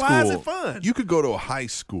high then school. Why is it fun? You could go to a high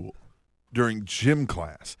school during gym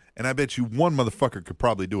class, and I bet you one motherfucker could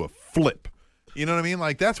probably do a flip. You know what I mean?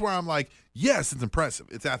 Like, that's where I'm like, yes, it's impressive.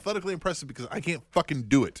 It's athletically impressive because I can't fucking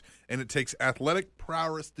do it. And it takes athletic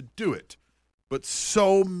prowess to do it. But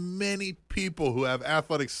so many people who have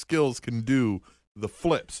athletic skills can do the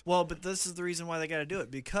flips. Well, but this is the reason why they got to do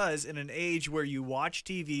it, because in an age where you watch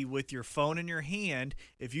TV with your phone in your hand,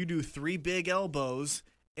 if you do 3 big elbows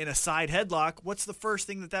in a side headlock, what's the first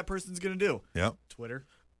thing that person's going to do? Yep. Twitter.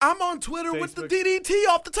 I'm on Twitter with the Facebook. DDT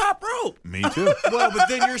off the top rope. Me too. Well, but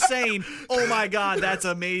then you're saying, "Oh my God, that's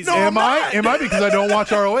amazing." Am I because I don't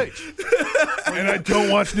watch ROH and I don't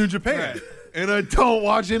watch New Japan and I don't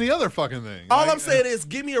watch any other fucking thing. All I'm saying is,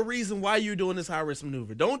 give me a reason why you're doing this high risk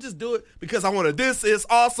maneuver. Don't just do it because I want to. This is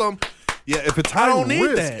awesome. Yeah, if it's high don't need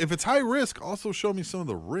risk, that. if it's high risk, also show me some of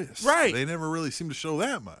the risks. Right. They never really seem to show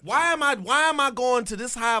that much. Why am I going to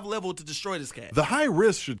this high of level to destroy this cat? The high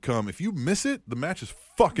risk should come if you miss it, the match is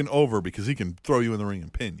fucking over because he can throw you in the ring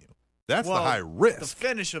and pin you. That's Well, the high risk. The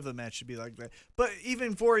finish of the match should be like that. But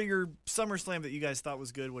even for your SummerSlam that you guys thought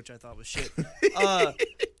was good, which I thought was shit,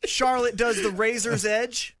 Charlotte does the Razor's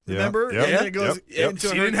Edge. Yeah, Remember? yep, And then it goes yep. into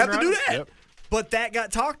She a didn't have to hurricane do that. Yep. But that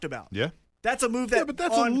got talked about. Yeah. That's a move that. Yeah, but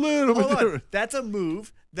that's a little bit hold on. different. That's a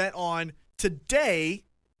move that on today,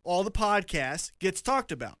 all the podcasts gets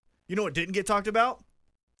talked about. You know what didn't get talked about?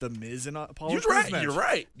 The Miz and Apollo You're Crews right. match. You're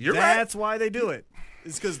right. You're right. That's why they do it.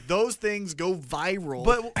 It's because those things go viral.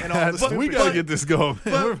 But- and all the But we stupid got to shit. get this going.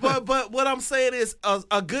 But what I'm saying is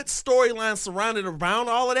a good storyline surrounded around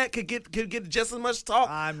all of that could get just as much talk.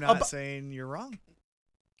 I'm not saying you're wrong.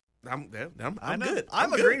 I'm I know. good. I'm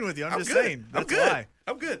good. agreeing with you. I'm just good. saying. I'm That's good. why.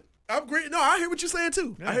 I'm good. I'm great. No, I hear what you're saying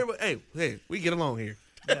too. Yeah. I hear what. Hey, we get along here.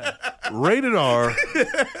 Rated R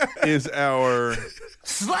is our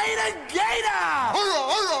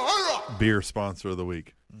beer sponsor of the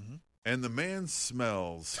week. Mm-hmm. And the man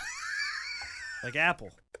smells Like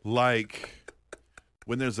Apple. like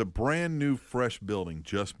when there's a brand new fresh building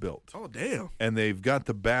just built. Oh damn. And they've got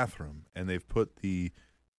the bathroom and they've put the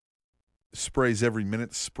sprays every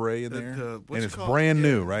minute spray in there. what And you it's call it? brand Yeah,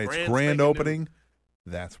 new, right? brand It's grand spanking new. opening.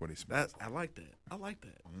 That's what he smells. I like that. I like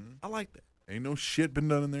that. Mm-hmm. I like that. Ain't no shit been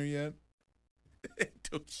done in there yet.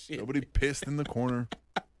 Dude, shit. Nobody pissed in the corner.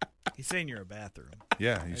 He's saying you're a bathroom.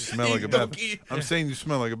 Yeah, you smell like a Don't bathroom. get- I'm saying you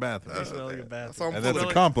smell like a bathroom. You smell like a bathroom. So I'm And that's full a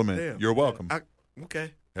of- compliment. Damn. You're welcome.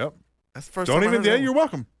 Okay. Yep. That's the first Don't time I even. heard Yeah, that you're one.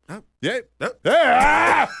 welcome. Yep. Yeah. Yep.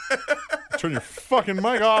 Yeah. Turn your fucking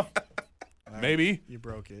mic off. Maybe. You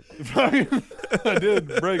broke it. I did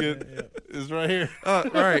break it. It's right here. All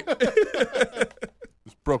right.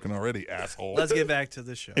 It's broken already, asshole. Let's get back to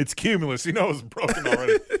the show. It's cumulus. You know it's broken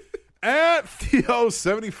already. At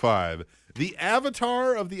Theo75, the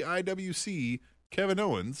avatar of the IWC, Kevin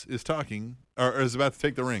Owens, is talking, or is about to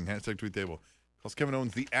take the ring. Hashtag tweet table. Calls Kevin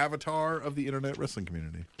Owens the avatar of the internet wrestling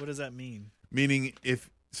community. What does that mean? Meaning,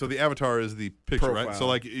 so the avatar is the picture, right? Profile. So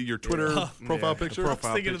like your Twitter profile picture. I was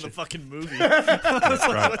thinking of the fucking movie. right.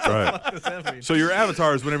 What does that mean? So your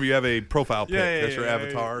avatar is whenever you have a profile pic. yeah, That's your yeah,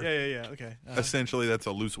 avatar. Yeah. Okay. Essentially, that's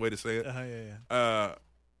a loose way to say it. Yeah.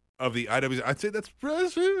 Of the IWC, I'd say that's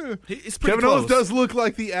It's pretty Kevin close. Owens does look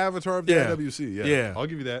like the avatar of the Yeah. IWC. Yeah. Yeah. I'll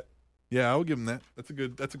give you that. Yeah, I'll give him that. That's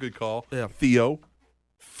a good call. Yeah. Theo,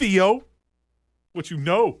 what you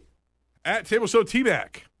know? At Table Show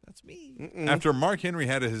T-Mac. That's me. After Mark Henry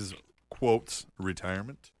had his quotes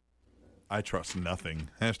retirement, I trust nothing.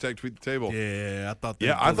 Hashtag tweet the table. Yeah, I thought.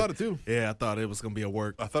 Yeah, I thought it too. Yeah, I thought it was gonna be a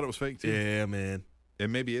work. I thought it was fake too. Yeah, man.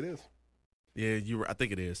 And maybe it is. Yeah, you were. I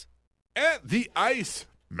think it is. At the Ice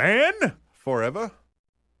Man forever,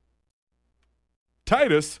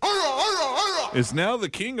 Titus is now the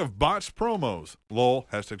king of botched promos. Lol.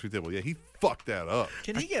 Hashtag tweet table. Yeah, he fucked that up.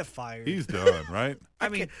 Can he get fired? He's done, right? I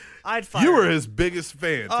mean, I'd fire You were him. his biggest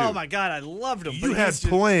fan, too. Oh my god, I loved him. You but had he's just-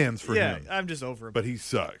 plans for yeah, him, I'm just over him. but he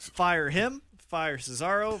sucks. Fire him. Fire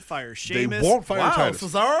Cesaro. Fire They Sheamus. won't fire Wow, Titus.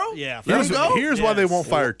 Cesaro. Yeah. Let Here's, him go? here's why they Yes. won't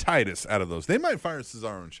fire Titus out of those. They might fire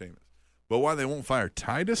Cesaro and Sheamus. But why they won't fire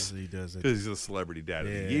Titus? He doesn't. Because he's the celebrity dad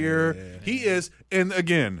of Yeah, the year. yeah. He is, and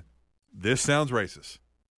again, this sounds racist,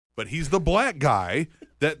 but he's the black guy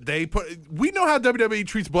that they put. We know how WWE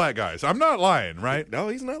treats black guys. I'm not lying, right? No,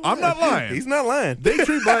 he's not. I'm not lying. He's not lying. They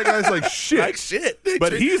treat black guys like shit. like shit. They But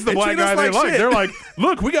treat- he's the they black treat us guy they like. shit. They're like,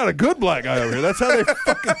 look, we got a good black guy over here. That's how they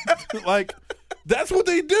fucking like. That's what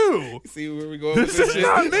they do. See where we go. This is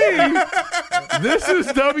not me. This is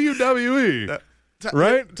WWE,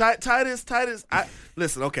 right? Titus.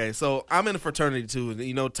 Listen, okay, so I'm in a fraternity too, and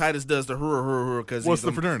you know Titus does the hurrah because What's he's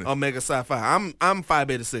the fraternity? Omega Psi Phi. I'm Phi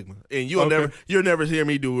Beta Sigma, and Okay. you'll never hear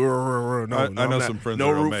me do hurrah. No, I no, know I'm not. some friends No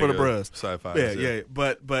that are root for the Omega bros. Psi Phi, Yeah, yeah.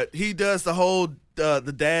 yeah, but he does the whole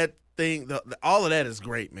the dad thing. All of that is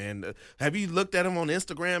great, man. Have you looked at him on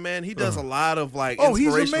Instagram, man? He does a lot of like. Oh, he's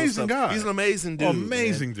an inspirational amazing stuff. guy. He's an amazing dude.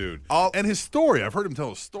 Amazing man. dude. All- and his story, I've heard him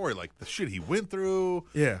tell a story, like the shit he went through.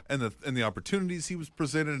 Yeah. And the opportunities he was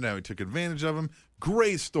presented and how he took advantage of them.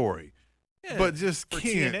 Great story. but just for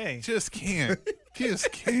can't. TNA. Just can't.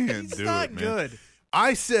 Just can't He's do not it, man. good.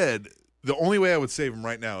 I said the only way I would save him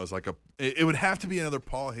right now is like it would have to be another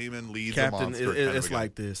Paul Heyman leads a Captain, monster. kind of it's a guy.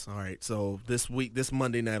 like this. All right, so this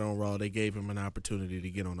Monday night on Raw, they gave him an opportunity to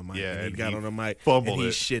get on the mic. Yeah, and he and got he on the mic, fumbled and he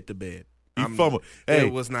it. shit the bed. He fumbled. Hey,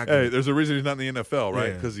 it was not Hey, good. there's a reason he's not in the NFL, right?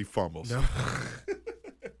 Yeah. Because he fumbles. No.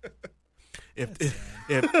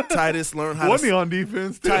 if Titus learned how Wasn't he to on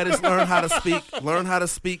defense? too? Titus learn how to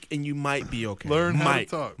speak, and you might be okay. Learn how to might,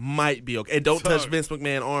 talk. Might be okay. And don't touch Talk. Vince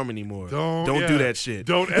McMahon's arm anymore. Don't do that shit.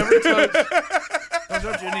 Don't ever touch. Don't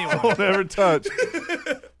touch anyone. Don't ever touch.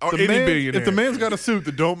 Or The any man- billionaire. if the man's got a suit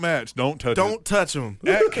that don't match, don't touch Don't touch him. it.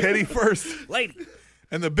 At Katie first. Lady.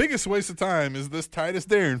 And the biggest waste of time is this Titus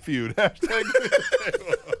Darren feud. Hashtag.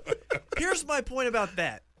 Here's my point about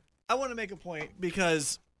that. I want to make a point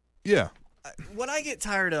because Yeah. what I get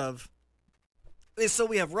tired of is so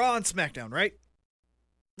we have Raw and SmackDown, right?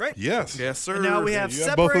 Right? Yes. Yes, sir. And now we have You have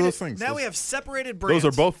separated. both of those things. Now Those- we have separated brands.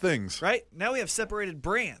 Those are both things. right. Now we have separated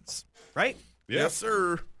brands, right? Yes,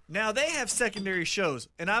 sir. Now they have secondary shows,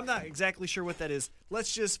 and I'm not exactly sure what that is.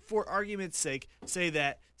 Let's just, for argument's sake, say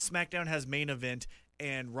that SmackDown has main event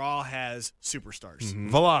and Raw has superstars,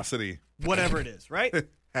 Velocity. whatever it is, right?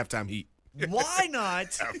 Halftime heat. Why not?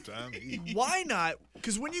 Halftime. Why not?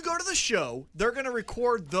 Because when you go to the show, they're going to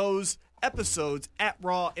record those episodes at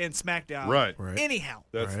Raw and SmackDown. Right. Anyhow,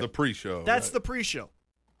 That's the pre-show. that's right. the pre-show.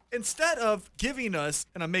 Instead of giving us,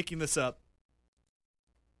 and I'm making this up,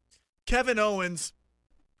 Kevin Owens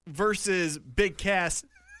versus Big Cass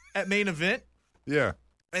at main event, Yeah.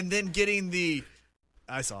 and then getting the,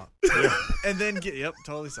 I saw it, and then yep,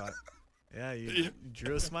 totally saw it. Yeah, you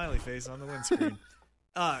drew a smiley face on the windscreen.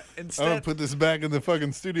 I'm Instead, gonna put this back in the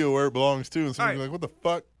fucking studio where it belongs to, and someone's All right. like, "What the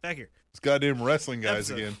fuck? back here. This goddamn wrestling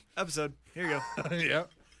guys Episode. Episode. Here you go. again." Yeah.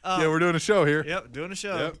 Yeah, we're doing a show here. Yep, doing a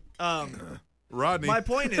show. Yep. Rodney. My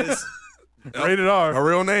point is, Rated R. A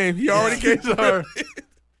real name. He already Rated gave R.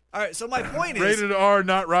 all right. So my point is, Rated R,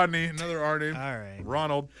 not Rodney. Another R name. all right.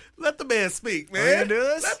 Ronald. Let the man speak, man. We're gonna do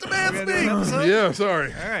this. Let the We're man gonna do speak. an episode? Yeah,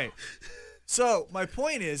 sorry. All right. So my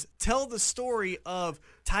point is, tell the story of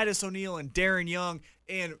Titus O'Neil and Darren Young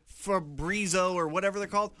and Fabrizio or whatever they're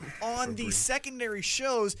called on the secondary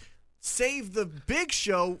shows. Save the big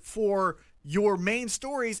show for your main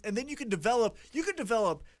stories, and then you can develop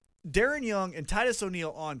Darren Young and Titus O'Neil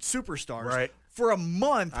on Superstars Right. for a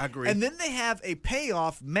month. I agree. And then they have a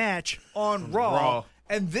payoff match on Raw. Raw.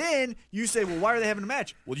 And then you say, well, why are they having a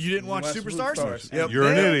match? Well, you didn't watch Superstars? Yep. You're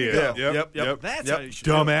an There idiot. you go. Yep. That's Yep. how you should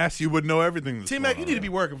do it. Dumbass. You would know everything. that's T-Mac, going you need to on. be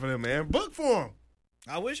working for them, man. Book for him.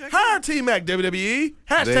 I wish I could. Hire T-Mac, WWE.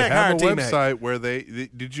 Hashtag They hire have a T-Mac. website where they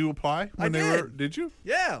did you apply when I they did. were? Did you?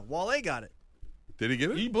 Yeah, Wale got it. Did he get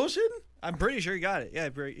it? You bullshitting? I'm pretty sure he got it. Yeah,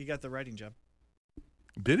 he got the writing job.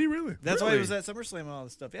 Did he really? That's why Really? he was at SummerSlam and all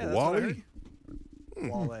this stuff. Yeah, that's what I Wally. heard.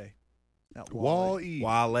 Wale. Not Wally. Wall-E.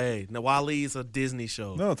 Wale. Now, Wale's a Disney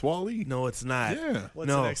show. No, it's Wall-E. No, it's not. Yeah, What's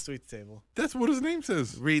No. the next tweet table? that's what his name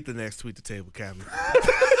says. Read the next tweet to table, Captain.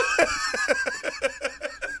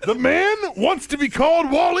 The man wants to be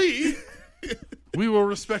called Wall-E. We will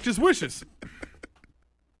respect his wishes.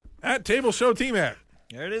 At Table Show T-Mac.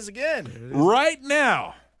 There it is again. Right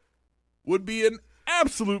now would be an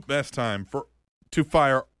absolute best time to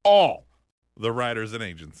fire all the writers and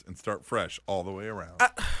agents and start fresh all the way around.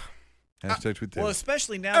 Hashtag tweet Well, table.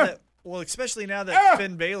 especially now that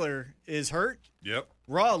Finn Balor is hurt. Yep.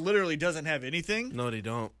 Raw literally doesn't have anything. No, they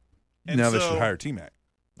don't. And Now they so- should hire T-Mac.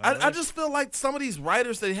 I just feel like some of these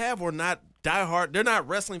writers they have are not diehard. They're not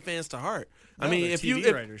wrestling fans to heart. I No, mean, they're if you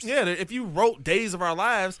TV writers. if you wrote Days of Our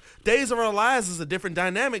Lives is a different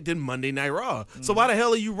dynamic than Monday Night Raw. So why the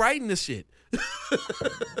hell are you writing this shit?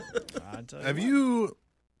 I'll tell Have what. you?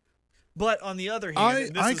 But on the other hand, I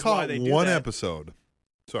and this I is why caught they do one that. episode.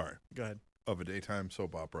 Sorry, Go ahead. of a daytime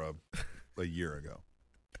soap opera a year ago.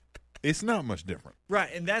 It's not much different. Right,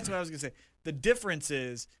 and that's what I was gonna say. The difference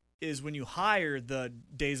is when you hire the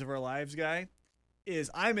Days of Our Lives guy,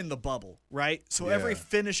 is I'm in the bubble, right? So every Yeah.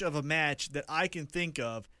 finish of a match that I can think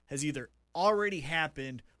of has either already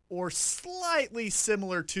happened or slightly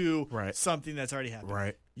similar to Right. something that's already happened.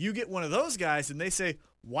 Right. You get one of those guys and they say,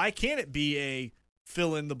 why can't it be a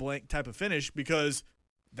fill in the blank type of finish? Because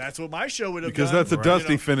that's what my show would have Because done. that's a You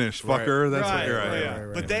dusty know? finish, Right. fucker. That's right, what you're right, right.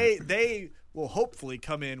 right. But they will hopefully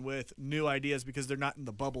come in with new ideas because they're not in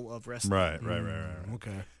the bubble of wrestling. Right.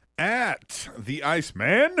 Okay. At the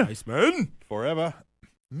Iceman. Iceman. Forever.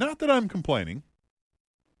 Not that I'm complaining,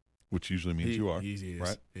 which usually means you are. He is.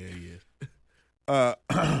 right? Yeah, he is.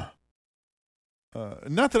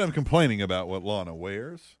 Not that I'm complaining about what Lana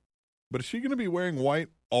wears, but is she going to be wearing white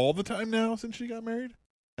all the time now since she got married?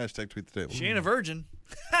 Hashtag tweet the table. She ain't a virgin.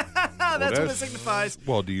 That's what it signifies.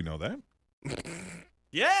 Well, do you know that?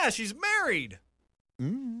 Yeah, she's married.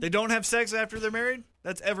 They don't have sex after they're married?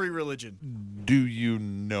 That's every religion. Do you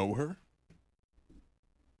know her?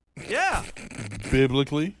 Yeah.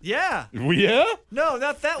 Biblically? Yeah. Yeah? No,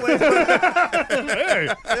 not that way. Hey.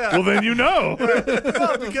 Well, then you know.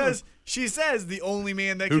 No, because she says the only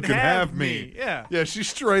man that Who can have me. Yeah. Yeah, she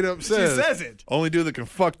straight up says. She says it. Only dude that can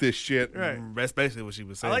fuck this shit. Right. That's basically what she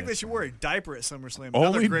was I saying. like that she wore a diaper at SummerSlam. Only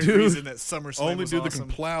Another great dude- reason that SummerSlam Only was dude that awesome.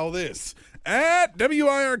 can plow this. At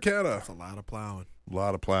WIR Canada. That's a lot of plowing. A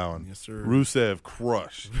lot of plowing. Yes, sir. Rusev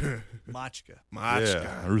crushed. Machka. Machka.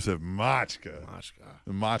 Yeah, Rusev Machka. Machka.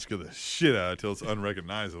 Machka the shit out until it's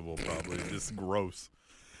unrecognizable, probably. Just gross.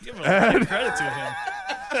 Give a lot of credit to him.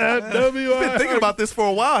 At WIR. Been thinking about this for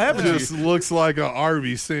a while, haven't you? Just looks like a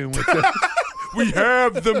Arby's sandwich. We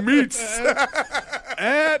have the meats.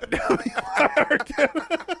 At WIR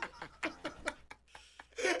Canada.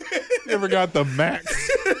 You ever got the Max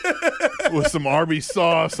with some Arby's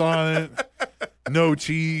sauce on it? No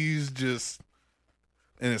cheese, just,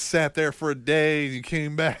 and it sat there for a day and you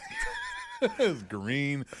came back. It was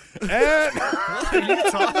green. And What are you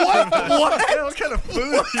talking about? What kind of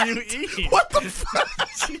food do you eat? What the fuck?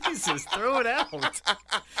 Jesus, throw it out.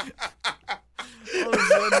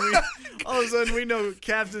 All of a sudden we know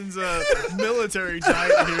Captain's military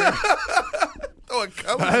diet here. Oh, it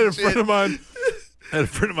covers I had a shit. friend of mine. I had a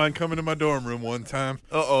friend of mine come into my dorm room one time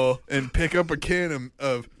and pick up a can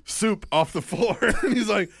of soup off the floor. And he's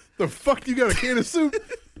like, the fuck you got a can of soup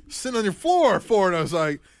sitting on your floor for? And I was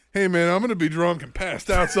like, hey, man, I'm going to be drunk and passed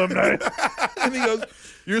out some night. And he goes,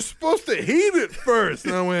 you're supposed to heat it first.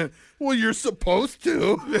 And I went, well, you're supposed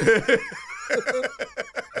to.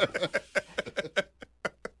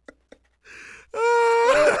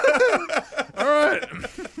 All right.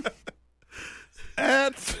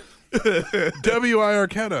 At WIR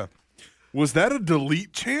Canada. Was that a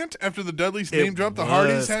delete chant after the Dudleys name dropped the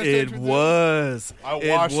Hardys? Hashtag It tweet that? was. I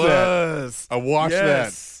watched that. I watched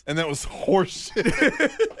Yes. that. And that was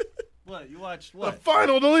horseshit. What? You watched The what?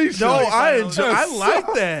 final deletion. No, I Finally. enjoy. I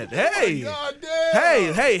like that. Hey. God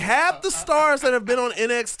damn. Hey, half the stars that have been on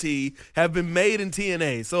NXT have been made in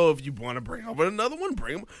TNA. So if you want to bring over another one,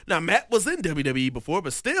 bring him. Now, Matt was in WWE before,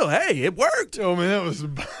 but still, hey, it worked. Oh, man, that was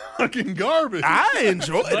fucking garbage. I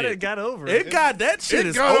enjoyed But it. it got over. It got that shit. It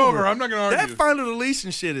is got over. over. I'm not gonna argue. That final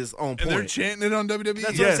deletion shit is on point. and they're chanting it on WWE. That's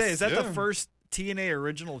what Yes. I'm saying. Is that Yeah. the first TNA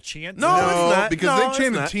original chant? No, it's not. because No, they it's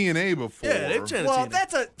chanted not. TNA before. Yeah, they've chanted Well,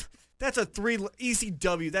 TNA. that's a three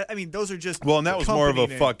ECW. That I mean, those are just Well, and that was more of a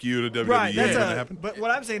company fuck you to WWE Right. when That's it a, happened. but what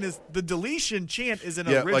I'm saying is the deletion chant is an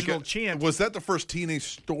Yeah, original chant. Was that the first TNA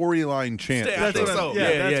storyline chant? I That's think what so. I'm- Yeah,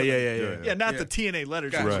 that's what- yeah. yeah, not the TNA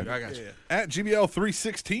letters. Got Right. you. I got you. At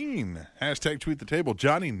GBL316, hashtag tweet the table.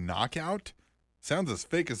 Johnny Knockout sounds as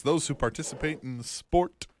fake as those who participate in the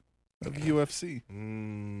sport of UFC.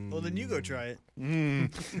 Well, then you go try it.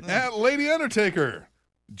 At Lady Undertaker,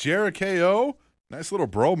 Jericho, nice little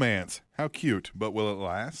bromance. How cute, but will it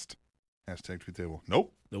last? Hashtag tweet the table.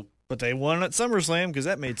 Nope. But they won at SummerSlam because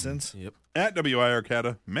that made sense. Yep. At WIR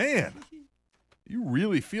Cata, man, you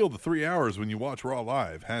really feel the 3 hours when you watch Raw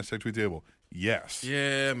live. Hashtag tweet the table. Yes.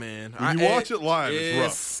 Yeah, man. When you watch it live, it's rough.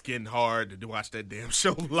 It's getting hard to watch that damn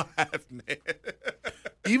show live, man.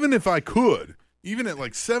 Even if I could, even at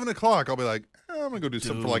like 7 o'clock, I'll be like, I'm going to go do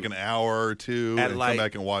something for like an hour or two At and like- come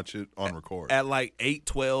back and watch it on record. At like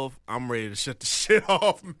 8:12, I'm ready to shut the shit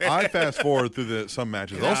off, man. I fast forward through some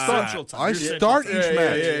matches. I'll Central start. time. I You're start Central each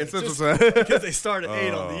match. Central Time. Because they start at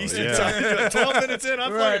 8 on the Eastern yeah. time. 12 minutes in,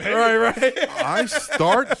 I'm like, hey, Right. I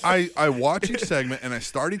start. I watch each segment and I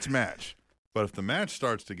start each match. But if the match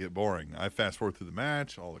starts to get boring, I fast forward through the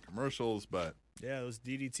match, all the commercials, but Yeah, those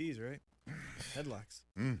DDTs, right? Headlocks.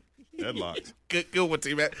 deadlocks. Good one,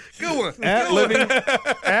 T-Mac. Good one. at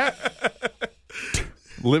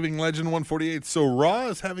Living Legend 148. So Raw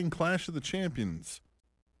is having Clash of the Champions.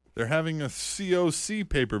 They're having a COC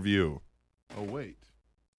pay-per-view. Oh, wait.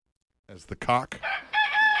 Has the cock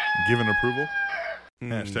given approval?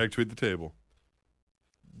 Hashtag tweet the table.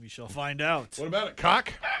 We shall find out. What about it,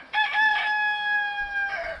 cock?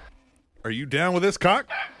 Are you down with this, cock?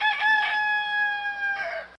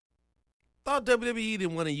 Thought WWE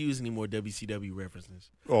didn't want to use any more WCW references.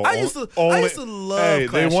 Oh, I used to love. Hey,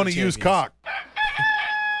 Clash they of want the to use Champions. cock.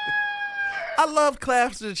 I love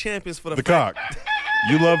Clash of the Champions for the Cock.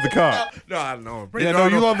 You love the cock. No, I don't know. Yeah, no,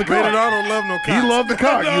 you love the cock. I don't love no cock. You love the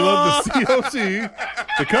cock. You love the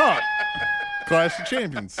COC. The cock. Clash of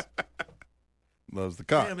Champions. Loves the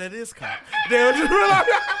cock. Damn, that is cock. Damn, I just realized.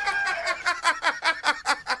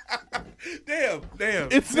 Damn,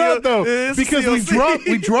 Damn. It's not though, It's because CLC.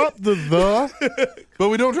 we drop the, but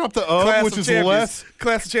we don't drop the Class which of is Champions. less.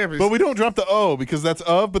 Class of Champions. But we don't drop the O because that's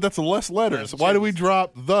of, but that's less letters. Why do we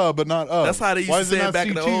drop the but not of? That's how they used Why to is it say it not back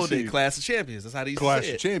in the old CTC? days. Class of Champions. That's how they used Clash to say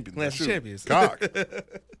of it. Champions. Class of Shoot. Champions. Cock.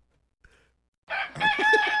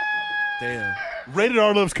 Damn. Rated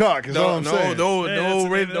R loves cock. Is all I'm saying.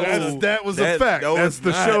 That was a fact. That's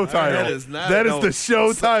the show title. That is not. That is the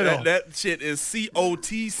show title. That shit is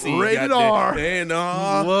COTC. Rated goddamn. R. Man,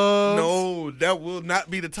 Loves- no, that will not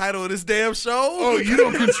be the title of this damn show. Oh, you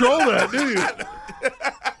don't control that, do you?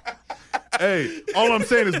 Hey, all I'm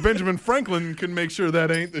saying is Benjamin Franklin can make sure that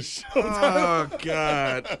ain't the show title. Oh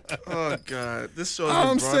God! Oh God! This show is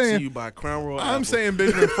I'm brought saying- to you by Crown Royal. I'm Apple. saying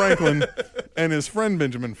Benjamin Franklin and his friend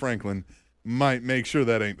Benjamin Franklin might make sure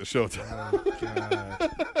that ain't the show title. Oh,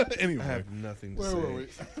 God. Anyway, I have nothing to where say. were we?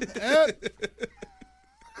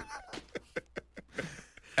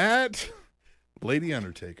 At Lady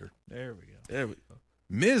Undertaker. There we go. There we go.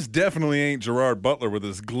 Miz definitely ain't Gerard Butler with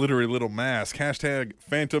his glittery little mask. Hashtag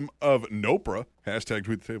Phantom of Nopra. Hashtag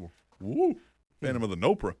tweet the table. Woo. Phantom of the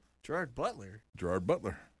Nopra. Gerard Butler. Gerard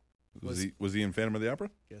Butler. Was he in Phantom of the Opera?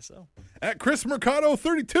 Guess so. At Chris Mercado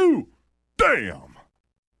 32. Damn.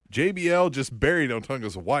 JBL just buried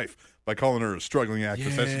Otunga's wife by calling her a struggling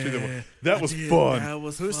actress. That was fun. That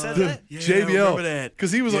was Who fun. said that? Yeah, I JBL, remember that.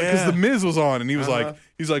 because he was like, because the Miz was on, and he was like,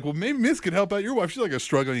 well, maybe Miz could help out your wife. She's like a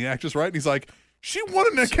struggling actress, right? And he's like, she won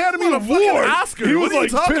an Academy won a Award. fucking Oscar. He What was are you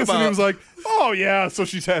like talking pissed, and he about? was like, oh yeah, so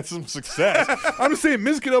she's had some success. I'm just saying,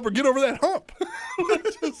 Miz could help her get over that hump.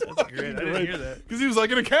 That's great. I didn't hear that. because he was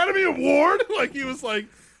like an Academy Award. Like he was like,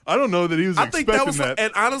 I don't know that he was I think expecting that was, that.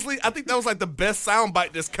 and honestly, I think that was like the best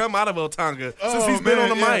soundbite that's come out of Otunga since he's been on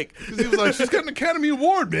the mic. Because he was like, she's got an Academy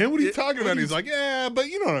Award, man. What are you talking about? And he's like, yeah, but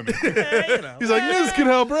you know what I mean. You know. He's like, Miz can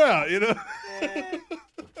help her out, you know.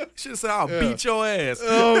 Should say, I'll beat your ass.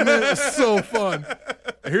 Oh man, it's so fun.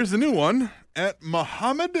 Here's the new one at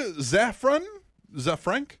Mohammed Zafrank.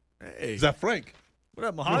 Hey, Zafrank. What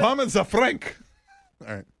up, Muhammad? Mohammed Zafrank.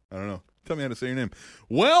 All right, I don't know. Tell me how to say your name.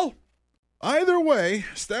 Well, either way,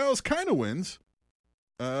 Styles kind of wins.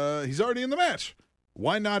 He's already in the match.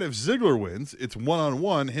 Why not if Ziggler wins? It's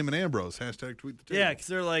one-on-one, him and Ambrose. Hashtag tweet the table. Yeah, because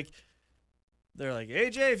they're like,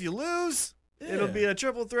 AJ, if you lose, it'll Yeah. be a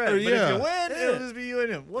triple threat. Or, But yeah. if you win, Yeah. it'll just be you and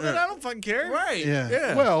him. Well, then I don't fucking care. right?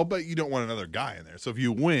 Yeah. Well, but you don't want another guy in there. So if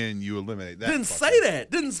you win, you eliminate that. Didn't fucker. say that.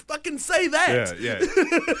 Didn't fucking say that. Yeah, yeah.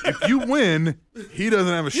 If you win, he doesn't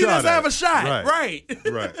have a He shot. doesn't at have it. a shot. Right.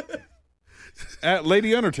 Right. At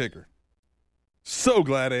Lady Undertaker. So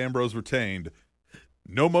glad Ambrose retained.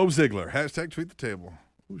 No Mo Ziggler. Hashtag tweet the table.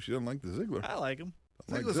 Ooh, she doesn't like the Ziggler. I like him.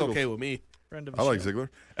 I like Ziggler's Ziggles. okay with me. Friend of the I like show. Ziggler.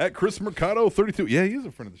 At Chris Mercado 32. Yeah, he is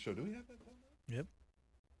a friend of the show. Do we have that? Yep.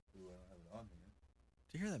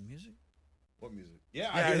 Do you hear that music? What music?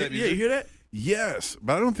 Yeah, Yeah, you hear that? Yes,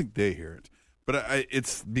 but I don't think they hear it. But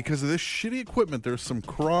it's because of this shitty equipment. There's some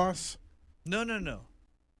cross. No.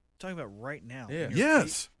 Talking about right now. Yeah.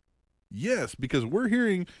 Yes. Yes, because we're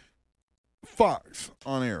hearing Fox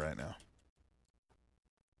on air right now.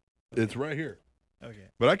 It's right here. Okay.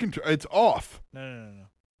 But I can. It's off. No.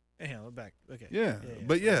 Hey, look back. Okay. Yeah.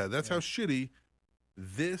 But yeah, that's how shitty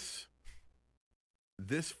this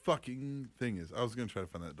fucking thing is. I was gonna try to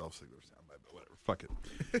find that Dolph Ziggler soundbite, but whatever. Fuck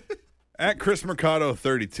it. At Chris Mercado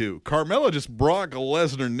 32. Carmella just Brock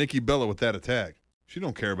Lesnar, Nikki Bella with that attack. She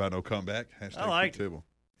don't care about no comeback. Hashtag I like tweet table.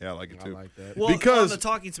 Yeah, I like it too. I like that. Well, Because- on the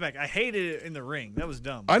talking smack, I hated it in the ring. That was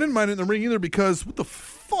dumb. I didn't mind it in the ring either because what the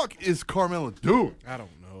fuck is Carmella doing? I don't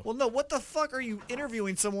know. Well, no. What the fuck are you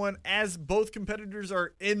interviewing someone as both competitors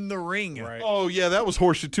are in the ring? Right. Oh yeah, that was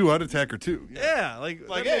horseshit too. I'd attack her too. Yeah. Like,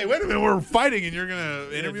 Hey, wait a minute, we're fighting and you're gonna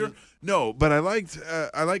interview her? No, but I liked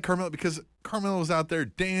Carmella because Carmella was out there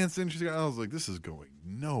dancing. I was like, this is going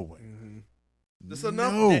nowhere. There's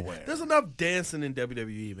enough. Nowhere. There's enough dancing in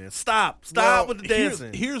WWE, man. Stop Well, with the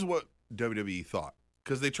dancing. Here's what WWE thought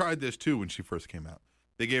because they tried this too when she first came out.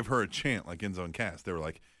 They gave her a chant like Enzo and Cass. They were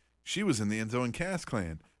like, she was in the Enzo and Cass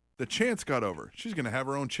clan. The chants got over. She's gonna have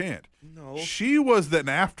her own chant. No. She was an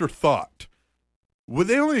afterthought. Well,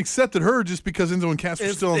 they only accepted her just because Enzo and Cass were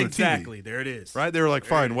still on their Exactly. TV. There it is. Right? They were like, There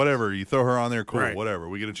it fine, is. whatever. You throw her on there, cool, Right. whatever.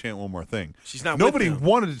 We get to chant one more thing. She's not. Nobody with them.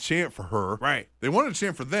 wanted to chant for her. Right. They wanted to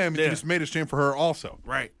chant for them. Yeah. You just made us chant for her also.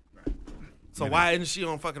 Right. So why isn't she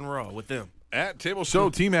on fucking Raw with them? At Table Show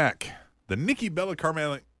T-Mac, the Nikki Bella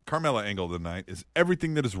Carmella angle of the night is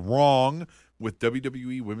everything that is wrong with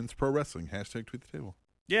WWE Women's Pro Wrestling. Hashtag tweet the table.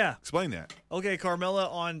 Yeah. Explain that. Okay, Carmella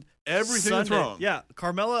on Everything that's Sunday. wrong. Yeah,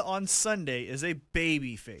 Carmella on Sunday is a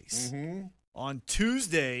baby face. On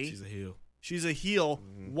Tuesday, She's a heel. she's a heel.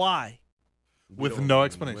 Why? With no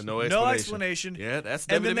explanation. With no No explanation. explanation. Yeah, that's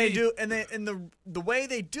And then they WWE. do, and the way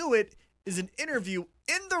they do it is an interview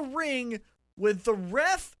in the ring with the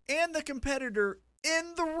ref and the competitor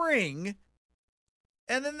in the ring,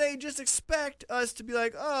 and then they just expect us to be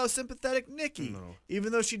like, oh, sympathetic Nikki, No.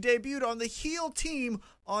 even though she debuted on the heel team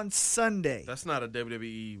on Sunday. That's not a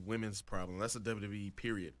WWE women's problem. That's a WWE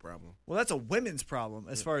period problem. Well, that's a women's problem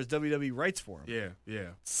as far as WWE rights for them. Yeah, yeah,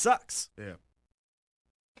 Sucks. yeah.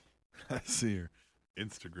 I see your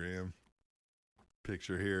Instagram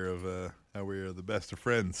picture here of how we are the best of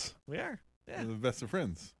friends. We are. Yeah. We're the best of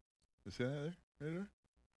friends. You see that there? Right there?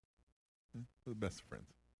 Yeah, we're the best of friends.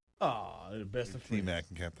 Oh, the best of T-Mac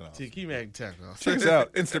and Captain Austin. T-Mac Tech. Check us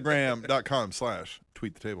out.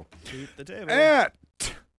 Instagram.com/tweetthetable. Tweet the table. At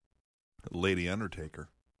Lady Undertaker.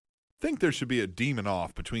 Think there should be a demon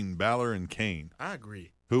off between Balor and Kane. I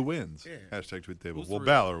agree. Who wins? Yeah. Hashtag tweet the table. Who's Well, the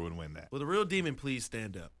real- Balor would win that. Will the real demon please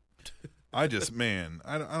stand up? I just, man,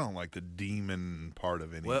 I don't like the demon part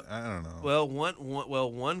of any. Well- I don't know. Well,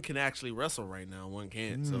 one can actually wrestle right now. One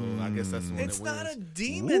can't. So I guess that's the one It's that not a wins.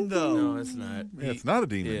 demon, though. No, it's not. Yeah, it's not a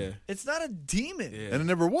demon. Yeah. It's not a demon. Yeah. And it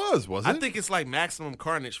never was it? I think it's like Maximum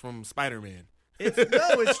Carnage from Spider-Man.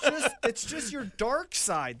 It's just your dark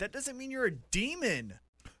side. That doesn't mean you're a demon.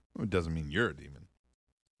 It doesn't mean you're a demon.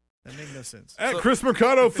 That makes no sense. At Chris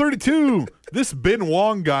Mercado 32, this Ben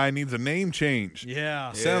Wong guy needs a name change.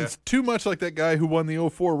 Yeah. Sounds too much like that guy who won the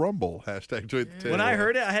 04 Rumble. Hashtag tweet the table. When I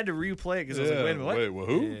heard it, I had to replay it because I was like, wait a minute, what? Wait, well,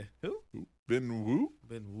 who? Yeah. Who? Ben who?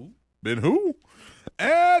 Ben Wu. Ben who?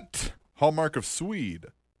 At Hallmark of Swede.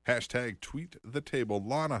 Hashtag tweet the table.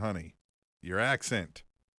 Lana Honey. Your accent.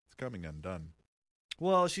 It's coming undone.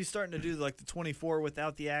 Well, she's starting to do like the 24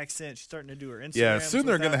 without the accent. She's starting to do her Instagram. Yeah, soon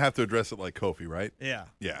they're going to have to address it like Kofi, right? Yeah.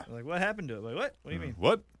 Yeah. Like, what happened to it? Like, what? What do you mean?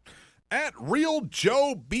 What? At Real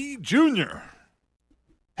Joe B. Jr.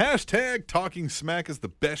 Hashtag Talking Smack is the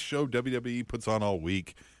best show WWE puts on all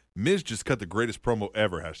week. Miz just cut the greatest promo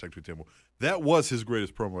ever. Hashtag tweet table. That was his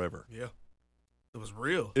greatest promo ever. Yeah. It was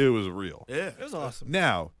real. It was real. Yeah. It was awesome.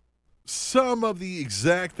 Now, some of the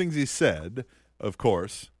exact things he said, of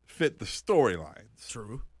course, fit the storylines.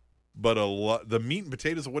 True. But the meat and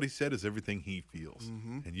potatoes of what he said is everything he feels.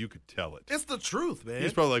 And you could tell it. It's the truth, man.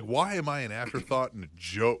 He's probably like, why am I an afterthought and a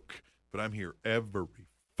joke? But I'm here every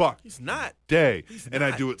fucking He's not. day. He's and I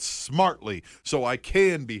not. do it smartly so I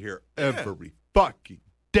can be here every fucking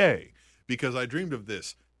day because I dreamed of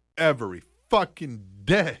this every fucking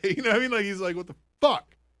day. You know what I mean? Like, he's like, what the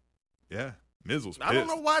fuck? Yeah. Miz was pissed. I don't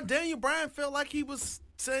know why Daniel Bryan felt like he was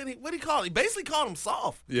saying, what did he call it? He basically called him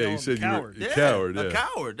soft. Yeah, Called he said coward. you were a Yeah, coward. a Yeah.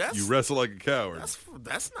 coward. That's You wrestle like a coward.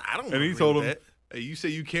 that's not. I don't. And he agree told with him, that. hey, you say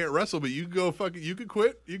you can't wrestle, but you can go fucking, you can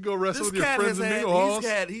quit. You can go wrestle This with your cat friends has in had, Mingle Halls.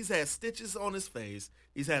 he's had stitches on his face.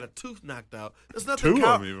 He's had a tooth knocked out. There's nothing. Two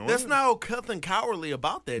of them even, There's wasn't nothing cowardly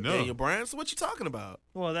about that, No. Daniel Bryan. So what you talking about?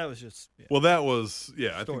 Well, that was just. Yeah. Well, that was,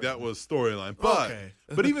 yeah, I think that was storyline. But Okay.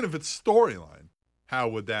 but even if it's storyline, how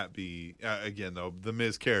would that be? Again, though, the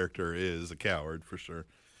Miz character is a coward for sure.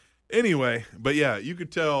 Anyway, but yeah, you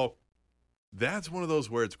could tell that's one of those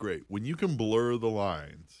where it's great. When you can blur the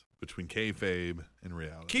lines between kayfabe and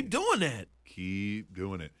reality. Keep doing that. Keep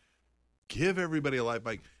doing it. Give everybody a life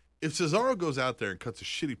bike. If Cesaro goes out there and cuts a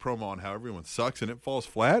shitty promo on how everyone sucks and it falls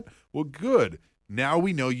flat, well, good. Now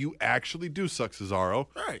we know you actually do suck, Cesaro.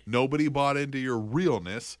 Right. Nobody bought into your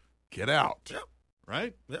realness. Get out. Yep.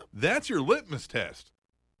 Right? Yep. That's your litmus test.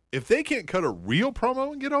 If they can't cut a real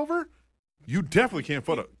promo and get over, you definitely can't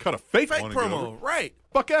cut a fake Fake one and get over. promo. Right.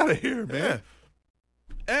 Fuck out of here, man.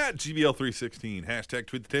 At GBL316, hashtag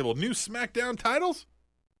tweet the table. New SmackDown titles?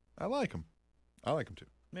 I like them. I like them too.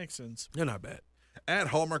 Makes sense. They're not bad. At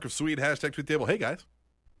Hallmark of Swede, hashtag tweet the table. Hey, guys.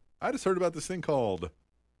 I just heard about this thing called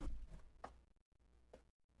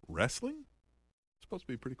wrestling. It's supposed to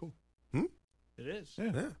be pretty cool. It is.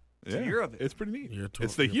 Yeah. Yeah. It's a year of it. It's pretty neat. Year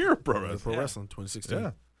It's the year of pro Pro wrestling. Wrestling 2016.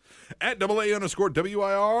 Yeah. At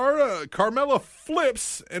AA_WIR, Carmella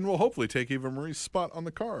flips and will hopefully take Eva Marie's spot on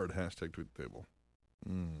the card. Hashtag tweet the table.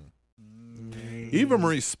 Eva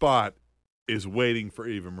Marie's spot is waiting for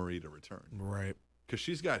Eva Marie to return Right. because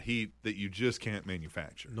she's got heat that you just can't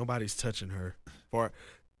manufacture. Nobody's touching her.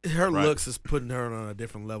 Her Right. looks is putting her on a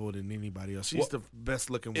different level than anybody else. She's the best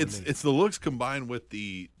looking woman. It's the looks combined with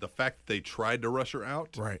the fact that they tried to rush her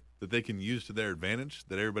out, Right. that they can use to their advantage,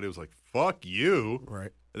 that everybody was like, fuck you.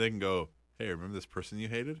 Right. And they can go, hey, remember this person you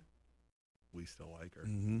hated? We still like her.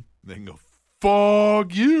 Mm-hmm. They can go,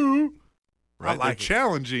 fuck you. Right? like they're it.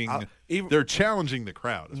 challenging. They're challenging the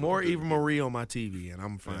crowd. is what More they're Eva doing. Marie on my TV, and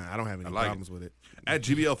I'm fine. Yeah. I don't have any I like problems with it. At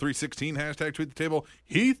GBL316, hashtag tweet the table.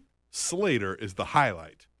 Heath Slater is the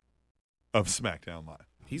highlight of SmackDown Live.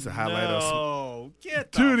 He's a highlight of some. No,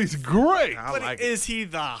 get the Dude, he's great. I But like it. is he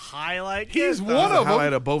the highlight? He's Get the- one of highlight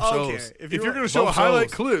them. of both Okay, shows. If you're going to show both highlight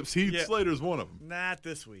shows. clips, Heath Yeah. Slater's one of them. Not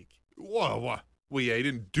this week. Whoa. Well, yeah, he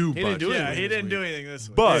didn't do didn't much. do Yeah, anything he this didn't week. do anything this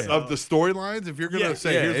week. But So, of the storylines, if you're going to Yeah.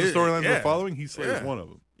 say, Yeah, here's the storylines yeah. we're following, Heath Slater's Yeah. one of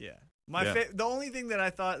them. yeah, Yeah. the only thing that I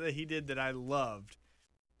thought that he did that I loved,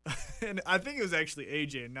 and I think it was actually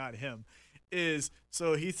AJ and not him, is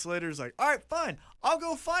so Heath Slater's like, all right, fine, I'll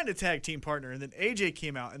go find a tag team partner, and then AJ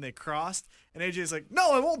came out and they crossed, and AJ's like,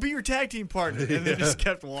 no, I won't be your tag team partner, and then just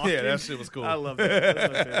kept walking. Yeah, that shit was cool. I love that.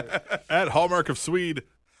 That's my favorite. At Hallmark of Swede.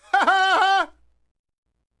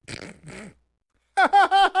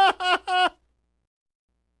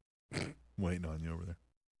 Waiting on you over there.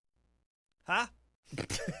 Huh?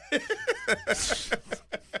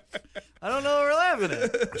 I don't know what we're laughing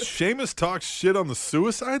at. Sheamus talks shit on the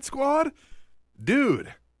Suicide Squad?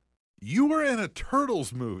 Dude, you were in a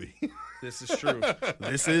Turtles movie. This is true.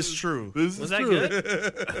 This is true. This Was is that true.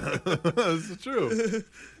 good? This is true.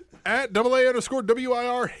 At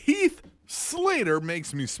AA_WIR, Heath Slater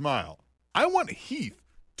makes me smile. I want Heath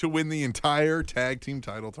to win the entire tag team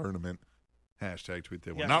title tournament. Hashtag tweet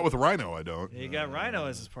table. Yeah. Not with Rhino, I don't. You got Rhino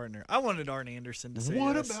as his partner. I wanted Arn Anderson to say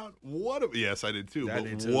What this. about yes, I did too. I but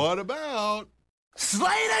did too. what about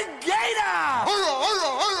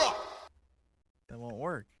That won't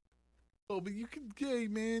work. oh, but you could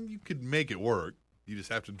you could make it work. You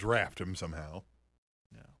just have to draft him somehow.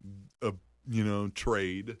 No.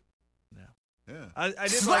 Trade. No. Yeah. I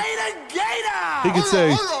did like. He could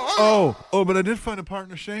say, "Oh, but I did find a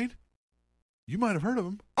partner, Shane. You might have heard of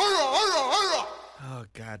him." Oh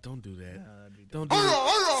God, don't do that. that'd be dumb. Don't do it.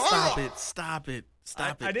 Stop it. Stop it.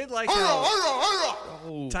 Stop it. I did like how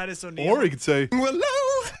Oh. Titus O'Neil. Or he could say, "But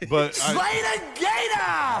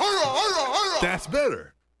that's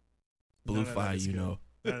better." Blue No, fire, that's you good. know.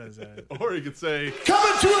 That is it. Or he could say,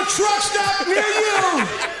 Coming to a truck stop near you.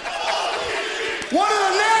 One of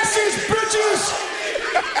the nastiest bitches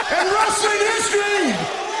in wrestling history.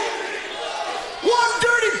 One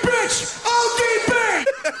dirty bitch, ODB.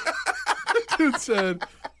 dude said,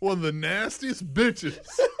 one of the nastiest bitches.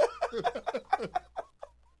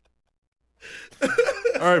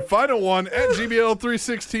 All right, final one at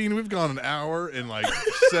GBL316. We've gone an hour and like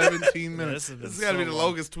 17 minutes. This has got to be the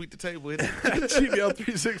longest tweet the table. Isn't it?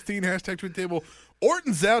 GBL316, hashtag tweet table.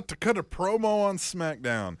 Orton's out to cut a promo on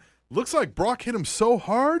SmackDown. Looks like Brock hit him so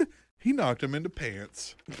hard, he knocked him into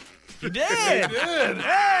pants. You did. Hey,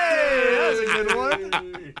 that was a good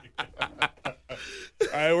one. All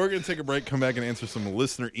right, we're going to take a break, come back and answer some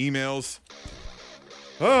listener emails.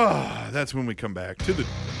 That's when we come back to the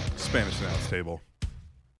Spanish Announce Table,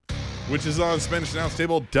 which is on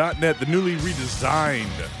SpanishAnnounceTable.net, the newly redesigned,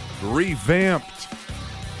 revamped,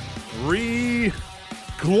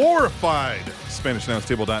 glorified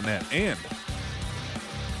SpanishAnnounceTable.net. And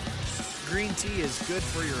Green tea is good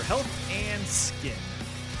for your health and skin.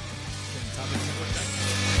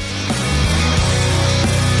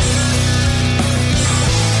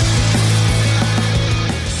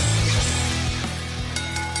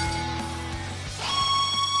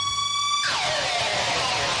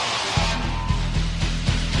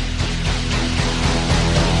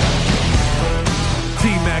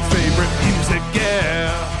 T-Mac's favorite music, yeah.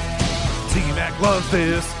 T-Mac loves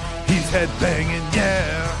this. He's headbanging,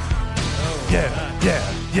 yeah.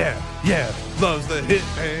 Yeah. Loves the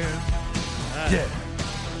Hitman. Yeah.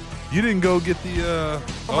 You didn't go get the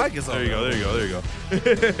mic is on. There you go. You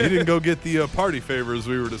didn't go get the party favors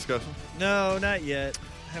we were discussing. No, not yet.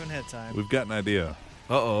 Haven't had time. We've got an idea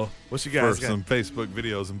Uh-oh. What you for guys got? some Facebook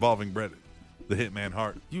videos involving Brett, the Hitman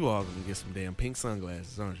Hart. You all gonna get some damn pink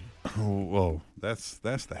sunglasses, aren't you? Oh, whoa, that's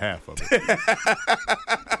the half of it.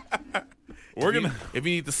 We're gonna If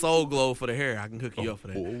you need the soul glow for the hair, I can hook you up for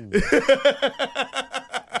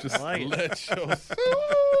that. just like it. let your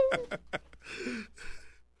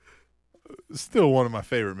Still one of my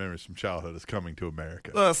favorite memories from childhood is Coming to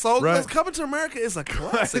America. Soul Right. Coming to America is a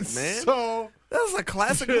classic, It's man. So That's a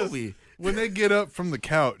classic just- movie. when they get up from the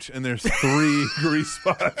couch and there's 3 grease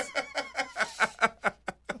spots.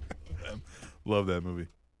 Love that movie.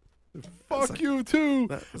 Fuck you too.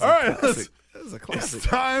 That is All a right, classic. That is a it's classic.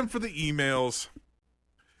 time for the emails.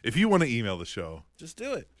 If you want to email the show, Just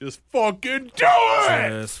do it. just fucking do it.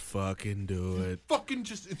 Just fucking do it. Fucking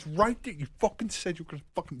it's right there. You fucking said you were gonna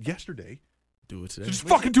fucking yesterday. Do it today. Just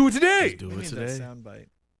fucking do it today. Just do We it need that today. soundbite.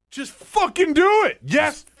 Just fucking do it.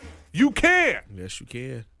 Yes, you can. Yes, you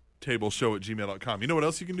can. Tableshow@gmail.com. You know what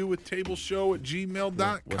else you can do with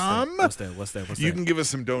tableshow@gmail.com? What's that? You can give us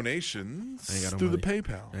some donations I ain't got no through the money.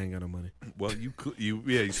 PayPal. I ain't got no money. Well, you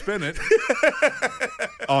spend it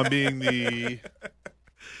on being the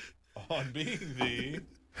on being the.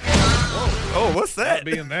 Oh, what's Not that?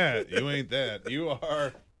 being that. You ain't that. You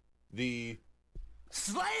are the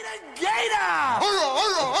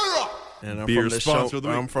And I'm Beer from the sponsor of the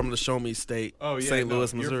week. I'm from the Show Me State, Oh, yeah, St. no,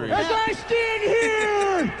 Louis, you're Missouri. from- As I stand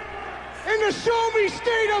here in the show me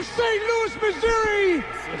state of St. Louis, Missouri.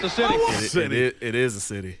 It's a city. It is a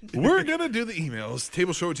city. We're going to do the emails.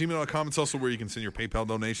 Tableshow@gmail.com. It's also where you can send your PayPal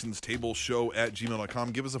donations.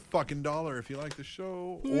 Tableshow@gmail.com. Give us a fucking $1 if you like the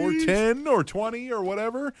show. Or 10 or 20 or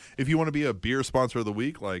whatever. If you want to be a beer sponsor of the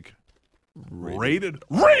week, like Rated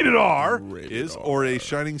R Rated is, R. or a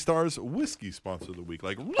Shining Stars whiskey sponsor of the week,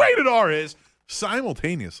 like Rated R is,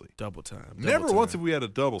 simultaneously. Double time. Never Double once time. have we had a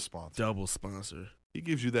double sponsor. Double sponsor. He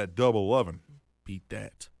gives you that double loving. Beat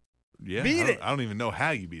that. Yeah, Beat I don't- it. I don't even know how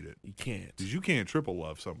you beat it. You can't. Because you can't triple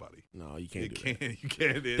love somebody. No, you can't You do that. can't. You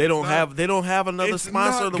can't. They don't have another it's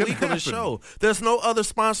sponsor not of the gonna week on the happen. show. There's no other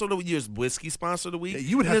sponsor of the week. There's whiskey sponsor of the week. Yeah,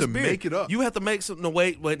 you would and have there's to make it up. You have to make some. No,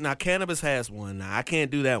 wait. Now cannabis has one. Now I can't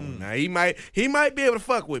do that one. Now he might be able to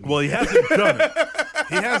fuck with me. Well, he hasn't done it.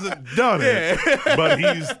 He hasn't done it, but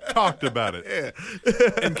he's talked about it. Yeah.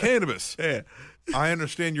 In cannabis, I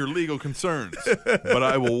understand your legal concerns, but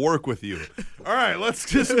I will work with you. All right, let's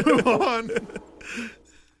just move on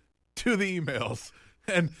to the emails.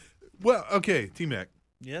 And, well, okay, T-Mac,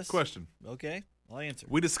 Yes. question. Okay. I'll answer.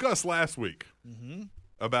 We discussed last week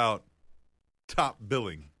about top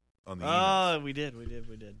billing on the emails. Oh, we did.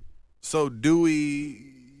 So do we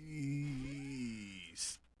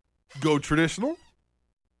go traditional?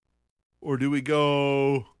 Or do we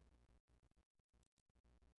go...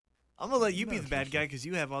 I'm gonna let you be the bad guy because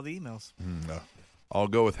you have all the emails. No. I'll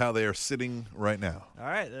go with how they are sitting right now. All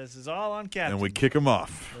right, this is all on Captain. And we kick them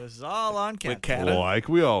off. This is all on Captain. With Kata. Like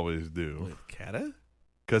we always do. With Kata?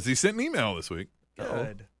 Because he sent an email this week.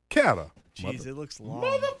 Good. Kata. Jeez, it looks long.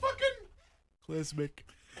 Motherfucking Clismic.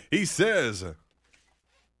 He says,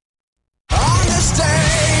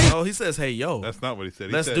 Oh, he says, "Hey yo, that's not what he said.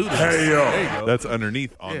 He let's said, do this." Hey, yo. There you go. That's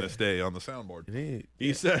underneath on Yeah. this day on the soundboard. It is.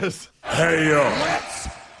 He says, Hey, yo.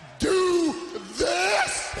 Do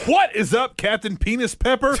this. what is up, Captain Penis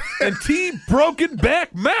Pepper and T Broken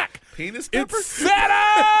Back Mac? Penis pepper? It's Santa!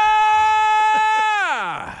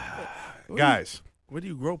 Guys, Where do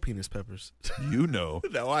you grow penis peppers? you know.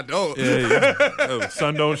 No, I don't. Yeah. Oh,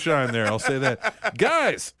 sun don't shine there. I'll say that.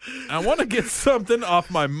 Guys, I want to get something off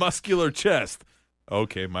my muscular chest.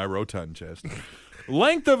 Okay, my rotund chest.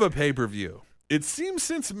 Length of a pay-per-view. It seems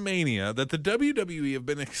since Mania that the WWE have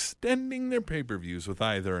been extending their pay-per-views with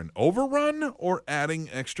either an overrun or adding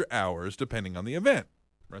extra hours depending on the event.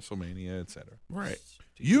 WrestleMania, etc. Right.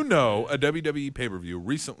 You know a WWE pay-per-view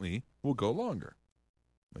recently will go longer.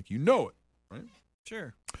 Like you know it, right?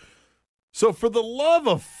 Sure. So for the love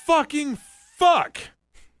of fucking fuck,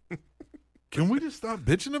 can we just stop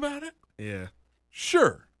bitching about it? Yeah.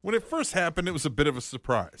 Sure. When it first happened, it was a bit of a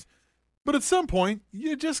surprise. But at some point,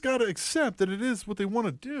 you just got to accept that it is what they want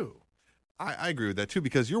to do. I agree with that, too,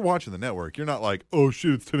 because you're watching the network. You're not like, oh,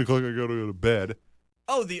 shit, it's 10 o'clock, I got to go to bed.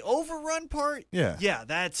 Oh, the overrun part? Yeah. Yeah,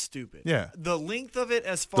 that's stupid. Yeah. The length of it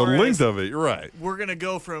as The far length as of it, you're right. we're going to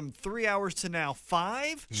go from 3 hours to now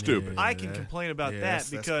 5. Stupid. I can complain about that that's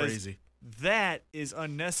because crazy. that is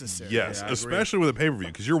unnecessary. Yes, Yeah, I agree. especially with a pay-per-view,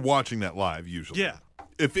 because you're watching that live usually. Yeah.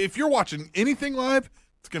 If you're watching anything live,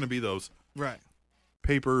 it's going to be those Right.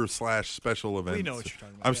 paper/special events. We know what you're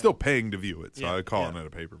talking about, I'm yeah. still paying to view it, so Yeah, I call yeah. it a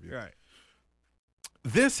pay-per-view. Right.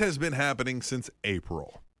 This has been happening since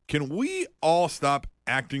April. Can we all stop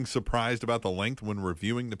acting surprised about the length when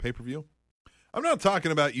reviewing the pay-per-view? I'm not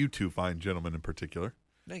talking about you two fine gentlemen in particular.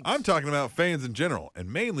 Thanks. I'm talking about fans in general,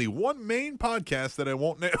 and mainly one main podcast that I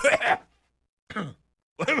won't name.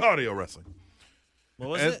 Live Audio Wrestling. What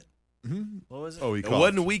was And- it? What was it? Oh, he It coughed.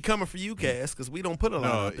 wasn't we coming for you, Cass, because we don't put a lot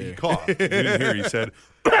No, out he there. coughed. You didn't hear. He said,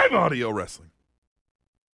 Live Audio Wrestling.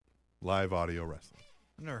 Live Audio Wrestling.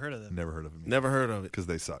 I've never heard of them. Never heard of them. Never heard of it. Because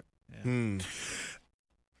they suck. Hmm.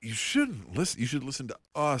 You shouldn't listen. You should listen to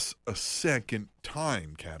us a second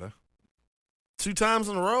time, Kata. 2 times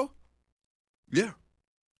in a row? Yeah.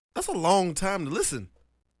 That's a long time to listen.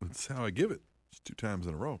 That's how I give it. It's 2 times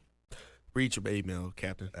in a row. Read your email,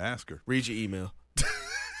 Captain. Ask her. Read your email.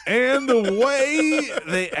 And the way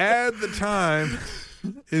they add the time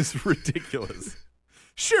is ridiculous.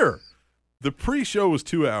 Sure, the pre-show was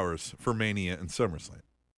 2 hours for Mania and SummerSlam.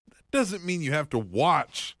 That doesn't mean you have to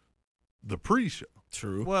watch the pre-show.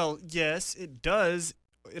 True. Well, yes, it does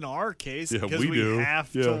in our case Yeah, because we do. have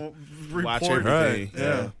Yeah. to Watch report everything.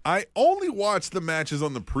 Yeah. I only watched the matches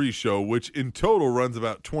on the pre-show, which in total runs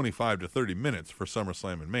about 25 to 30 minutes for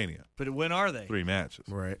SummerSlam and Mania. But when are they? 3 matches.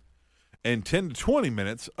 Right. And 10 to 20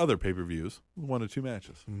 minutes, other pay-per-views, 1 to 2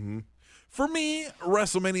 matches. Mm-hmm. For me,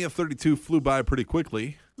 WrestleMania 32 flew by pretty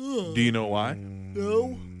quickly. Do you know why?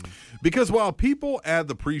 No. Because while people add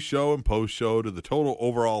the pre-show and post-show to the total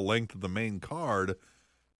overall length of the main card,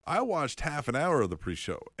 I watched half an hour of the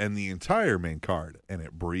pre-show and the entire main card, and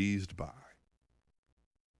it breezed by.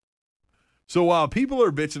 So while people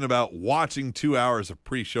are bitching about watching 2 hours of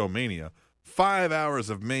pre-show mania, 5 hours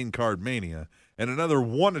of main card mania, and another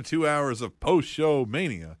 1 to 2 hours of post-show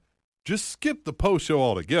mania, just skip the post-show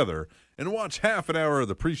altogether and watch half an hour of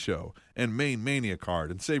the pre-show and main mania card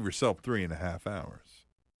and save yourself 3.5 hours.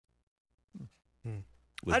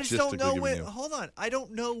 I just don't know Logistically when. giving you- Hold on, I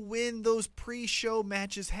don't know when those pre-show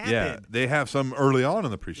matches happen. Yeah, they have some early on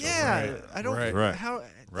in the pre-show. Yeah, I don't. Right. How?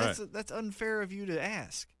 Right. That's unfair of you to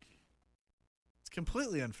ask. It's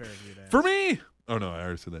completely unfair of you to ask. For me, oh no, I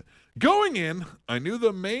already said that. Going in, I knew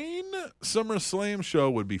the main SummerSlam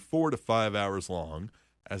show would be 4 to 5 hours long,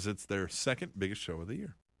 as it's their second biggest show of the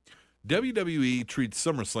year. WWE treats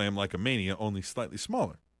SummerSlam like a Mania, only slightly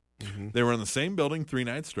smaller. They were in the same building 3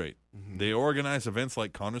 nights straight. They organize events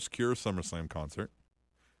like Connor's Cure SummerSlam concert.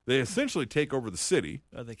 They essentially take over the city.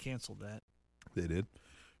 They canceled that. They did.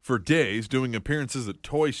 For days, doing appearances at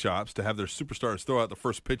toy shops to have their superstars throw out the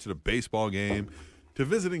first pitch at a baseball game, to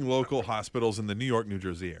visiting local hospitals in the New York, New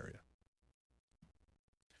Jersey area.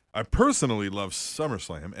 I personally love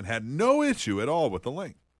SummerSlam and had no issue at all with the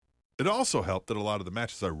length. It also helped that a lot of the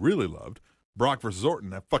matches I really loved, Brock versus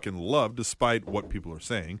Orton, I fucking loved despite what people are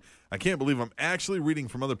saying. I can't believe I'm actually reading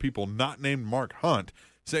from other people not named Mark Hunt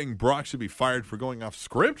saying Brock should be fired for going off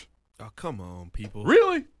script. Oh, come on, people.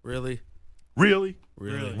 Really? Really? Really?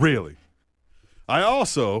 Really? Really? I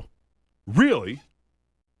also really,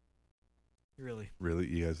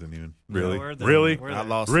 you guys didn't even really, we're there. really, We're I there.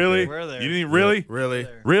 lost it really, there. We're there. you didn't even really, Really?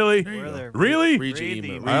 There. really, We're there. really. Read your Read the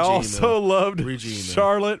email. email. I Read your also email. loved Read your email.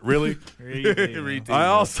 Charlotte. Really, Read the I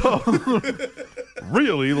email. also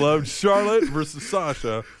really loved Charlotte versus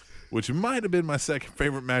Sasha, which might have been my second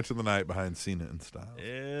favorite match of the night behind Cena and Styles.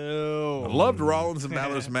 Ew. I loved Rollins and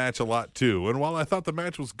Balor's match a lot too, and while I thought the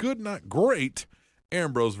match was good, not great,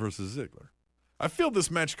 Ambrose versus Ziggler. I feel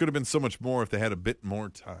this match could have been so much more if they had a bit more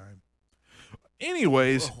time.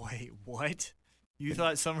 Anyways, Oh, wait, what? You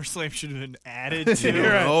thought SummerSlam should have been added to? You're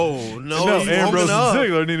right. No, no, he's Ambrose long and enough.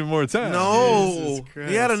 Ziggler needed more time. No, Jesus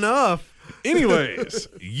he had Christ. enough. Anyways,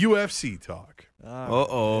 UFC talk.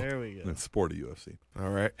 Uh-oh. There we go. Let's sport a UFC. All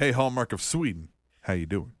right. Hey, Hallmark of Sweden, how you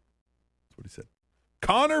doing? That's what he said.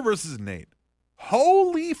 Connor versus Nate.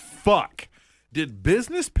 Holy fuck. Did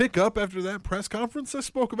business pick up after that press conference I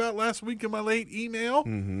spoke about last week in my late email?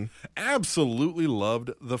 Absolutely loved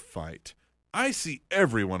the fight. I see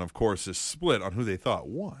everyone, of course, is split on who they thought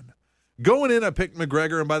won. Going in, I picked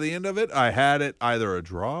McGregor, and by the end of it, I had it either a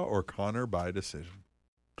draw or Connor by decision.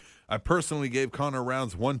 I personally gave Connor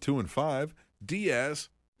rounds 1, 2, and 5. Diaz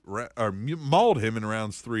mauled him in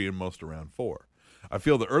rounds 3 and most of round 4. I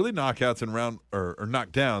feel the early knockouts in round or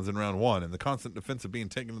knockdowns in round 1 and the constant defense of being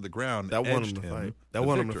taken to the ground That won him edged the him fight. the That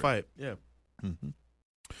won him the victory. fight. Yeah.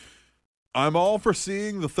 I'm all for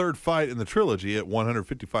seeing the third fight in the trilogy at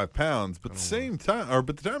 155 pounds, but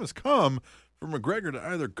the time has come for McGregor to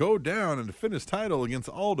either go down and defend his title against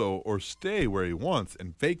Aldo or stay where he wants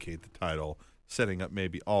and vacate the title, setting up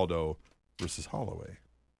maybe Aldo versus Holloway.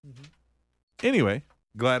 Anyway,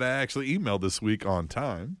 glad I actually emailed this week on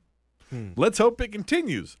time. Let's hope it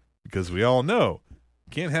continues, because we all know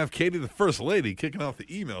can't have Katie the First Lady kicking off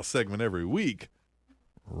the email segment every week.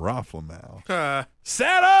 Rafflemow.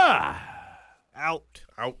 Sada! Out.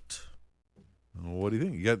 Out. What do you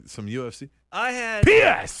think? You got some UFC? I had.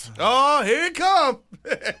 P.S. Oh, here it comes.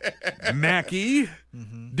 Mackie,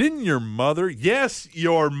 didn't your mother, yes,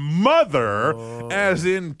 your mother, as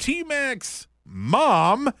in T-Mac's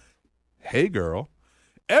mom, hey girl,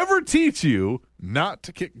 ever teach you not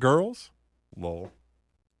to kick girls? Lol.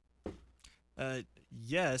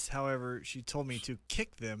 Yes, however, she told me to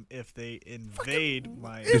kick them if they invade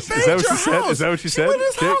my. Is that what she said? Is that what she said? Went in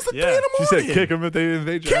his Kick? house at Yeah. 3 in the She morning. said kick them if they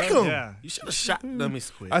invade your Kick house? him. Yeah. You should have shot. Let me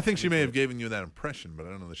squid. I think she may have given you that impression, but I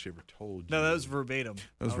don't know that she ever told you. No, that was verbatim.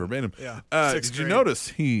 That was Oh, verbatim. Yeah. Did Sixth you grade. notice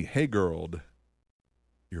he hey girled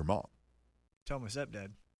your mom? Tell my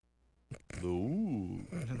stepdad. Ooh.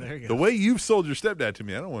 There you The go. way you've sold your stepdad to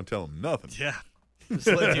me, I don't want to tell him nothing. Yeah. Just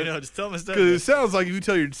let you know. Just tell my Because it stepdad. sounds like if you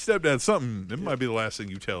tell your stepdad something, it might be the last thing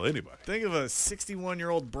you tell anybody. Think of a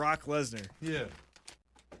 61-year-old Brock Lesnar. Yeah.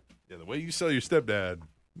 Yeah, the way you sell your stepdad,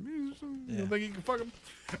 you don't think you can fuck him?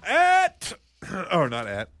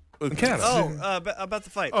 With Caddis. About the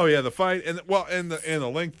fight. Oh yeah, the fight and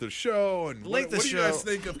the length of the show and Length of what do you guys show.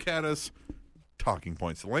 think of Caddis? Talking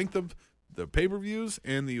points. The length of the pay-per-views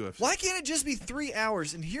and the UFC. Why can't it just be 3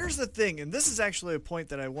 hours? And here's the thing, and this is actually a point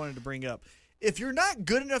that I wanted to bring up. If you're not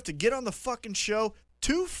good enough to get on the fucking show,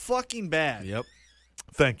 too fucking bad. Yep.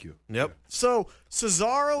 Thank you. Yep. So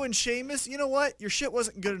Cesaro and Sheamus, you know what? Your shit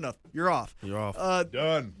wasn't good enough. You're off. You're off.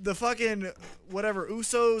 Done. The fucking whatever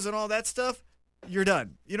Usos and all that stuff, you're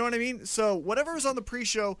done. You know what I mean? So whatever was on the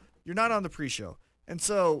pre-show, you're not on the pre-show, and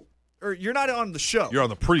so or you're not on the show. You're on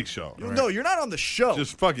the pre-show. No, you're not on the show.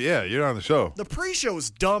 Just fuck it. Yeah, you're on the show. The pre-show is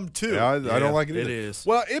dumb too. Yeah, I don't like it it either. is.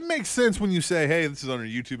 Well, it makes sense when you say, hey, this is on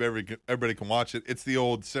YouTube. Everybody can watch it. It's the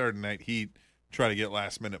old Saturday Night Heat try to get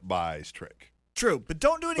last-minute buys trick. True, but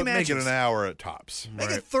don't do any But matches. make it an hour at tops. Make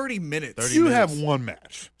it 30 minutes. 30 You minutes. have one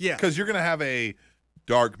match. Yeah. Because you're going to have a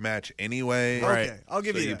dark match anyway. Okay, I'll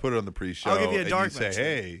give so you you that. put it on the pre-show. I'll give you a and dark you match say,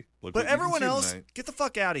 then. hey, look But what you can everyone see else, tonight. get the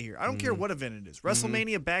fuck out of here. I don't care what event it is.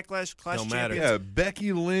 WrestleMania, Backlash, Clash Don't of matter. Champions, Yeah,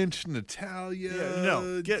 Becky Lynch, Natalia. Yeah,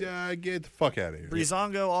 no, get- get the fuck out of here.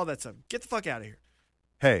 Breezango, all that stuff. Get the fuck out of here.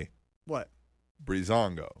 Hey, What?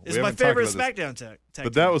 Breezango. It's We my haven't talked favorite about this. SmackDown tag.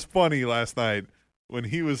 But that was funny last night when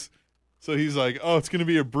he was. So he's like, "Oh, it's gonna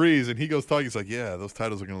be a breeze," and he goes talking. He's like, "Yeah, those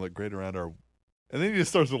titles are gonna look great around our." And then he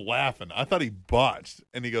just starts laughing. I thought he botched,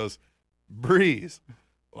 and he goes, "Breeze,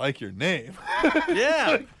 like your name.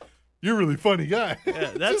 Yeah. You're a really funny guy."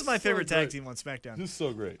 Yeah, that's Just my so favorite tag great. team on SmackDown. Just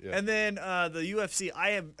so great. Yeah. And then the UFC,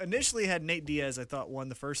 I have initially had Nate Diaz, I thought, won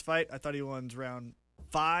the first fight. I thought he won round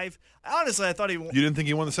 5. Honestly, I thought he won. You didn't think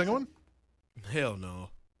he won the second one? Hell no.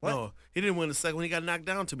 What? No, he didn't win the second one. He got knocked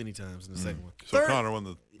down too many times in the second one. So Third- Connor won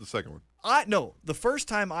the second one. No, the first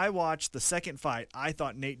time I watched the second fight, I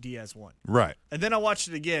thought Nate Diaz won. Right. And then I watched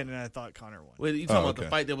it again, and I thought Connor won. Wait, you talking about okay. the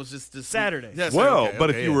fight that was just this Saturday. Yes, Well, okay, but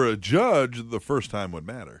okay, if you yeah. were a judge, the first time would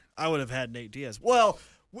matter. I would have had Nate Diaz. Well,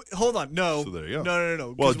 hold on. No. So there you go.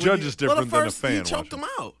 No. Well, 'Cause when judge you- is well, the different than a first, fan. he choked watching. him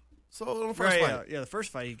out. So on the first Right, fight. yeah, the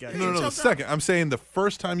first fight he got. No, the jumped second. I'm saying the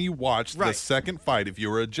first time you watched the Right. second fight, if you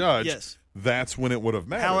were a judge, Yes. that's when it would have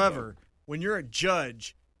mattered. However, when you're a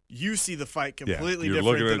judge, you see the fight Yeah, completely you're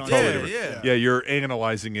different looking than at on it totally TV. different. Yeah. Yeah, you're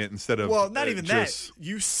analyzing it instead of Well, not even just, that.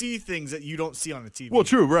 You see things that you don't see on the TV. Well,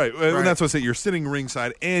 true, right. Right. And that's what I say. You're sitting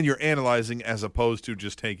ringside and you're analyzing as opposed to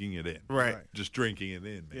just taking it in. Right. Just drinking it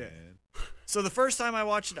in, man. Yeah. So the first time I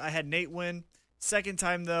watched it, I had Nate win. Second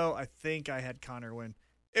time, though, I think I had Connor win.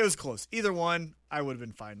 It was close. Either one, I would have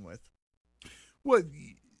been fine with. Well,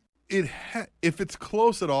 if it's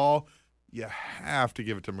close at all, you have to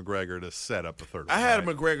give it to McGregor to set up the third one. I had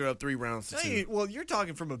right? McGregor up 3 rounds to 2. Hey, well, you're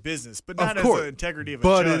talking from a business, but Of not as course. an integrity of a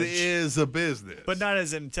But judge. it is a business. But not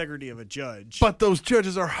as an integrity of a judge. But those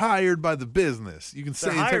judges are hired by the business. You can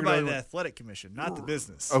they're say hired by integrity- the athletic commission, not the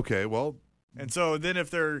business. Okay, well, And so then if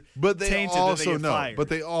they're but they tainted, also then they get know. fired. But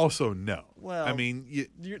they also know. Well, I mean,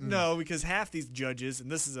 No, because half these judges, and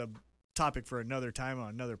this is a topic for another time on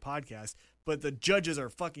another podcast, but the judges are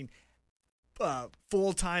fucking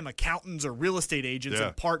full-time accountants or real estate agents Yeah.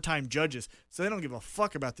 and part-time judges. So they don't give a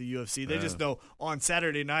fuck about the UFC. They just know on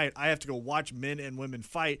Saturday night, I have to go watch men and women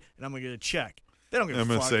fight, and I'm going to get a check. They don't give I'm a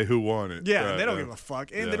going fuck. to say who won it. Yeah, Right, they don't yeah. give a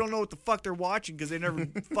fuck. And Yeah. they don't know what the fuck they're watching because they never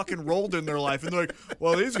fucking rolled in their life. And they're like,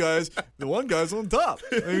 well, these guys, the one guy's on top.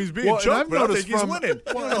 And he's being Well, and choked, I've but I noticed think he's from- winning. You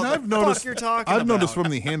Well, don't know and what I've the noticed fuck you're talking I've about. noticed from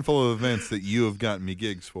the handful of events that you have gotten me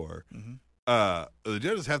gigs for, the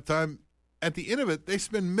judges have time. At the end of it, they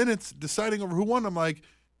spend minutes deciding over who won. I'm like,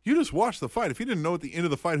 you just watched the fight. If you didn't know at the end of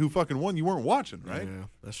the fight who fucking won, you weren't watching, right? Yeah,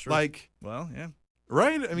 that's true. Like, Well, yeah.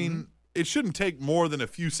 right? I mean, it shouldn't take more than a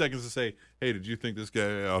few seconds to say, hey, did you think this guy?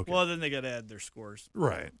 Okay. Well, then they got to add their scores.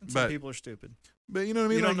 right. And some But, people are stupid. but you know what I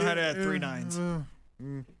mean? You don't Like, know how to add 3 eh, nines.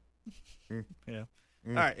 Yeah.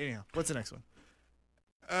 All right. Anyhow, what's the next one?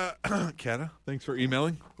 Kata, thanks for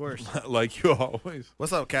emailing. Of course. Like you always.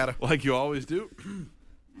 What's up, Kata? Like you always do.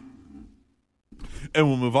 And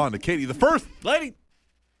we'll move on to Katie. The first, Lady.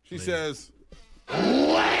 she says,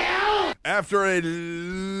 after a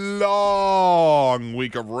long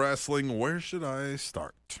week of wrestling, where should I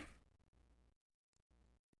start?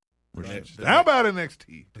 How about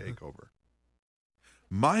NXT TakeOver?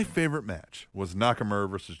 My favorite match was Nakamura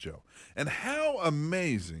versus Joe. And how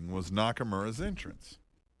amazing was Nakamura's entrance?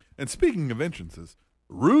 And speaking of entrances,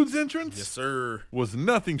 Rude's entrance Yes, sir. was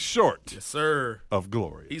nothing short Yes, sir. of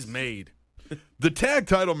glorious. He's made. The tag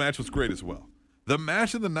title match was great as well. The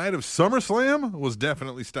match of the night of SummerSlam was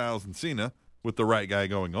definitely Styles and Cena, with the right guy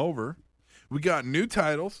going over. We got new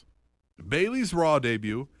titles, Bayley's Raw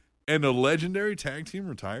debut, and a legendary tag team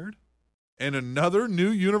retired. And another new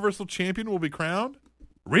Universal Champion will be crowned.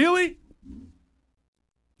 Really?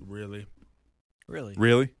 Really? Really?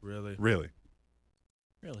 Really? Really? Really?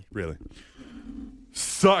 Really? Really?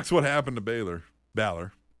 Sucks what happened to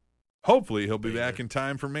Balor. Hopefully, he'll be back in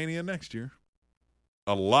time for Mania next year.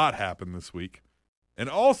 A lot happened this week. And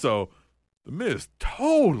also, The Miz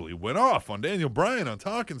totally went off on Daniel Bryan on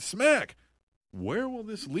Talking Smack. Where will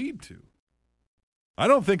this lead to? I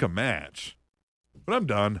don't think a match. But I'm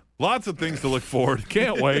done. Lots of things to look forward.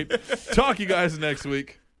 Can't wait. Talk you guys next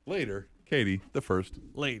week. Later. Katie, the first.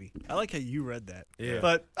 Lady. I like how you read that. Yeah.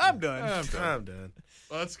 But I'm done. I'm done.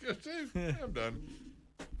 That's good, too. I'm done.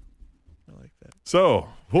 I like that. So,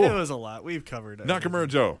 It was a lot. We've covered it. Nakamura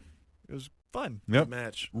Joe. It was fun. Yep.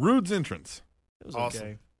 Match. Rude's entrance. It was Awesome.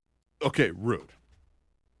 okay. Okay, Rude.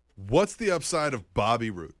 What's the upside of Bobby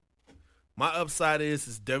Roode? My upside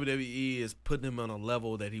is WWE is putting him on a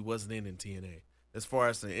level that he wasn't in TNA. As far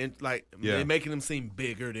as they're making him seem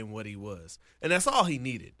bigger than what he was, and that's all he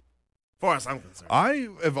needed. As far as I'm concerned, I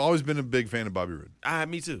have always been a big fan of Bobby Roode.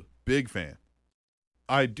 me too. Big fan.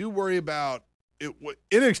 I do worry about it.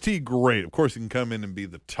 NXT, great. Of course, he can come in and be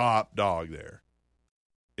the top dog there.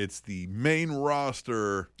 It's the main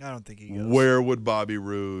roster. I don't think he goes. Where would Bobby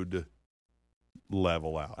Roode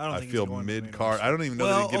level out? I don't think he's feel going to the main mid card. roster. I don't even know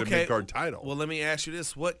that he get a mid card title. Well, let me ask you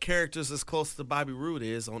this: what characters as close to Bobby Roode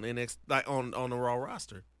is on NXT, like on the Raw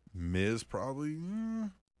roster? Miz probably.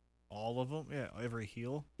 All of them? Yeah, every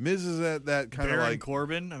heel. Miz is at that kind of Baron like.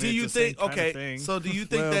 Corbin. I mean, Do you it's the same think? kind of Okay, thing. so do you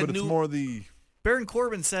think well, that but new? it's more the. Baron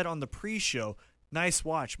Corbin said on the pre-show, "Nice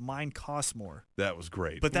watch. Mine costs more." That was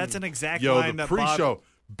great. But that's an exact Yo, line the that pre-show.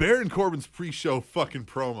 Baron Corbin's pre-show fucking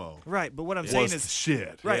promo. Right, but what I'm saying Was is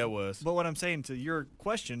shit. right. Yeah, it was. But what I'm saying to your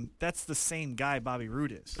question, that's the same guy Bobby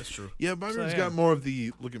Roode is. That's true. Yeah, Bobby So, Roode's yeah. got more of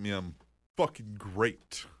the look at me, I'm fucking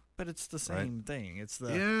great. But it's the same thing. It's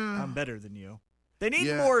the Yeah. I'm better than you. They need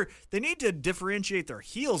Yeah. more. They need to differentiate their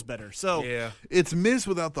heels better. So Yeah. It's Miz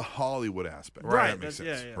without the Hollywood aspect. right, That makes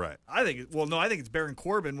that's- sense. yeah, yeah. Right. I think. I think it's Baron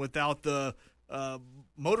Corbin without the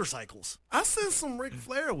motorcycles. I seen some Ric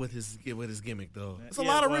Flair with his gimmick though. There's a Yeah,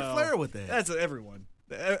 lot of Ric well, Flair with that. That's everyone.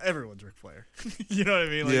 Everyone's Ric Flair. You know what I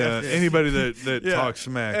mean? Like, Yeah, anybody that Yeah, talks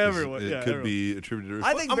smack everyone, it yeah, could everyone. be attributed to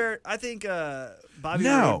I think. Bobby.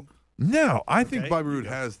 No. Roode, No, I think Okay. Bobby Roode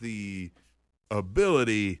has the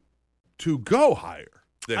ability to go higher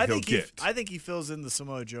than I he'll think get. I think he fills in the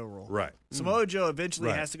Samoa Joe role. Right. Samoa Joe eventually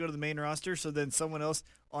Right. has to go to the main roster, so then someone else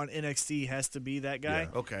on NXT has to be that guy.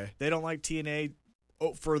 Yeah. okay. They don't like TNA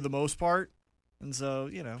for the most part, and so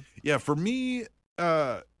Yeah, for me,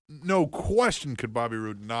 no question could Bobby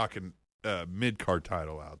Roode knock a mid-card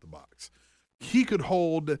title out of the box. He could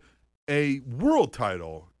hold a world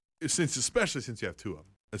title, especially since you have two of them.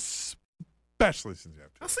 Especially since you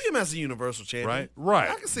have two. I see him as a Universal Champion. Right.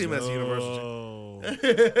 I can see him as a Universal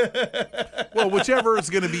Champion. Oh. Well, whichever is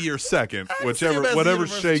going to be your second, see him as the whatever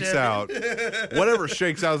Universal shakes out, Champion. whatever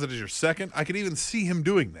shakes out as your second, I could even see him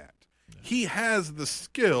doing that. He has the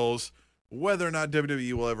skills. Whether or not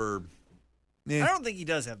WWE will ever, I don't think he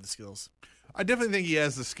does have the skills. I definitely think he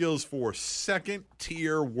has the skills for second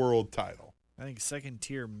tier world title. I think second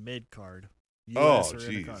tier mid card. Oh, US or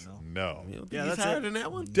jeez, Intercontinental. no, You don't think Yeah, he's that's higher it. than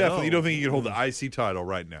that one? definitely. You No. don't think he can hold the IC title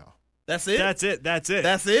right now? That's it. That's it. That's it.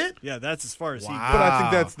 That's it. yeah. That's as far as he. Wow. But I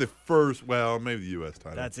think that's the first. Well, maybe the U.S.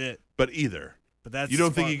 title. That's it. But either. But that's You don't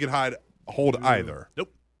as think far- he could hold either?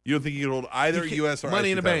 Nope. You don't think he could hold either You can't- U.S. or Money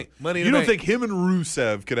IC in the title? Bank. Money in You the don't Bank. think him and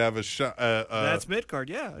Rusev could have a shot? That's mid card.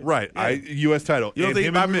 Yeah. Right. Yeah. U.S. title. You don't and think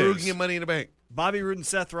him and Bobby Roode Miz. can get Money in the Bank? Bobby Roode and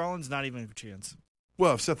Seth Rollins not even a chance.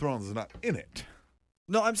 Well, if Seth Rollins is not in it,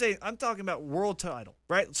 No, I'm talking about world title,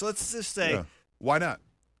 right? So let's just say yeah. Why not?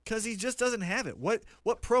 because he just doesn't have it. What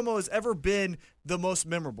promo has ever been the most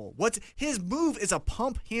memorable? What's his move is a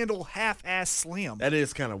pump handle half-ass slam. That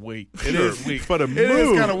is kind of weak. It is weak, but a move. It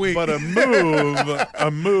is kinda weak. But a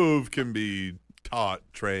move can be taught,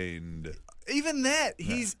 trained. Even that,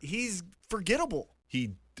 he's forgettable.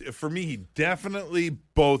 For me, he definitely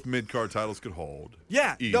both mid card titles could hold.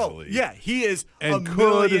 Yeah, easily. no, yeah, he is And a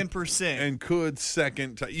could $1,000,000%. and could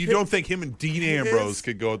second. You don't think him and Dean Ambrose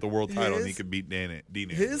could go at the world title and he his- could beat Dean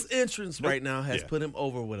Ambrose? His entrance right now has Yeah. put him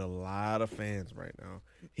over with a lot of fans right now.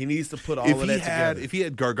 He needs to put all if of he that had together. if he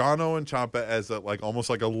had Gargano and Ciampa as almost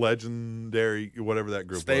like a legendary whatever that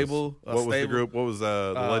group Stable, was. What was the stable. group? What was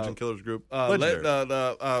the Legend Killers group? fuck, Legendary. I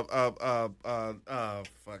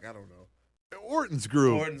don't know. Orton's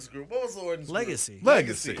group. Orton's group. What was Orton's Legacy. group?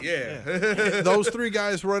 Legacy. Yeah. Those three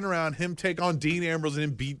guys run around, him take on Dean Ambrose and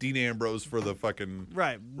him beat Dean Ambrose for the fucking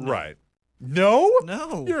Right. right. No,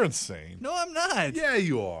 No. you're insane. No, I'm not. Yeah,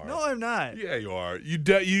 you are. No, I'm not. Yeah, you are. You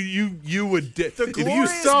would. If you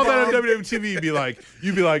glorious saw that on bomb- WWE TV,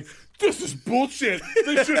 you'd be like, this is bullshit.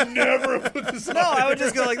 They should never have put this on. No, I would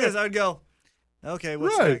just go like this. I would go, okay,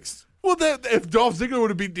 what's Right. next? Well, if Dolph Ziggler would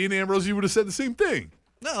have beat Dean Ambrose, you would have said the same thing.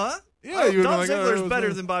 No, huh? Yeah, you would Dolph have been like, Ziggler's oh,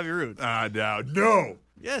 better than Bobby Roode. No.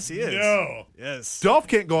 Yes, he is. No. Yes. Dolph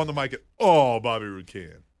can't go on the mic at all. Bobby Roode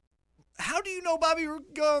can. How do you know Bobby Roode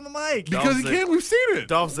can go on the mic? Because he can. We've seen it.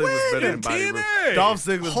 Dolph Ziggler's better When? than Bobby TNA. Roode. Dolph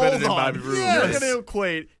Ziggler's better than Bobby Roode. Yes. You're going to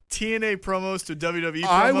equate TNA promos to WWE promos?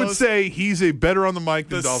 I would say he's a better on the mic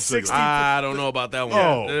than The Dolph 60 Ziggler. I don't know about that one.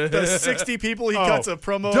 Oh. the 60 people he cuts a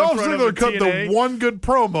promo Dolph in front Ziggler of cut TNA. the one good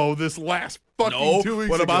promo this last fucking No. 2 weeks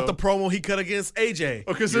What about ago. the promo he cut against AJ?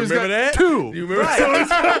 Okay, so you he's remember got that? 2. You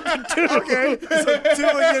remember Okay, so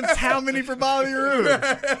 2 against how many for Bobby Roode?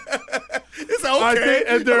 It's okay. I think,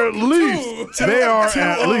 and they're at least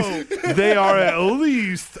they are at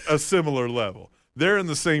least a similar level. They're in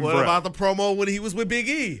the same What breath. about the promo when he was with Big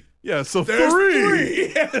E? Yeah, so There's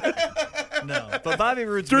 3. No, but Bobby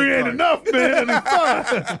Roode's 3 ain't mid-card. enough, man. I mean,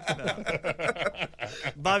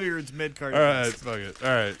 fuck. Bobby Roode's mid-card. All right, fuck it. All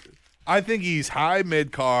right. I think he's high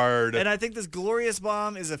mid card. And I think this Glorious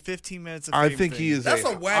Bomb is a 15 minutes of I fame think thing. he is. That's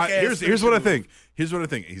a whack-ass Here's what I move. think. Here's what I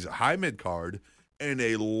think. He's a high mid card and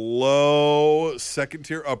a low second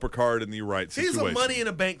tier upper card in the right He's situation. a Money in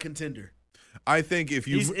a Bank contender. I think if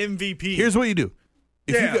you He's MVP. here's what you do.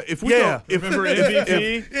 If Yeah. you go, if we go, if Remember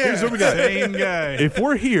MVP? here's what we got. Same guy. If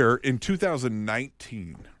we're here in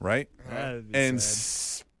 2019, right, That'd be and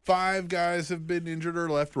sad. 5 guys have been injured or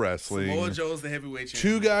left wrestling. Samoa Joe's the heavyweight 2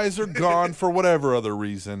 champion. guys are gone for whatever other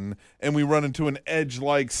reason, and we run into an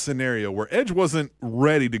Edge-like scenario where Edge wasn't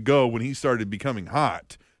ready to go when he started becoming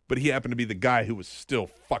hot, but he happened to be the guy who was still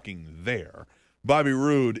fucking there. Bobby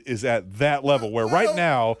Roode is at that level where right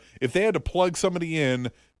now, if they had to plug somebody in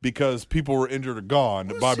because people were injured or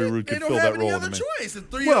gone, Bobby Roode could fill that role. They don't have any in other the main. choice. If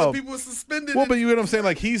 3 Well, other people were suspended. Well, but you know what I'm saying?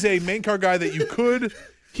 Like, he's a main card guy that you could.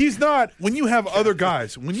 He's not. When you have other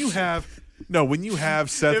guys, when you have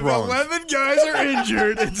Seth If Rollins. 11 guys are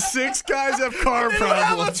injured and 6 guys have car they don't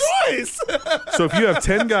have a problems. choice. So if you have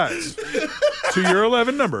 10 guys to your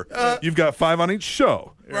 11 number, you've got 5 on each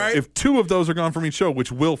show. Right. If 2 of those are gone from each show,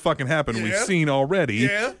 which will fucking happen, we've Yeah. seen already.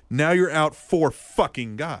 Yeah. Now you're out 4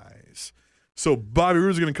 fucking guys. So Bobby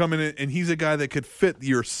Roode's going to come in and he's a guy that could fit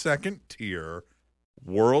your second tier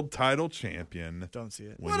world title champion. Don't see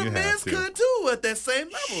it. when Well, you the have man's to. could too at that same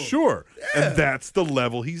level. Sure. And that's the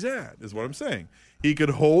level he's at, is what I'm saying. He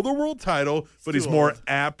could hold a world title, but he's too more old.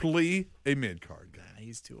 aptly a mid-card guy. Nah,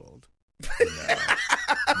 he's too old.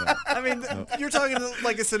 I mean, you're talking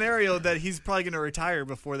like a scenario that he's probably going to retire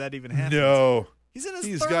before that even happens. No. He's in his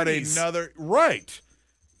He's 30s. got another right.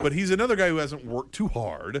 But he's another guy who hasn't worked too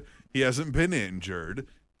hard. He hasn't been injured.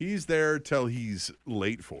 He's there till he's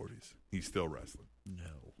late 40s. He's still wrestling.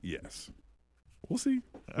 No. Yes. We'll see.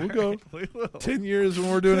 We'll go. We will. 10 years when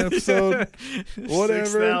we're doing an episode. Whatever.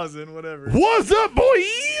 6,000, whatever. What's up,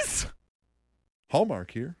 boys?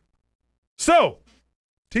 Hallmark here. So,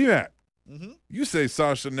 T-Mac, Mhm. you say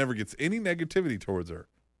Sasha never gets any negativity towards her.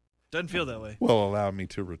 Doesn't feel that way. Well, allow me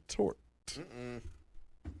to retort.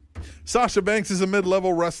 Sasha Banks is a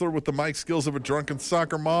mid-level wrestler with the mic skills of a drunken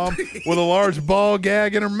soccer mom with a large ball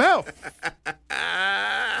gag in her mouth.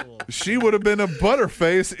 She would have been a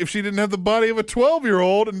butterface if she didn't have the body of a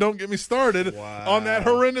 12-year-old, and don't get me started on that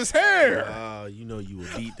horrendous hair. Wow, you know you were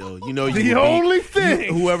beat though. You know you The were only beat.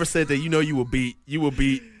 thing- Whoever said that, you know you were beat. You were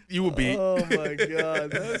beat. You were beat. Oh my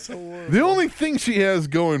God, that's horrible. The only thing she has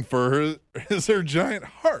going for her is her giant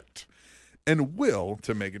heart and will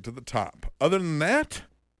to make it to the top. Other than that,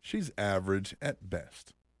 she's average at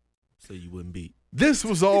best. So you wouldn't beat. This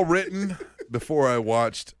was all written before I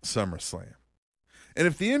watched SummerSlam. And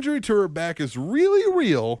if the injury to her back is really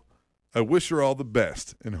real, I wish her all the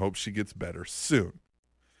best and hope she gets better soon.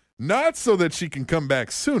 Not so that she can come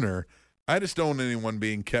back sooner. I just don't want anyone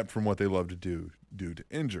being kept from what they love to do due to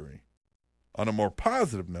injury. On a more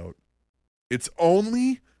positive note, it's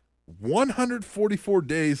only 144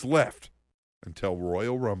 days left until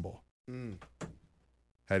Royal Rumble.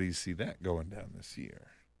 How do you see that going down this year?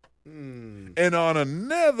 And on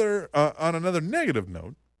another negative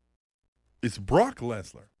note, it's Brock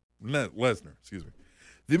Lesnar. Lesnar, excuse me.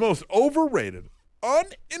 The most overrated,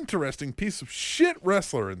 uninteresting piece of shit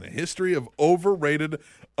wrestler in the history of overrated,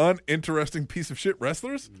 uninteresting piece of shit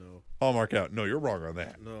wrestlers? No, Hallmark out. No, you're wrong on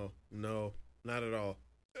that. no, not at all.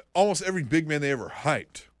 Almost every big man they ever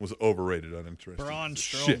hyped was overrated, uninteresting. Braun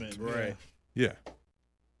piece of shit. Strowman. Right. Yeah.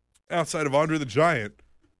 Outside of Andre the Giant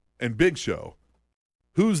and Big Show,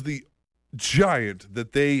 who's the giant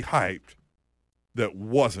that they hyped that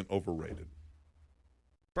wasn't overrated?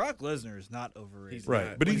 Brock Lesnar is not overrated. He's Right.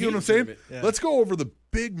 not. But When you know what I'm he's saying? doing it. Yeah. Let's go over the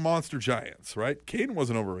big monster giants, right? Kane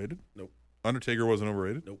wasn't overrated. Nope. Undertaker wasn't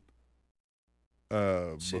overrated. Nope.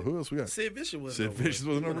 But Shit. who else we got? Sid Vicious wasn't Sid overrated. Vicious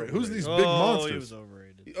wasn't He overrated. Who's these Oh, big he monsters? was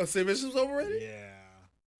overrated. Oh, Sid Vicious was overrated? Yeah.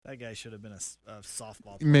 That guy should have been a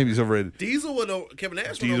softball player. Maybe he's overrated. Diesel wasn't Kevin Nash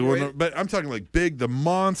wasn't Diesel overrated. wasn't, but I'm talking like Big, the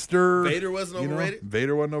Monster. Vader wasn't you know? overrated.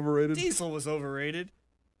 Vader wasn't overrated. Diesel was overrated.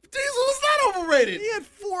 Diesel was not overrated. He had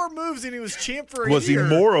 4 moves and he was champ for a Was he year.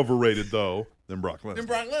 more overrated though than Brock Lesnar? And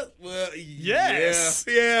Brock Lesnar. Well, Yes.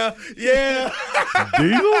 Yeah.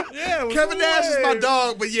 Diesel? Yeah, it was Kevin Nash is my way-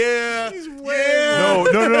 dog, but yeah. He's way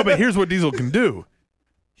No. But here's what Diesel can do.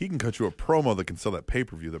 He can cut you a promo that can sell that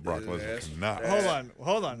pay-per-view that Brock Lesnar cannot.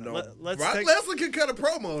 Hold on. Let's Brock take. Lesnar can cut a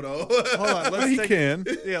promo though. Hold on. Let's He take, can.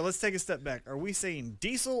 Yeah, let's take a step back. Are we saying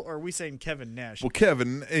Diesel or are we saying Kevin Nash? Well,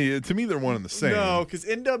 Kevin, to me, they're one and the same. No, because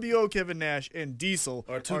NWO Kevin Nash and Diesel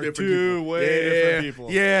Are two are different two people. way different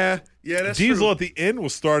people. Yeah, that's Diesel true. at the end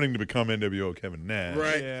was starting to become NWO Kevin Nash.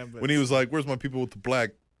 Right. Yeah, but When he was like, "Where's my people with the black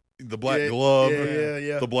Yeah, glove,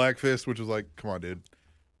 yeah. the black fist," which was like, "Come on, dude."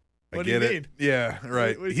 I What do you get it. mean? Yeah,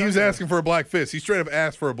 right. What are you He was talking about? asking for a black fist. He straight up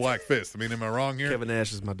asked for a black fist. I mean, am I wrong here? Kevin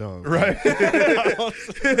Nash is my dog. Right.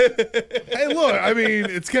 Hey, look. I mean,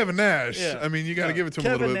 it's Kevin Nash. Yeah. I mean, you got to give it to him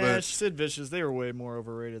Kevin a little bit. Nash, Sid Vicious, they were way more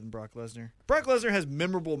overrated than Brock Lesnar. Brock Lesnar has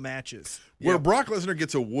memorable matches. Where Brock Lesnar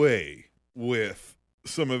gets away with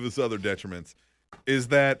some of his other detriments is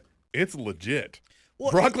that it's legit. Well,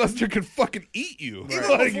 Brock Lesnar can fucking eat you. Even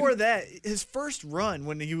Like, before that, his first run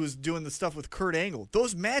when he was doing the stuff with Kurt Angle,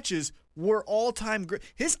 those matches were all-time great.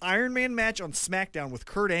 His Iron Man match on SmackDown with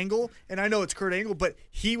Kurt Angle, and I know it's Kurt Angle, but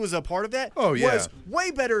he was a part of that, Oh, yeah. was way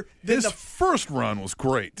better than his the first run was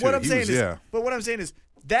great, too. What I'm He saying was- is, yeah. but what I'm saying is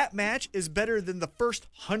that match is better than the first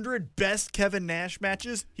 100 best Kevin Nash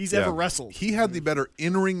matches he's ever Yeah. wrestled. He had the better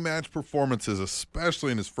in-ring match performances,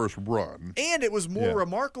 especially in his first run. And it was more Yeah.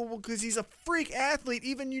 remarkable because he's a freak athlete.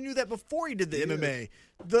 Even you knew that before he did the MMA.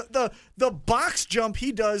 The box jump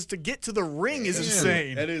he does to get to the ring is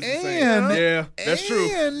insane. That is And insane. Yeah, that's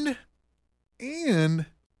true. And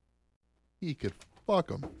he could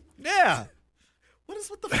fuck him. Yeah. What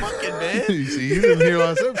is with the fucking man? You see, you didn't hear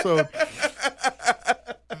last episode.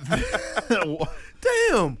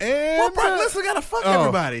 Damn. And Well, Brock Lesnar gotta fuck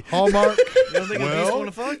everybody. Hallmark. You don't think a beast Well,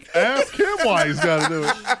 want to fuck? ask him why he's got to do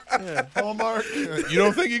it. Hallmark. You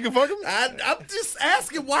don't think he can fuck him? I'm just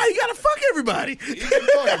asking why you gotta fuck everybody. He can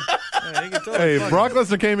fuck him. Yeah, he can totally Hey, fuck Brock him.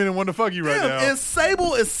 Lesnar came in and wanted to fuck you right Damn, now. is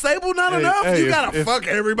Sable not Hey, enough? hey, you if- gotta if fuck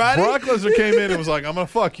everybody. Brock Lesnar came in and was like, "I'm gonna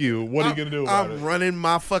fuck you. What are you gonna do about I'm it?" running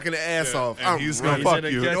my fucking ass off. And I'm he's gonna running. fuck gonna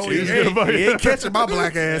you. catch No, you. He's he gonna ain't, fuck he you. ain't catching my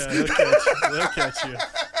black ass. Yeah, they'll catch you.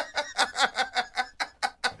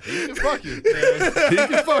 He can fuck you. He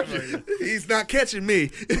can fuck you. He's not catching me.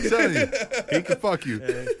 I'm telling you, he can fuck you.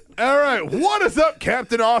 All right, what is up,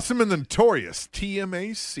 Captain Awesome and the Notorious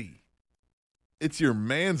TMAC? It's your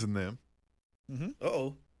mans and them,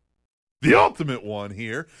 Uh-oh. the ultimate one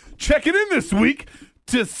here, checking in this week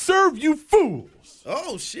to serve you fools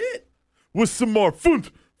Oh, shit. with some more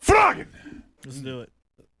Fragen. Let's do it.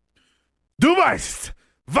 Du weißt,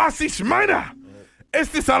 was ich meine.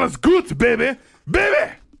 Es ist alles gut, baby.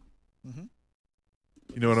 Baby.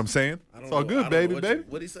 You know what I'm saying? I don't It's all know. I good, don't baby, know baby.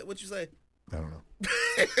 What he say? What you say? I don't know.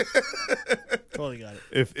 Totally got it.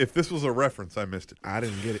 If this was a reference, I missed it. I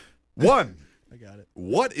didn't get it. One. I got it.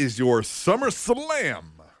 What is your SummerSlam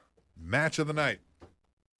match of the night?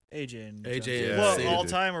 AJ and AJ John. and Well, Cena. all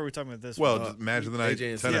time, or are we talking about this Well, one? just match of the night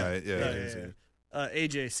AJ and Cena. tonight. Yeah. Yeah.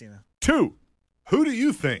 AJ Cena. 2. Who do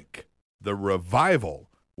you think the Revival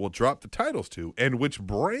will drop the titles to, and which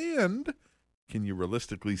brand can you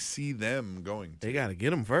realistically see them going to? They got to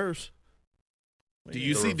get him first. Do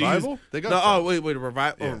you The see Revival? They got No, some. wait,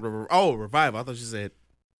 Revival. Yeah. Revival. I thought you said.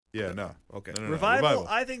 Yeah, no. Okay. No, no, no. Revival,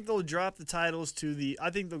 I think they'll drop the titles to the. I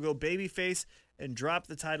think they'll go babyface and drop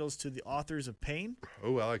the titles to the Authors of Pain,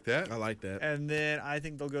 Oh, I like that. I like that. and then I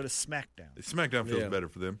think they'll go to SmackDown. SmackDown feels Yeah. better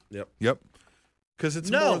for them. Yep. Yep. Because it's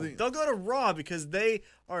No, more the, they'll go to Raw because they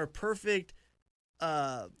are a perfect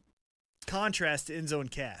contrast to Enzo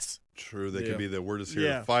and Cass. true. They Yeah. can be the we're just here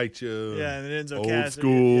Yeah. to fight you. Yeah, and then Enzo old Cass.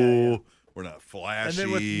 school. Yeah. We're not flashy. And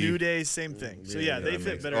then with New Day, same thing. So yeah, they That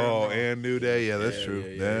fit makes- better. Oh, on Raw. and New Day. Yeah, that's Yeah,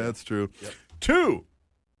 true. yeah. That's true. Yep. 2,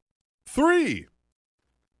 3.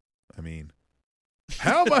 I mean,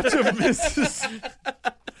 how much of Mrs.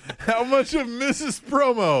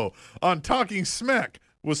 promo on Talking Smack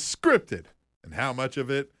was scripted, and how much of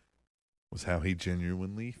it was how he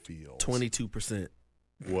genuinely feels? 22%.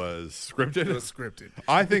 Was scripted. It was scripted.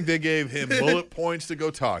 I think they gave him bullet points to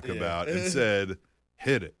go talk about and said,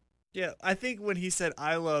 "Hit it." Yeah, I think when he said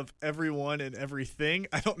 "I love everyone and everything,"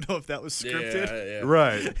 I don't know if that was scripted. Yeah.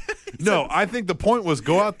 Right. No, I think the point was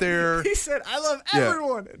go out there. He said, "I love Yeah.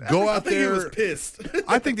 everyone." and Go I out think he was there. pissed.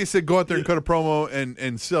 I think they said go out there and cut a promo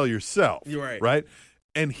and sell yourself. You're right. Right?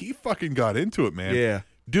 And he fucking got into it, man. Yeah.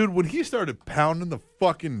 Dude, when he started pounding the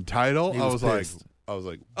fucking title, He I was was pissed.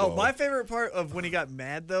 like, Oh, whoa. my favorite part of when he got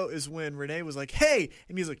mad though is when Renee was like, "Hey,"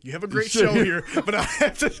 and he's like, "You have a great Shit. show here," but I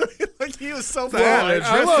have to like he was so Yeah, mad.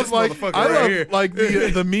 I love this like motherfucker I right love here. like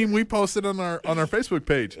the meme we posted on our Facebook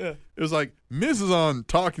page. Yeah. It was like Miz is on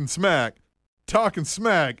talking smack,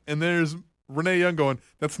 and there's Renee Young going,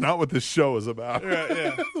 "That's not what this show is about." Right,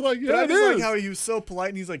 yeah. Like, But I yeah, it just like is. how he was so polite,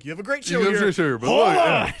 and he's like, "You have a great show You here." have sure, but Hold look,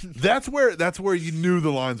 yeah. on. that's where you knew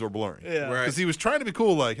the lines were blurring. Yeah. Right. Because he was trying to be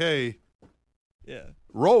cool, like, "Hey, Yeah,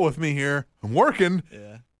 roll with me here. I'm working.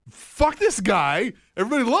 yeah. Fuck this guy.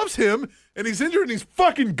 Everybody loves him, and he's injured, and he's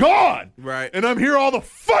fucking gone. Right. And I'm here all the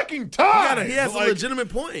fucking time. He has Like, a legitimate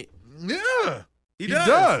point. Yeah, He he does.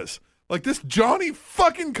 does. Like this Johnny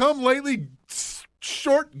fucking come lately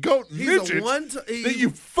short goat He's midget a one. that you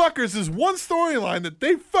fuckers is one storyline that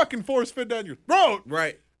they fucking force fed down your throat.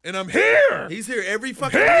 Right. And I'm here. He's here every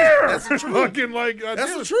fucking here. week. That's the truth. Fucking like God That's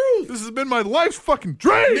damn the it. truth. This has been my life's fucking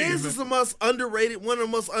dream. Miz is the most underrated, one of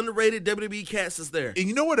the most underrated WWE cats that's there. And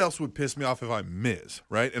you know what else would piss me off if I'm Miz,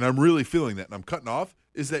 right? And I'm really feeling that and I'm cutting off,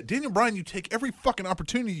 is that Daniel Bryan, you take every fucking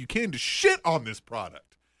opportunity you can to shit on this product.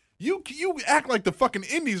 You act like the fucking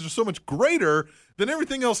indies are so much greater than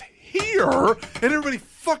everything else here, and everybody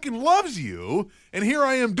fucking loves you, and here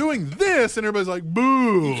I am doing this, and everybody's like,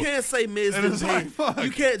 boo. You can't say Miz And didn't it's pay. like, fuck.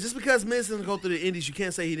 You can't just because Miz didn't go through the Indies. You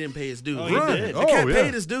can't say he didn't pay his dues. Oh, he Right. did. The cat yeah.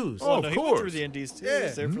 paid his dues. Oh, no, of he went through course. the Indies too. Yeah. He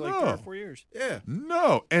was there for like 3 or 4 years. Yeah.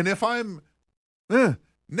 No. And if I'm,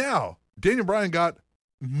 now, Daniel Bryan got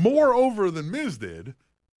more over than Miz did.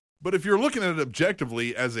 But if you're looking at it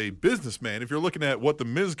objectively as a businessman, if you're looking at what the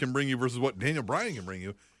Miz can bring you versus what Daniel Bryan can bring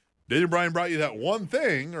you, Daniel Bryan brought you that one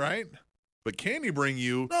thing, right? But can he bring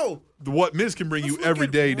you No. what Miz can bring you Let's every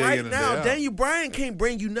look day, at day right in and now, day out? Daniel Bryan can't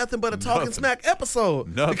bring you nothing but a Talking Nothing. Smack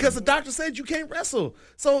episode Nothing. because the doctor said you can't wrestle.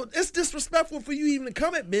 So it's disrespectful for you even to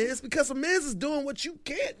come at Miz because the Miz is doing what you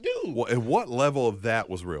can't do. Well, and what level of that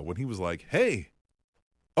was real? When he was like, hey,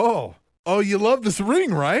 oh, you love this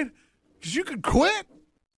ring, right? Because you could quit.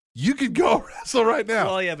 You could go wrestle right now.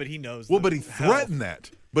 Well, yeah, but he knows. Well, the but he hell. threatened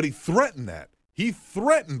that. He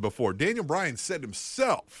threatened before. Daniel Bryan said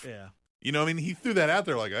himself. Yeah. You know, I mean, he threw that out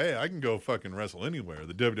there like, hey, I can go fucking wrestle anywhere.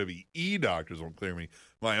 The WWE doctors won't clear me.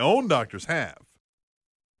 My own doctors have.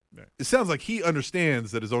 It sounds like he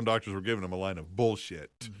understands that his own doctors were giving him a line of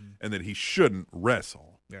bullshit and that he shouldn't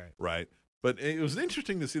wrestle. Right. Right? But it was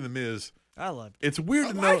interesting to see The Miz. I loved it. It's weird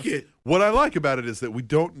I to like know. it. What I like about it is that we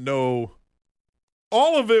don't know.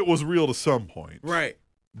 All of it was real to some point. Right.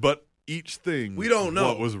 But each thing We don't know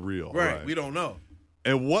what was real. Right. We don't know.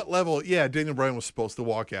 And what level, yeah, Daniel Bryan was supposed to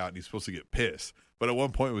walk out and he's supposed to get pissed. But at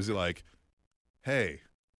one point was he like, hey,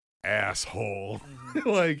 asshole.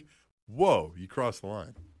 Like, whoa, you crossed the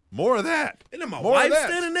line. More of that. And then my More of wife that.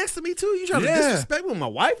 standing next to me too. You trying Yeah. to disrespect me with my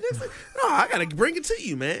wife next to me? No, I gotta bring it to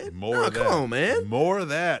you, man. More no, of that. come on, man. More of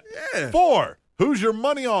that. Yeah. 4, who's your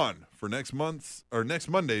money on for next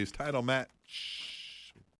Monday's title match?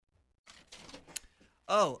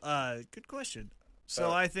 Oh, good question.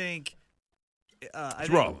 So I think, I It's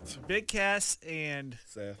think Rollins. Big Cass and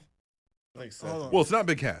Seth. Thanks, hold on. Well, it's not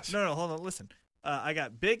Big Cass. no, hold on. Listen, I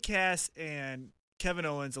got Big Cass and Kevin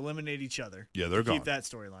Owens eliminate each other. Yeah, they're to gone. Keep that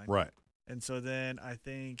storyline. Right. And so then I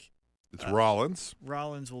think It's Rollins.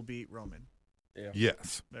 Rollins will beat Roman.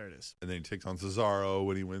 Yes. There it is. And then he takes on Cesaro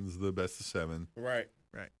when he wins the best of 7. Right.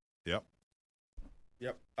 Yep.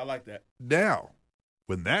 Yep. I like that. Now,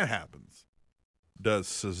 when that happens, does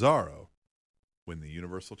Cesaro win the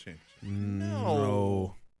Universal Championship?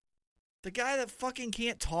 No. The guy that fucking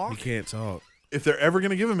can't talk. You can't talk. If they're ever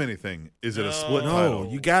going to give him anything, is it a split No. title?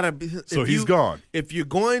 You gotta be. So if he's you- gone. If you're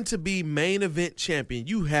going to be main event champion,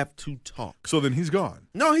 you have to talk. So then he's gone.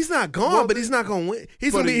 No, he's not gone, Well, but he's not gonna win.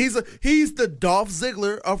 He's but gonna be. he- He's the Dolph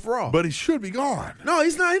Ziggler of Raw. But he should be gone. no,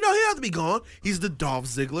 he's not. No, he has to be gone. He's the Dolph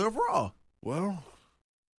Ziggler of Raw. Well,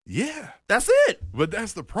 yeah. That's it. But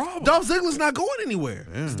that's the problem. Dolph Ziggler's not going anywhere.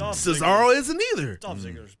 Yeah. Dolph Cesaro isn't either. Dolph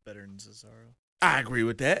Ziggler's better than Cesaro. I agree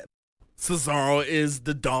with that. Cesaro is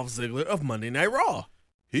the Dolph Ziggler of Monday Night Raw.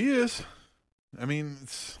 He is. I mean,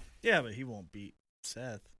 it's, Yeah, but he won't beat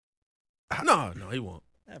Seth No, he won't.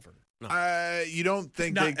 ever. you don't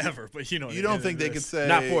think Not they ever, but you know. you don't think they could say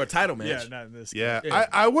Not for a title Yeah, match. not in this. Yeah, Yeah.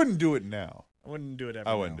 I wouldn't do it now. I wouldn't do it ever.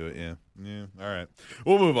 I wouldn't do it. Yeah. All right.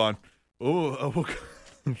 We'll move on. We'll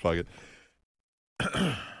fuck it.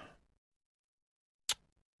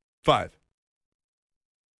 5.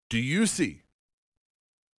 Do you see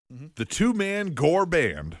the 2-man gore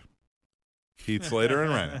band, Heath Slater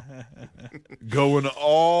and Rhino, going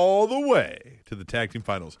all the way to the tag team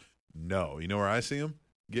finals? No. You know where I see them?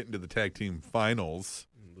 Getting to the tag team finals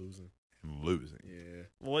Losing. and losing.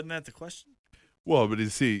 Yeah. Wasn't that the question? Well, but you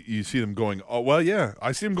see them going. Oh, well, yeah,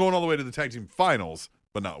 I see them going all the way to the tag team finals,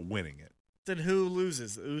 but not winning it. Then who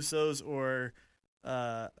loses, the Usos or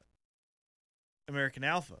American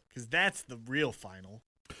Alpha? Because that's the real final.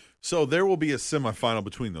 So there will be a semifinal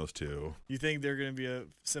between those two. You think they're going to be a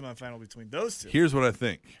semifinal between those two? Here's what I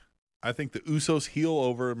think. I think the Usos heel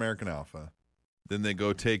over American Alpha. Then they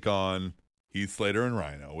go take on Heath Slater and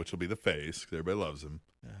Rhino, which will be the face because everybody loves them.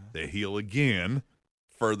 They heel again,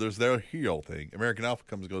 furthers their heel thing. American Alpha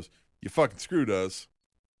comes and goes, you fucking screwed us.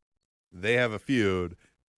 They have a feud.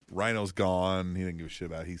 Rhino's gone. He didn't give a shit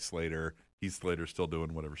about Heath Slater. Heath Slater's still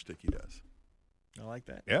doing whatever stick he does. I like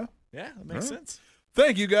that. Yeah? Yeah, that makes sense.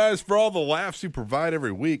 Thank you guys for all the laughs you provide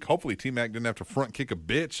every week. Hopefully T-Mac didn't have to front kick a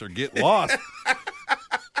bitch or get lost.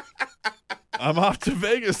 I'm off to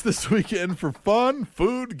Vegas this weekend for fun,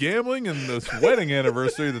 food, gambling, and this wedding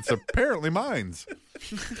anniversary that's apparently mine's.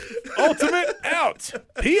 Ultimate out.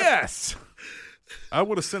 P.S. I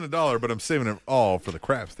would have sent $1, but I'm saving it all for the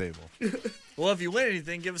craps table. Well, if you win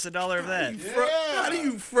anything, give us $1 of that. How do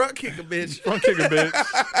you front kick a bitch? Front kick a bitch.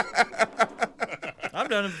 I've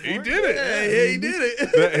done it before. He did it. Yeah, he did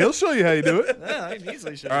it. He'll show you how you do it. Yeah, I can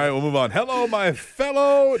easily show All right, we'll move on. Hello, my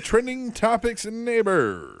fellow trending topics and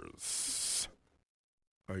neighbors.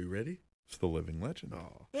 Are you ready? It's the living legend.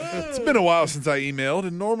 It's been a while since I emailed,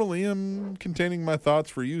 and normally I'm containing my thoughts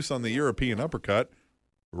for use on the European uppercut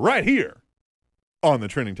right here on the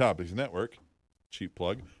Trending Topics Network. Cheap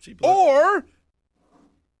plug. Or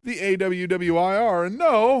the AWWIR. And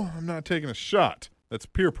no, I'm not taking a shot. That's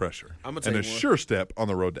peer pressure. I'm gonna and take a one. sure step on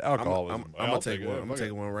the road to alcoholism. I'm gonna take one. I'm gonna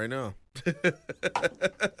take one right now.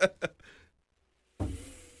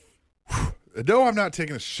 No, I'm not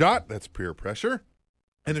taking a shot. That's peer pressure.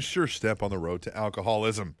 And a sure step on the road to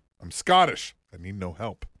alcoholism. I'm Scottish. I need no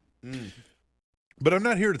help. But I'm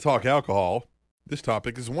not here to talk alcohol. This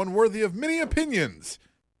topic is one worthy of many opinions.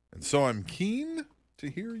 And so I'm keen to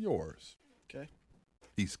hear yours. Okay.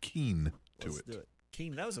 He's keen to Let's do it.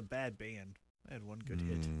 Keen, that was a bad band. I had one good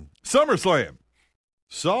hit. SummerSlam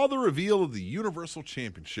saw the reveal of the Universal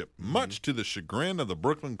Championship, much to the chagrin of the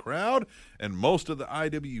Brooklyn crowd and most of the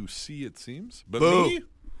IWC, it seems. But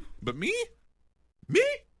me?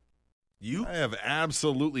 You? I have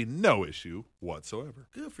absolutely no issue whatsoever.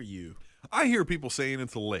 Good for you. I hear people saying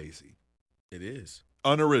it's lazy, It is.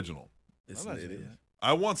 unoriginal. It I'm not is. saying that.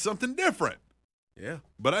 I want something different, Yeah.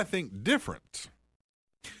 but I think different.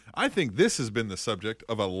 I think this has been the subject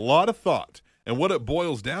of a lot of thought, and what it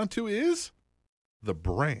boils down to is the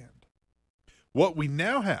brand. What we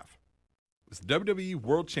now have is the WWE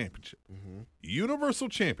World Championship, Universal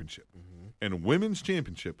Championship, and Women's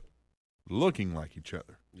Championship looking like each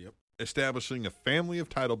other. Yep. Establishing a family of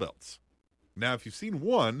title belts. Now, if you've seen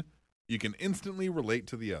one, you can instantly relate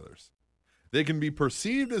to the others. They can be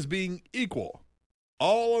perceived as being equal,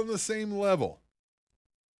 all on the same level.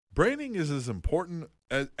 Branding is as important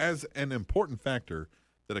as an important factor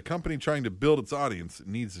that a company trying to build its audience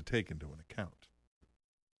needs to take into an account.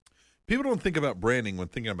 People don't think about branding when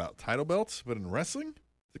thinking about title belts, but in wrestling,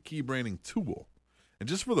 it's a key branding tool. And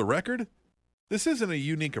just for the record, this isn't a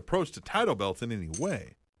unique approach to title belts in any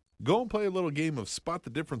way. Go and play a little game of spot the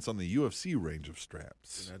difference on the UFC range of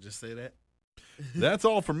straps. Did I just say that? That's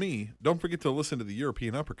all for me. Don't forget to listen to the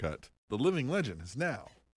European Uppercut. The living legend has now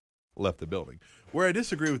left the building. Where I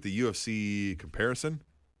disagree with the UFC comparison,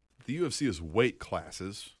 the UFC is weight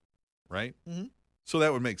classes, right? Mm-hmm. So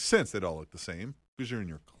that would make sense. They'd all look the same because you're in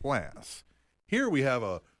your class. Here we have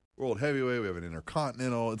a world heavyweight. We have an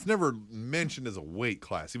intercontinental. It's never mentioned as a weight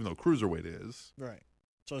class, even though cruiserweight is. Right.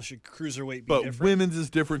 So should cruiserweight be But different? women's is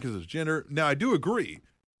different because it's gender. Now, I do agree.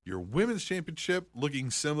 Your women's championship looking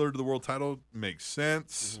similar to the world title makes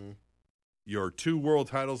sense. Your two world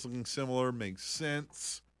titles looking similar makes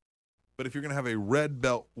sense. But if you're going to have a red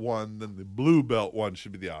belt one, then the blue belt one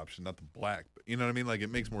should be the option, not the black. You know what I mean? Like,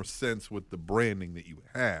 it makes more sense with the branding that you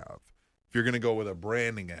have. If you're going to go with a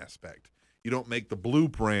branding aspect, you don't make the blue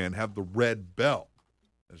brand have the red belt.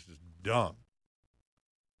 That's just dumb.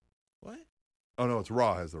 What? Oh no, it's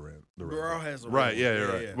Raw has the red. Raw belt. has the right. red Yeah, one. you're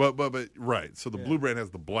Yeah, right. yeah. But right. So the Yeah. blue brand has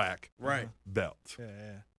the black Right. belt.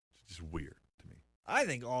 Yeah. It's just weird to me. I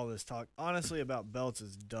think all this talk, honestly, about belts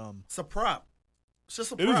is dumb. It's a prop. It's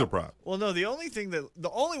just a It prop. is a prop. Well, no, the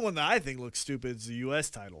only one that I think looks stupid is the U.S.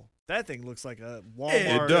 title. That thing looks like a Walmart.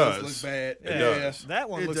 Yeah, It does. Look bad. It does. That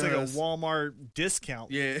one It looks like a does. Walmart discount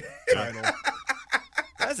Yeah. title.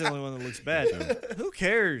 That's the only one that looks bad. Who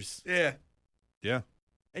cares? Yeah. Yeah.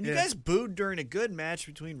 And you Yeah. guys booed during a good match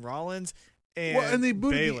between Rollins And they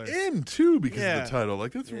booted Baylor. the end too because Yeah. of the title.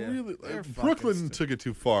 Like that's really They're fucking Brooklyn stupid. took it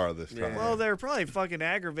too far this time. Well, they're probably fucking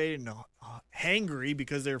aggravated and hangry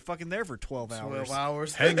because they're fucking there for 12 hours. 12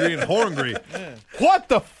 hours. Hangry and horngry. What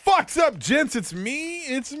the fuck's up, gents? It's me.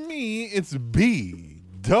 It's B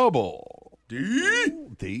double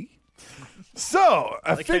D. So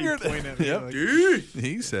I like how you figured. point at me, Yep. like-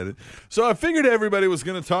 He said it. So I figured everybody was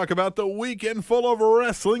going to talk about the weekend full of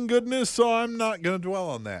wrestling goodness. So I'm not going to dwell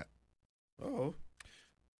on that. Oh.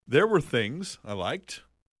 There were things I liked,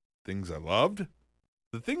 things I loved,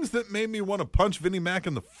 the things that made me want to punch Vinnie Mac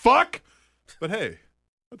in the fuck. But hey,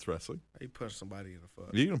 that's wrestling. He punched somebody in the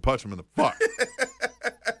fuck. You can punch him in the fuck.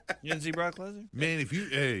 You didn't see Brock Lesnar? Man, if you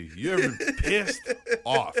ever been pissed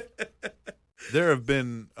off, there have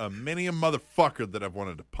been many a motherfucker that I've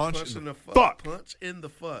wanted to punch in the fuck. Punch in the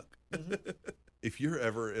fuck. If you're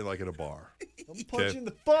ever in, like at a bar, I'm punching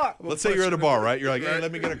the fuck. let's say you're at a bar, right? You're like, hey,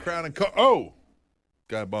 let me get a crown and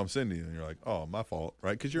guy bumps into you, and you're like, oh, my fault,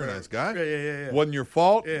 right? Because you're a nice guy. Yeah. Wasn't your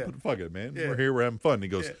fault. Yeah. But fuck it, man. Yeah. We're here. We're having fun. And he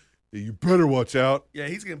goes, you better watch out. Yeah,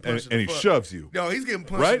 he's getting And, punched in and the he fuck. shoves you. No, he's getting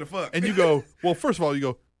punched Right? in the fuck. And you go, well, first of all, you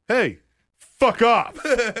go, hey, fuck off.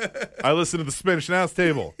 I listen to the Spanish announce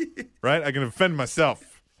table, right? I can defend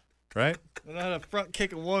myself, right? I know how to front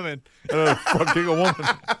kick a woman. Front kick a woman.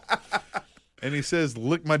 And he says,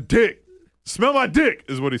 lick my dick. Smell my dick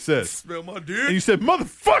is what he says. Smell my And dick. you said,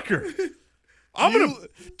 motherfucker.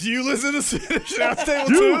 Do you listen to Spanish announce table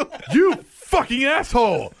You, too? you fucking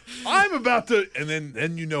asshole. I'm about to, and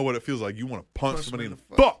then you know what it feels like. You want to punch somebody in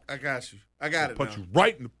the fuck. I got you. I got it. Punch now. you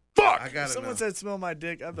right in the fuck. I got it. Someone now. said smell my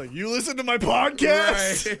dick. I'm like, you listen to my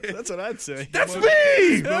podcast? Right. That's what I'd say. That's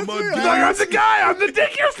me. That's Like, me. I'm the guy. I'm the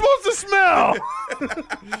dick you're supposed to smell.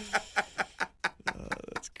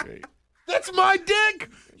 That's great. That's my dick.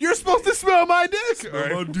 You're supposed to smell my dick.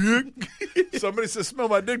 Smell my dick. Somebody says smell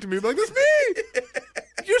my dick to me. I'm like, that's me.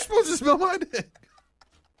 You're supposed to smell my dick.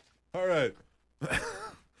 All right.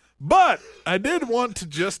 But I did want to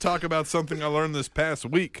just talk about something I learned this past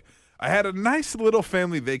week. I had a nice little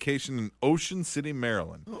family vacation in Ocean City,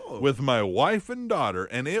 Maryland with my wife and daughter,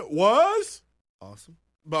 and it was Awesome.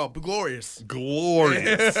 Well, glorious.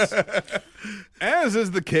 glorious. As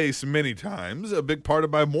is the case many times, a big part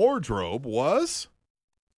of my wardrobe was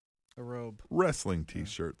A robe. wrestling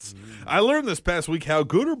t-shirts. I learned this past week how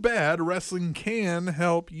good or bad wrestling can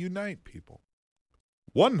help unite people.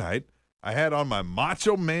 One night, I had on my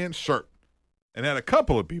Macho Man shirt and had a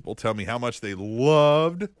couple of people tell me how much they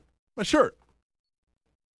loved my shirt.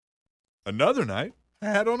 Another night, I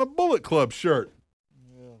had on a Bullet Club shirt.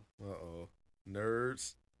 Uh-oh.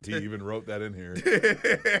 Nerds. He even wrote that in here.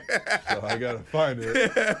 So I got to find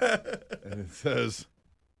it. And it says,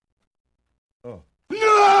 oh.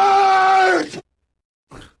 Nerd!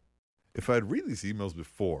 If I'd read these emails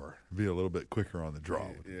before, it'd be a little bit quicker on the draw.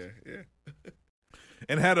 Yeah.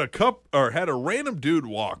 And had a random dude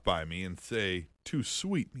walk by me and say, "Too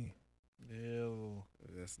sweet me." Ew.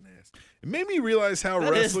 That's nasty. It made me realize how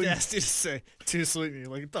That is wrestling. nasty to say. Too sweet me.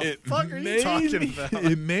 Like, what the It fuck are you made talking me- about?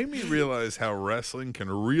 It made me realize how wrestling can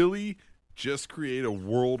really just create a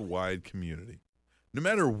worldwide community. No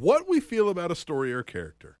matter what we feel about a story or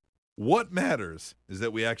character, what matters is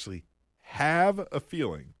that we actually have a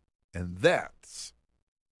feeling, and that's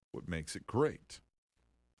what makes it great.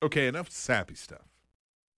 Okay, enough sappy stuff.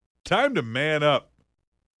 Time to man up.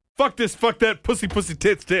 Fuck this, fuck that, pussy, pussy,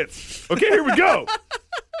 tits, tits. Okay, here we go.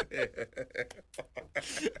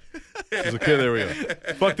 Okay, there we go.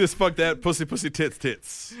 Fuck this, fuck that, pussy, pussy, tits,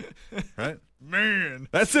 tits. Right? Man.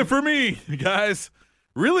 That's it for me, guys.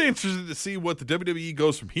 Really interested to see what the WWE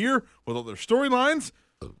goes from here with all their storylines.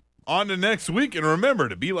 On to next week, and remember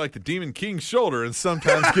to be like the Demon King's shoulder and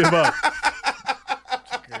sometimes give up.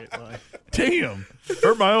 Great line. Damn.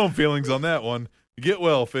 Hurt my own feelings on that one. Get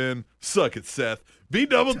well, Finn. Suck it, Seth. B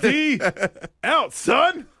double T out,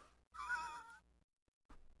 son.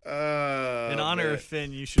 In honor of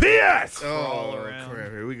Finn, you should P.S. crawl Oh, around crap.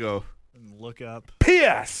 Here we go. and look up.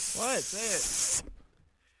 P.S. What? Say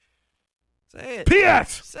Say it.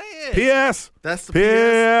 P.S. Say it. P.S. That's the PS.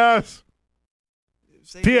 P.S.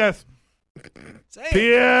 Say P.S. Say it.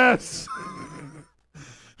 P.S.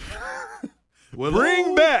 Willow.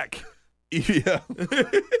 Bring back. Yeah.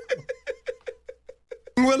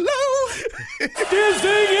 Willow.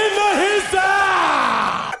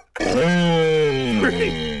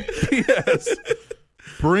 P.S.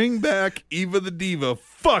 Bring back Eva the Diva.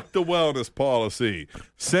 Fuck the wellness policy.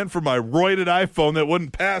 Sent for my roided iPhone that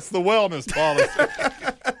wouldn't pass the wellness policy.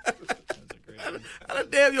 How the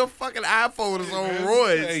damn your fucking iPhone is on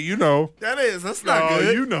roids? Hey, you know. That's not Oh,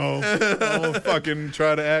 good. you know. I'll fucking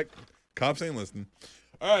try to act. Cops ain't listening.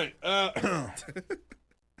 All right.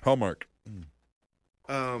 Hallmark.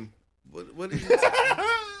 What did he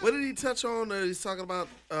what did he touch on? He's talking about.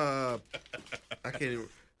 I can't even.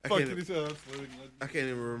 I can't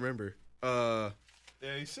even remember. Yeah,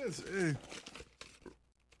 he says.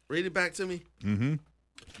 Read it back to me. Mm-hmm.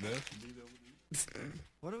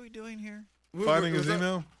 What are we doing here? Finding his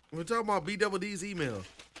email? We're talking about BWD's email.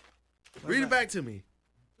 Read it back to me.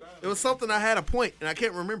 It was something I had a point and I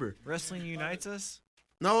can't remember. Wrestling unites us?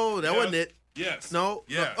 No, that wasn't it. Yes. No.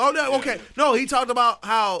 Yeah. Oh no. Yeah. Okay. No, he talked about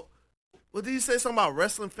how. What did he say? Something about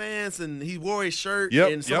wrestling fans and he wore his shirt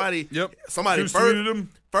Yep. and somebody. Yep. Somebody Too-sweeted him.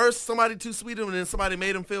 First, somebody too sweeted him, and then somebody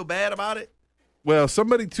made him feel bad about it. Well,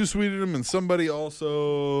 somebody too-sweeted him, and somebody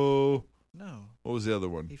also. No. What was the other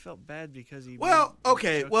one? He felt bad because he. Well, made-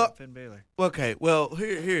 okay, choked well- out Finn Balor. Okay. Well,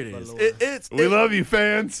 here it is. Lord. We love you,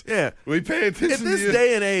 fans. Yeah. We pay attention In this to you.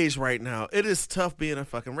 day and age right now, it is tough being a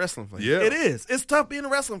fucking wrestling fan. Yeah. It is. It's tough being a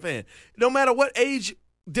wrestling fan. No matter what age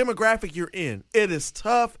demographic you're in, it is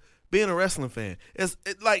tough being a wrestling fan.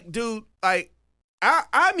 Dude,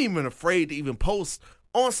 I'm even afraid to even post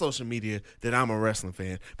on social media that I'm a wrestling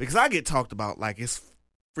fan because I get talked about like it's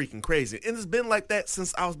freaking crazy. And it's been like that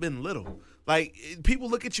since I was been little. Like, people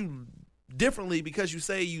look at you differently because you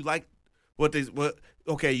say you like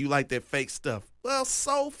you like that fake stuff. Well,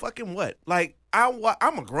 so fucking what? Like,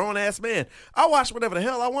 I'm a grown-ass man. I watch whatever the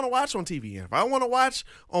hell I want to watch on TV. And if I want to watch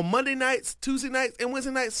on Monday nights, Tuesday nights, and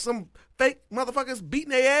Wednesday nights some fake motherfuckers beating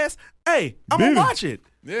their ass, hey, I'm going to watch it.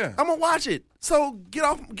 Yeah. I'm going to watch it. So get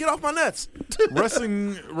off my nuts.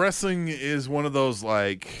 Wrestling is one of those,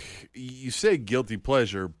 like, you say guilty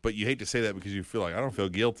pleasure, but you hate to say that because you feel like, I don't feel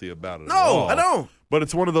guilty about it at all. I don't. But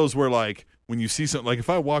it's one of those where, like, when you see something, like if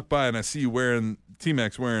I walk by and I see you wearing,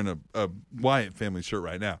 T-Max wearing a Wyatt family shirt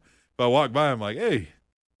right now, if I walk by, I'm like, hey,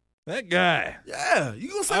 that guy. Yeah, you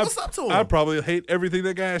going to say what's up to him. I probably hate everything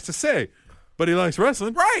that guy has to say, but he likes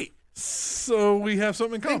wrestling. Right. So we have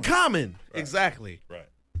something in common. Exactly. Right.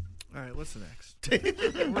 All right, what's the next?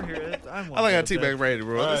 We're here. I like how T-Mac ready,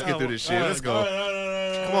 bro. Let's get through this shit. Let's go.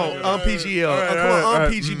 Come on, PGL. Come on,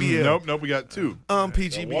 PGBL. Nope, we got two.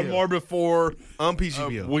 PGBL. One more before.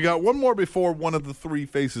 PGBL. We got one more before one of the three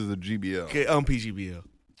faces of GBL. Okay, PGBL.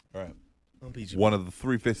 All right. PGBL. One of the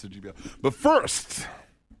three faces of GBL. But first,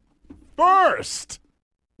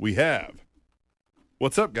 we have.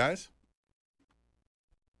 What's up, guys?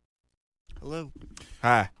 Hello.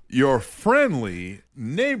 Hi. Your friendly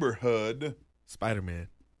neighborhood Spider-Man.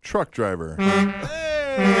 truck driver.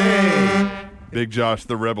 Hey! Big Josh,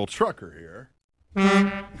 the rebel trucker here.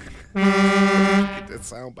 Get that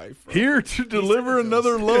soundbite from. Here to deliver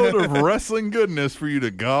another load of wrestling goodness for you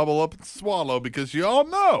to gobble up and swallow because you all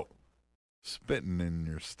know spitting in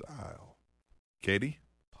your style. Katie?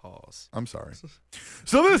 Pause. I'm sorry.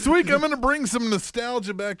 So this week I'm going to bring some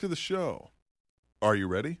nostalgia back to the show. Are you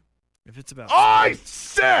ready? If it's about. I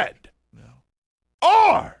said, No.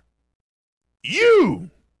 are you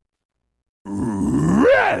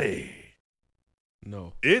ready?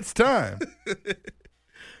 No. It's time.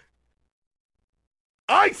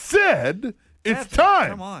 I said it's Captain, time.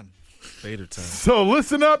 Come on. Later time. So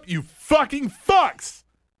listen up, you fucking fucks.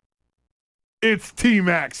 It's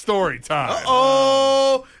T-Mac story time.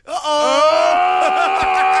 Uh-oh.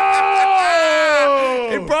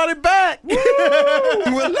 He brought it back.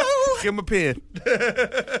 Hello. Give him a pen.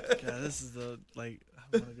 Yeah, this is the, I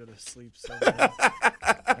want to go to sleep so bad.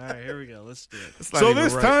 All right, here we go. Let's do it. So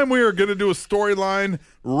this time we are going to do a storyline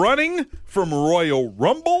running from Royal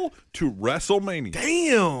Rumble to WrestleMania.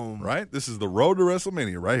 Damn. Right? This is the road to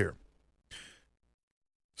WrestleMania right here.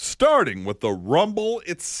 Starting with the Rumble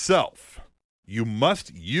itself, you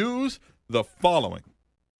must use the following.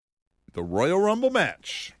 The Royal Rumble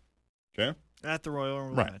match. Okay? At the Royal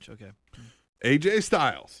Rumble Right. match. Okay. AJ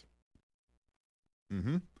Styles.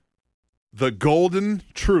 Mm-hmm. The Golden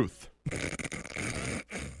Truth.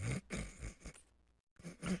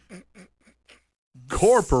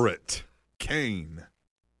 Corporate Kane.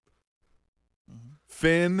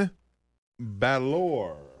 Finn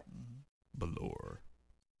Balor. Balor.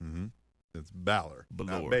 Mm-hmm. It's Balor, not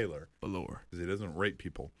Balor. Baylor, Balor. because he doesn't rape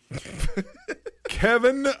people.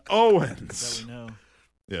 Kevin Owens. That we know.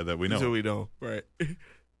 Yeah, that we So know. we know. Right.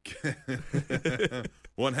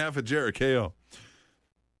 One half of Jericho.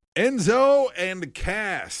 Enzo and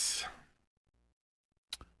Cass.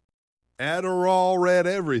 Adderall read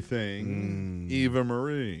everything. Eva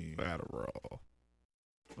Marie. Adderall.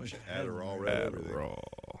 Wish I had Adderall one. read everything.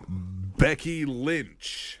 Adderall. Becky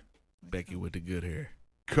Lynch. Becky with the good hair.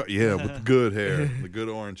 Yeah, with the good hair, the good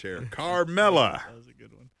orange hair. Carmella. That was a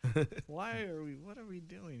good one. What are we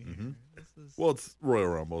doing here? This is, Well, it's Royal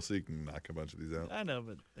Rumble, so you can knock a bunch of these out. I know,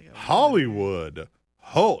 but they got Hollywood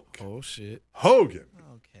Hulk Oh shit! Hogan.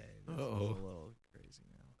 Okay, this is a Uh-oh. little crazy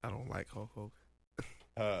now. I don't like Hulk Hogan.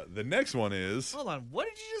 The next one is Hold on, what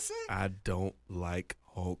did you just say? I don't like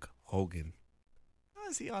Hulk Hogan. How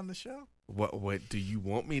is he on the show? What do you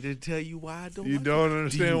want me to tell you why I don't? you like don't Do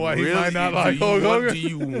understand you why he really- might not do like you Hulk want- Hogan. Do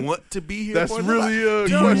you want to be here? That's for another- really a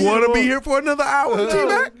Do you question. want to be here for another hour,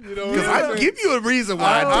 T-Mac? You know what Because I'm I saying? give you a reason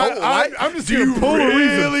why I don't like. I'm just Do gonna you pull a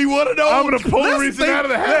reason. really want to know? I'm gonna pull a Let's reason think- out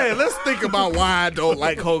of the hat. Hey, let's think about why I don't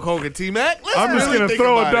like Hulk Hogan, T-Mac. Let's I'm just really gonna think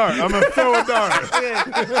throw a about dart. it. I'm gonna throw a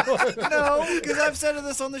dart. No, because I've said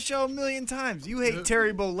this on the show a million times. You hate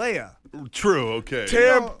Terry Bollea. True. Okay.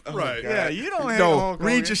 Right. Yeah, you don't hate No, Hulk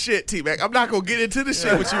read Hogan. your shit, T-Mac. I'm not gonna get into the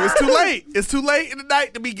shit with you. It's too late. It's too late in the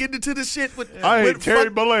night to be getting into the shit with. I hate with Terry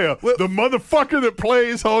fuck- Bollea, with- the motherfucker that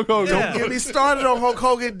plays Hulk Hogan. Yeah. Don't get me started on Hulk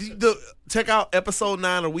Hogan. Check out episode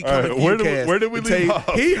 9 of We All Coming right, where did we- Feudcast where did we to tell leave you-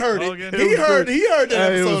 off? He heard Hogan. it. He heard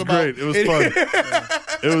that Hey, episode it was about. great. It was fun.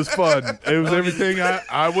 It was fun. It was everything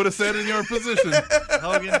I would have said in your position.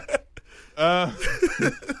 Hogan.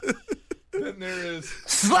 Then there is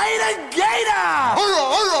Slater Gator!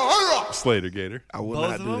 Slater Gator. I will Both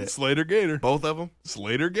not of do them? that. Slater Gator. Both of them.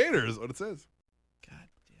 Slater Gator is what it says. God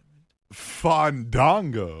damn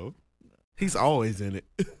Fandango. He's always in it.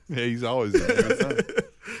 Yeah, he's always in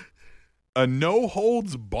it. A no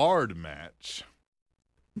holds barred match.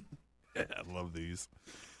 I love these.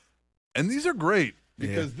 And these are great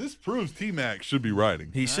because this proves T-Mac should be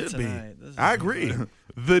writing. He Not should be. tonight. This is I agree.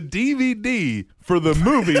 The DVD for the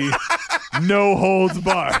movie No Holds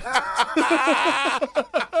Barred.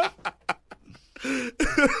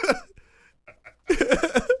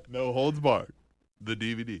 No Holds Barred. The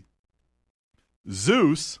DVD.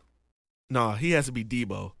 Zeus. No, he has to be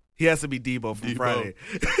Debo. He has to be Debo from Debo. Friday.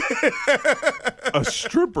 A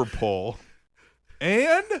stripper pole.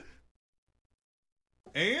 And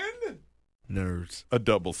Nerds. a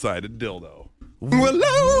double-sided dildo.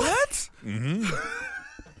 Hello? What?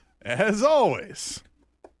 As always,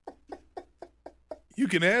 you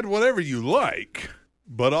can add whatever you like,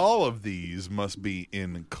 but all of these must be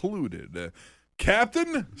included.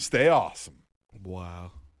 Captain, stay awesome.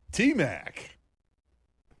 Wow. T-Mac.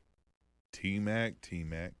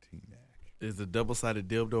 Is the double-sided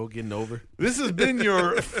dildo getting over? This has been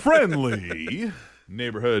your friendly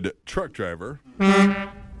neighborhood truck driver,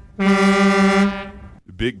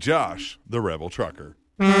 Big Josh, the Rebel Trucker.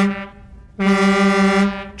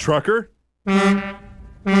 Trucker,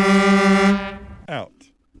 out.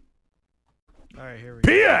 All right, here we go.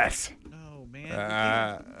 P.S. Oh,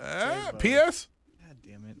 man. P.S. God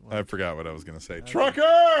damn it. I forgot what I was going to say.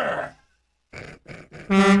 Trucker!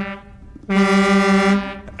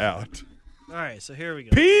 Out. All right, so here we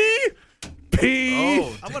go. P.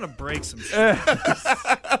 Oh, I'm going to break some shit.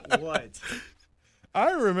 What?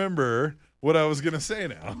 I remember what I was going to say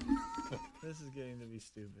now. This is getting to be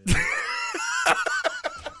stupid.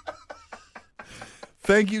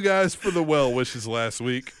 Thank you guys for the well wishes last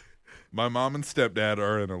week. My mom and stepdad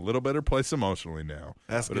are in a little better place emotionally now.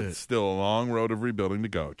 That's but good. it's still a long road of rebuilding to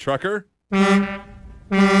go. Trucker?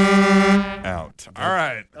 Out. All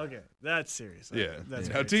right. Okay, that's serious. Yeah. That's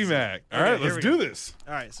Now, very T-Mac. All Okay, right, here let's we do go. this.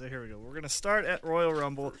 All right, so here we go. We're going to start at Royal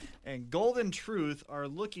Rumble, and Golden Truth are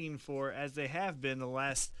looking for, as they have been the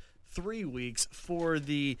last 3 weeks, for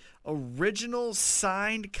the original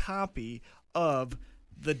signed copy of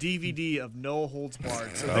the DVD of No Holds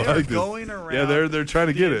Barred. So I they are like this. going around. Yeah, they're trying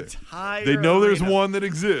to the get it. entire They know there's arena. one that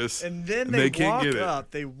exists, And then they they can't walk get it.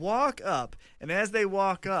 up. They walk up, and as they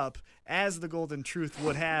walk up, as the Golden Truth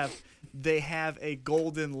would have, they have a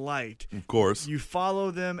golden light. Of course. You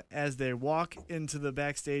follow them as they walk into the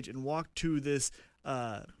backstage and walk to this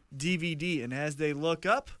DVD, and as they look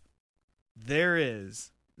up, there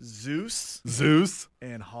is Zeus Zeus,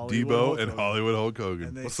 and Hollywood Debo, Hulk and Hogan. Hollywood Hulk Hogan.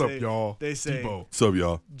 And they What's say, up, y'all? They say, What's up,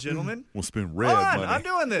 y'all? gentlemen, We'll spend red hold on, money. I'm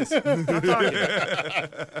doing this. Stop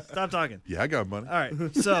talking. Stop talking. Yeah, I got money. All right,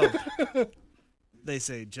 so they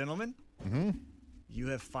say, gentlemen, you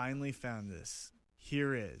have finally found this.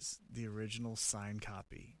 Here is the original signed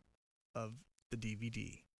copy of the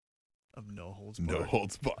DVD of No Holds Barred. No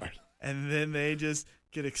holds barred. And then they just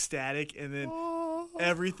get ecstatic, and then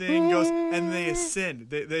everything goes, and they ascend.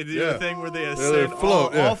 They do Yeah. a thing where they they ascend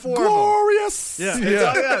float, all yeah. four of them. Glorious. Yeah,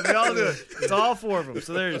 they all do it. It's all four of them.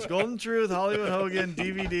 So there's Golden Truth, Hollywood Hogan,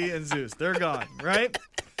 DVD, and Zeus. They're gone, right?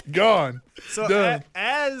 Gone. So Done.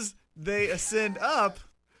 as they ascend up,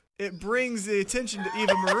 it brings the attention to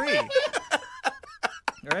Eva Marie.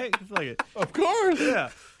 Right? Like it. Of course. Yeah.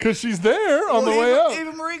 Because she's there on the way up.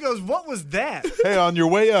 Eva Marie goes, "What was that?" Hey, on your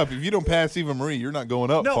way up, if you don't pass Eva Marie, you're not going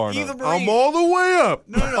up No, far Eva enough. Marie- I'm all the way up.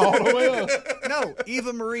 No. all the way up. No,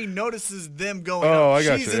 Eva Marie notices them going Oh, up. I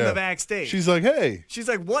got She's you. in yeah. the backstage. She's like, hey. She's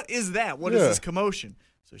like, "What is that? What is Yeah. this commotion?"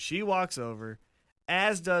 So she walks over,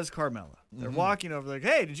 as does Carmella. They're Mm-hmm. walking over, like,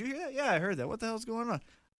 "Hey, did you hear that? Yeah, I heard that. What the hell's going on?"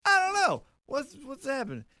 "I don't know. What's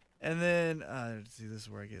happening?" And then, let's see, this is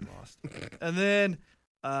where I get lost. And then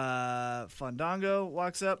Fandango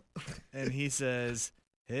walks up, and he says,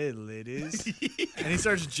 "Hey, ladies," and he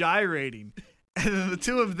starts gyrating. And then the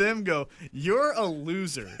two of them go, "You're a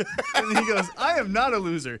loser." And he goes, "I am not a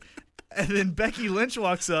loser." And then Becky Lynch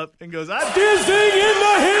walks up and goes, "I'm dizzy in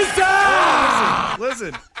the hissa."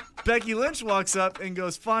 Listen. Becky Lynch walks up and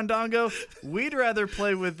goes, "Fandango, we'd rather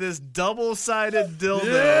play with this double-sided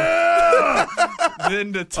dildo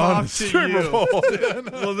than to talk to you."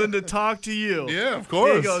 Well, than to talk to you. Yeah, of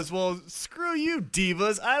course. He goes, "Well, screw you,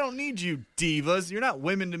 divas. I don't need you, divas. You're not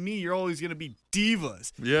women to me. You're always going to be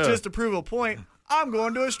divas." Yeah. Just to prove a point, I'm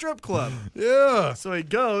going to a strip club. Yeah. So he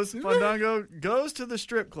goes, Fandango goes to the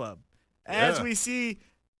strip club. As Yeah. we see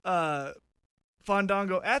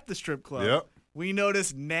Fandango at the strip club, Yep. we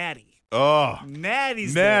notice Natty. Oh,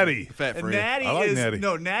 Natty's Natty. there. Fat And friend. Natty I like is Natty.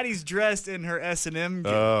 no Natty's dressed in her S&M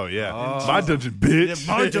gear. Oh, yeah. My dungeon, bitch.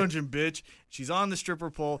 Yeah, my dungeon bitch. She's on the stripper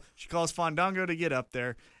pole. She calls Fandango to get up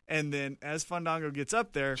there, and then as Fandango gets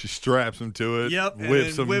up there, She straps him to it. yep, and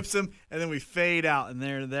Whips then him. whips him, and then we fade out, and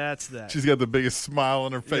that's that. She's got the biggest smile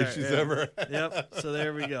on her face Yeah, she's yeah. ever had. Yep. So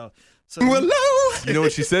there we go. So You know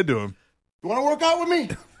what she said to him? You want to work out with me?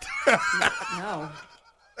 No.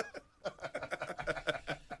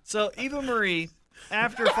 So Eva Marie,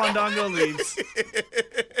 after Fandango leaves,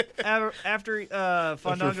 after Fandango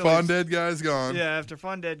After Fun leaves, Dead guy's gone. yeah, after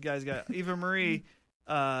Fun Dead guys got Eva Marie.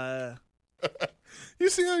 You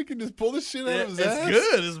see how he can just pull this shit out of his It's ass?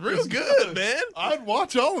 good. It's real good, man. I'd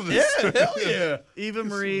watch all of this. Yeah, hell yeah. Eva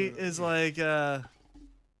Marie is like, Eva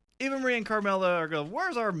Marie and Carmella are going,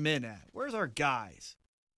 "Where's our men at? Where's our guys?"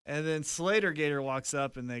 And then Slater Gator walks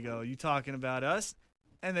up and they go, "You talking about us?"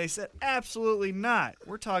 And they said, "Absolutely not.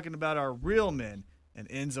 We're talking about our real men." And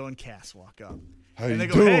Enzo and Cass walk up. How and you they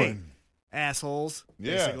go, doing? "Hey, assholes,"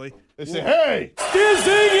 Yeah. basically. They say, hey.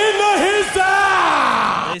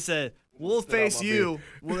 They said, "We'll face you."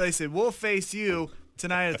 Well, they said, "We'll face you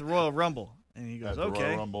tonight at the Royal Rumble." And he goes, At the "Okay."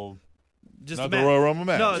 Royal Rumble. Just Not a the match. Royal Rumble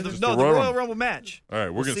match. No, Just the the Royal Royal Rumble match. All right,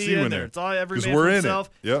 we're We'll going to see see you in there. It's all every 'Cause man we're for in it. himself.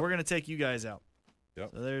 Yep. We're going to take you guys out.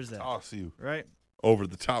 Yep. So there's that. Toss you Right? over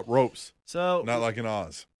the top ropes. So Not like in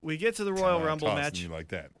Oz. we get to the Royal Not Rumble tossing match. You like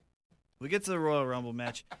that. We get to the Royal Rumble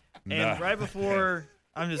match. And Nah. right before,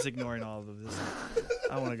 I'm just ignoring all of this.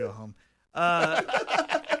 I want to go home.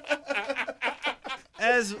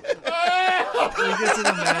 As we get to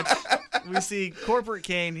the match, we see Corporate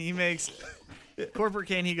Kane. He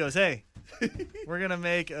goes, "Hey, we're going to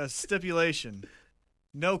make a stipulation.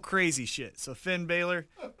 No crazy shit." So Finn Balor,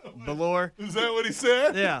 Is that what he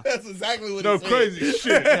said? yeah. That's exactly what No he said. crazy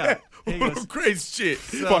shit. Yeah. He goes, Crazy shit.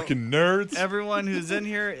 so Fucking nerds. everyone who's in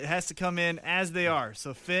here has to come in as they are.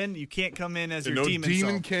 So Finn, you can't come in as your no demon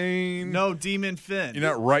demon self. Kane. No demon Finn. You're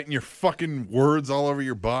not writing your fucking words all over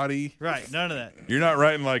your body. Right, none of that. You're not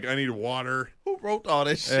writing like, I need water. Who wrote all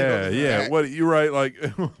that shit? Yeah, on the yeah. back? What you write like?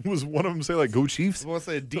 Was one of them say like "Go Chiefs"? I want to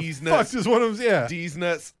say D's Fuck, nuts. just one of them. Yeah. D's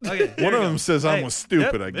nuts. Okay, here One we of go. them says I'm Hey, was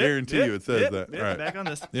stupid. yep, I yep, guarantee yep, you it says yep, that. yep, Right. Back on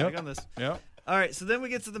this. Yep. Back on this. Yep. All right, so then we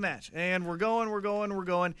get to the match, and we're going.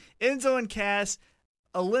 Enzo and Cass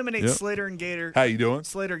eliminate Yep. Slater and Gator. How you doing?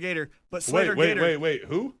 Slater Gator, but Slater Wait, Gator. wait.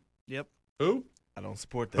 Who? Yep. Who? I don't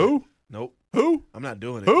support that. Who? Nope. Who? I'm not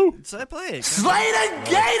doing it. Who? So I play it. Slater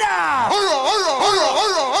Gator!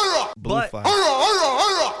 Blue But- fire.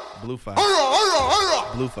 Blue fire.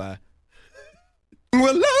 Blue fire.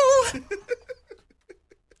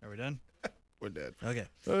 Are we done? We're dead. Okay.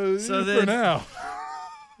 So So for then- now.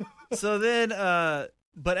 So then,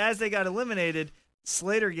 but as they got eliminated,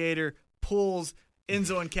 Slater Gator pulls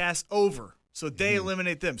Enzo and Cass over. So they Mm-hmm.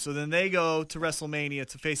 eliminate them. So then they go to WrestleMania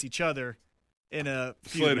to face each other in a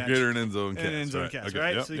feud Slater match. Gator and Enzo and Cass. And Enzo and right. Cass, Okay.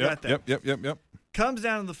 right? Yep, So you yep, got that. Yep. Comes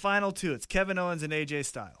down to the final two. It's Kevin Owens and AJ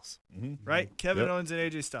Styles. Right? Kevin Yep. Owens and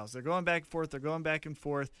AJ Styles. They're going back and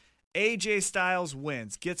forth. AJ Styles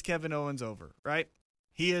wins, gets Kevin Owens over, right?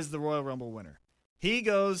 He is the Royal Rumble winner. He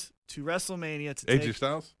goes to WrestleMania to take AJ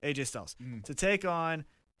Styles. AJ Styles to take on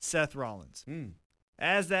Seth Rollins.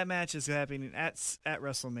 As that match is happening at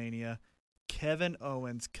WrestleMania, Kevin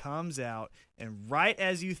Owens comes out, and right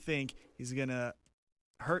as you think he's gonna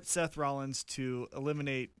hurt Seth Rollins to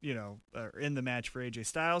eliminate, in the match for AJ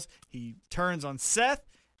Styles, he turns on Seth.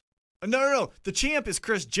 No. The champ is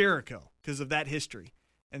Chris Jericho because of that history.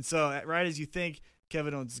 And so right as you think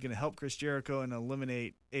Kevin Owens is going to help Chris Jericho and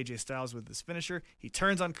eliminate AJ Styles with his finisher, he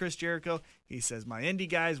turns on Chris Jericho. He says, my indie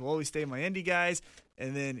guys will always stay my indie guys.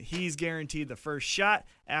 And then he's guaranteed the first shot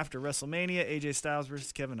after WrestleMania, AJ Styles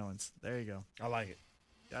versus Kevin Owens. There you go. I like it.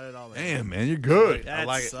 Got it all there. Damn, man, you're good. That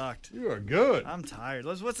like it. sucked. You are good. I'm tired.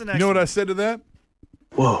 What's the next You know what one? I said to that?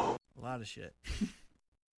 Whoa. A lot of shit.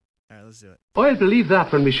 All right, let's do it. I'll believe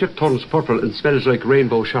that when my ship turns purple and smells like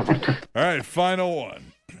rainbow sherbet. All right, final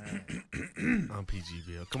one. On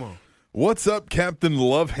PGBL. Come on. What's up, Captain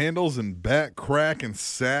Love Handles and Back Crack and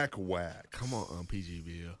Sack Whack? Come on,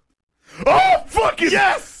 PGBL. Oh, fucking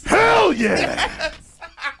yes! Hell yeah!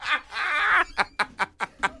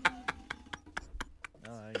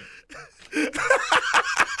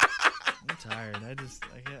 I'm tired. I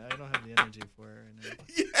don't have the energy for it right now.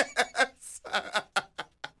 Yes.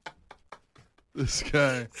 This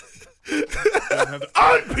guy on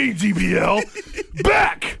PGBL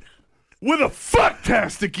back with a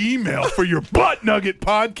fucktastic email for your Butt Nugget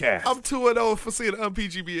podcast. I'm 2-0 for seeing on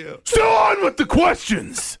PGBL. So on with the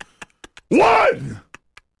questions. 1.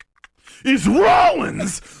 Is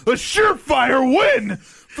Rollins a surefire win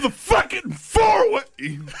for the fucking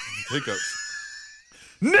 4-way hiccups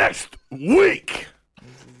next week?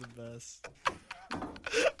 This is the best.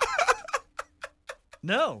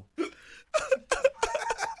 No.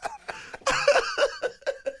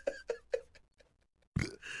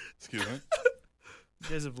 Excuse me. You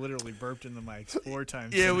guys have literally burped in the mics 4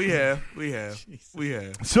 times. Yeah, we have. Jesus. We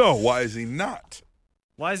have. So why is he not?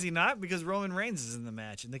 Why is he not? Because Roman Reigns is in the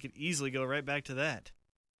match, and they could easily go right back to that.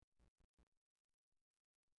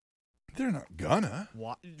 They're not gonna.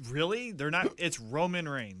 What? Really? They're not. It's Roman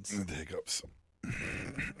Reigns. The hiccups. You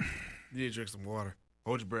need to drink some water.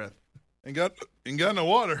 Hold your breath. Ain't got no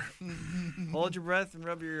water. Hold your breath and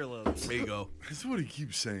rub your earlobes. There you go. That's what he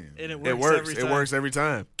keeps saying. And It works. Every It time. works every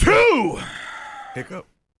time. 2. Hiccup.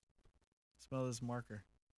 Smell this marker.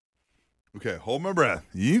 Okay, hold my breath.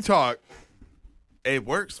 You talk. It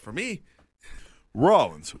works for me.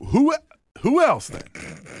 Rollins. Who else then?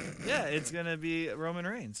 Yeah, it's gonna be Roman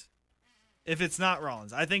Reigns. If it's not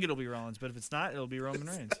Rollins, I think it'll be Rollins. But if it's not, it'll be Roman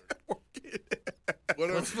Reigns. What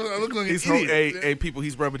else? I look like He's an idiot. hey, people.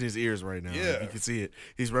 He's rubbing his ears right now. Yeah. You can see it.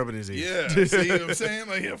 He's rubbing his ears. Yeah, see what I'm saying?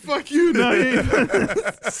 Like, yeah, fuck you,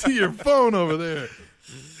 Naive. See your phone over there.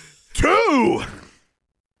 2.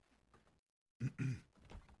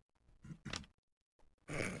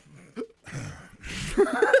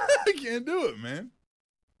 I can't do it, man.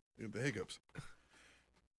 Get the hiccups.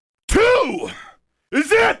 2. Is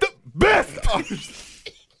that the best option?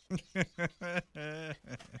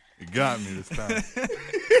 You got me this time.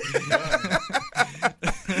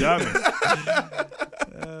 Got me.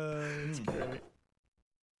 It's great.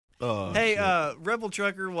 Oh, Hey, Rebel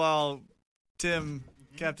Trucker, while Tim,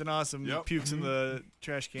 Captain Awesome, Yep. pukes in the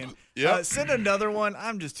trash can, Yep. send another one.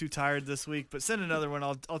 I'm just too tired this week, but send another one.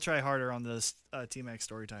 I'll try harder on this T-Mac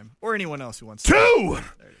story time, or anyone else who wants to.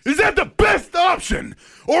 2. Is that the best option?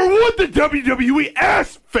 Or would the WWE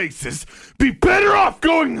ass faces be better off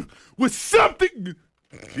going with something?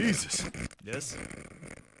 Jesus. Yes.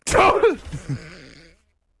 Total.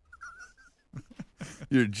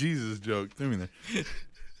 Your Jesus joke threw me there.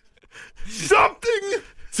 Something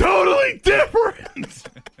totally different.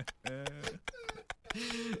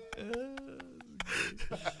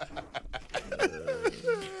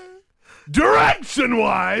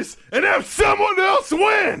 Direction-wise, and have someone else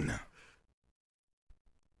win.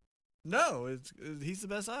 No, he's the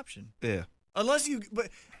best option. yeah. Unless you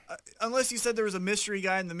said there was a mystery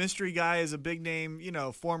guy and the mystery guy is a big name,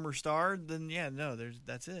 former star, then yeah, no,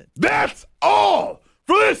 that's it. That's all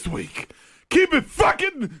for this week. Keep it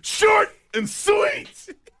fucking short and sweet.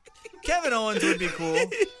 Kevin Owens would be cool.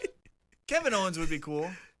 Kevin Owens would be cool.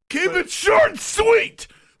 Keep it short and sweet,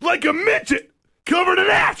 like a midget covered in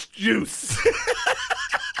ass juice.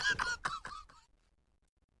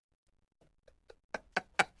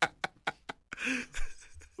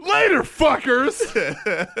 Later, fuckers.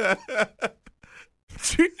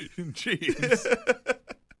 Jeez.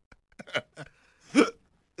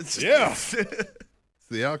 Yeah. It's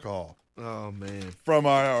the alcohol. Oh man. From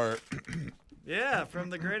our Yeah, from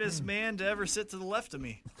the greatest man to ever sit to the left of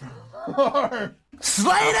me. Hey,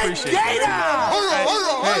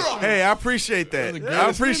 I appreciate that. I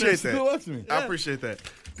appreciate To the that. left of me. I appreciate that.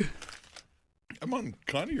 I'm on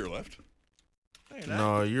kind of your left.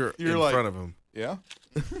 No, you're in like- front of him. Yeah.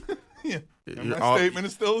 Yeah. And You're my all- statement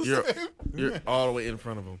is still the You're same. you're all the way in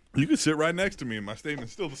front of him. You can sit right next to me, and my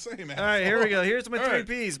statement's still the same. All right, here we go. Here's my All three right.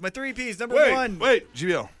 P's. My three P's. Number Wait, one. wait,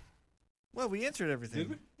 GBL. Well, we answered everything. Did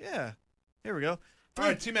we? Yeah. Here we go. All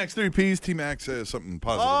right, T-Max 3 Ps. T-Max says something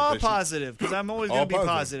positive. All positive, because I'm always going to be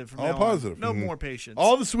positive from now on. No more patience.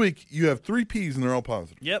 All this week, you have 3 Ps and they're all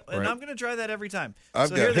positive. Yep, and I'm going to try that every time. I've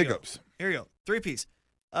got hiccups. Here you go. 3 Ps.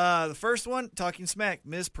 The first one, Talking Smack,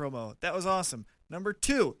 Miz promo. That was awesome. Number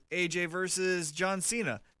 2, AJ versus John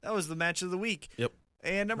Cena. That was the match of the week. Yep.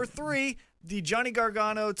 And number 3, the Johnny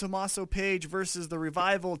Gargano, Tommaso Page versus the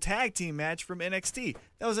Revival tag team match from NXT.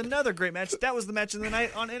 That was another great match. That was the match of the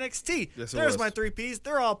night on NXT. Yes, There's my 3 Ps.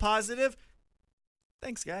 They're all positive.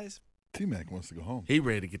 Thanks, guys. T-Mac wants to go home. He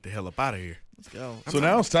ready to get the hell up out of here. Let's go. So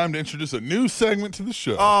now it's time to introduce a new segment to the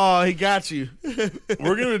show. Oh, he got you.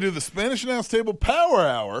 We're going to do the Spanish Announce Table Power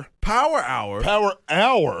Hour. Power hour. Power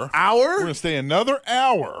Hour. We're going to stay another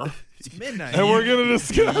hour. It's midnight. And we're going to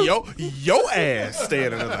discuss. Your ass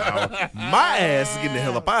staying another hour. My ass is getting the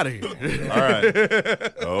hell up out of here. All right.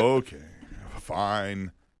 Okay.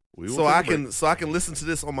 Fine. We will so I can listen to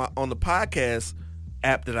this on the podcast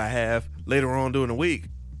app that I have later on during the week.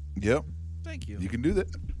 Yep. Thank you. You can do that.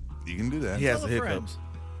 You can do that. He has Tell the a friend. hiccups.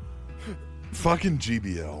 Fucking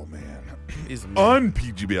GBL, man. He's a man.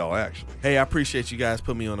 Un-PGBL, actually. Hey, I appreciate you guys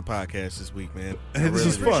putting me on the podcast this week, man. Hey, this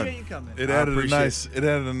is fun. Appreciate you coming. It added a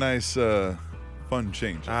nice fun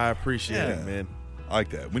change. I appreciate Yeah. it, man. I like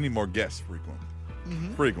that. We need more guests frequently.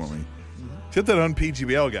 Get that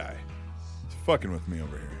un-PGBL guy. He's fucking with me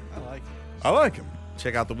over here. I like him.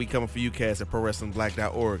 Check out the Week Coming For You cast at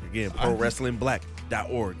ProWrestlingBlack.org. Again,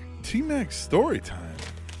 ProWrestlingBlack.org. T-Mac story time.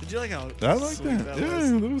 Did you like how I like sweet that. was?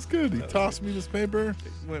 Yeah, that was good. He tossed me this paper. It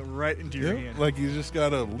went right into your hand. Like he just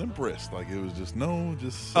got a limp wrist. Like it was just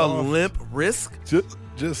A soft. limp wrist? Just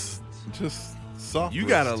soft. You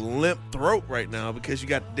got a wrist. limp throat right now because you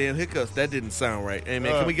got the damn hiccups. That didn't sound right. Hey,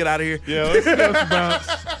 man, can we get out of here? Yeah, let's go bounce.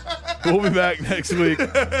 We'll be back next week.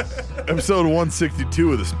 Episode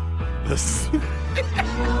 162 of this.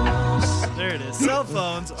 There it is. Cell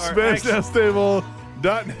phones are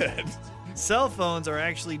SpanishNowStable.net. Cell phones are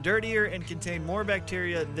actually dirtier and contain more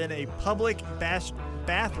bacteria than a public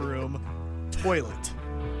bathroom toilet.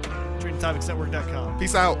 TreatingTopicsNetwork.com.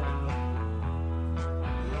 Peace out.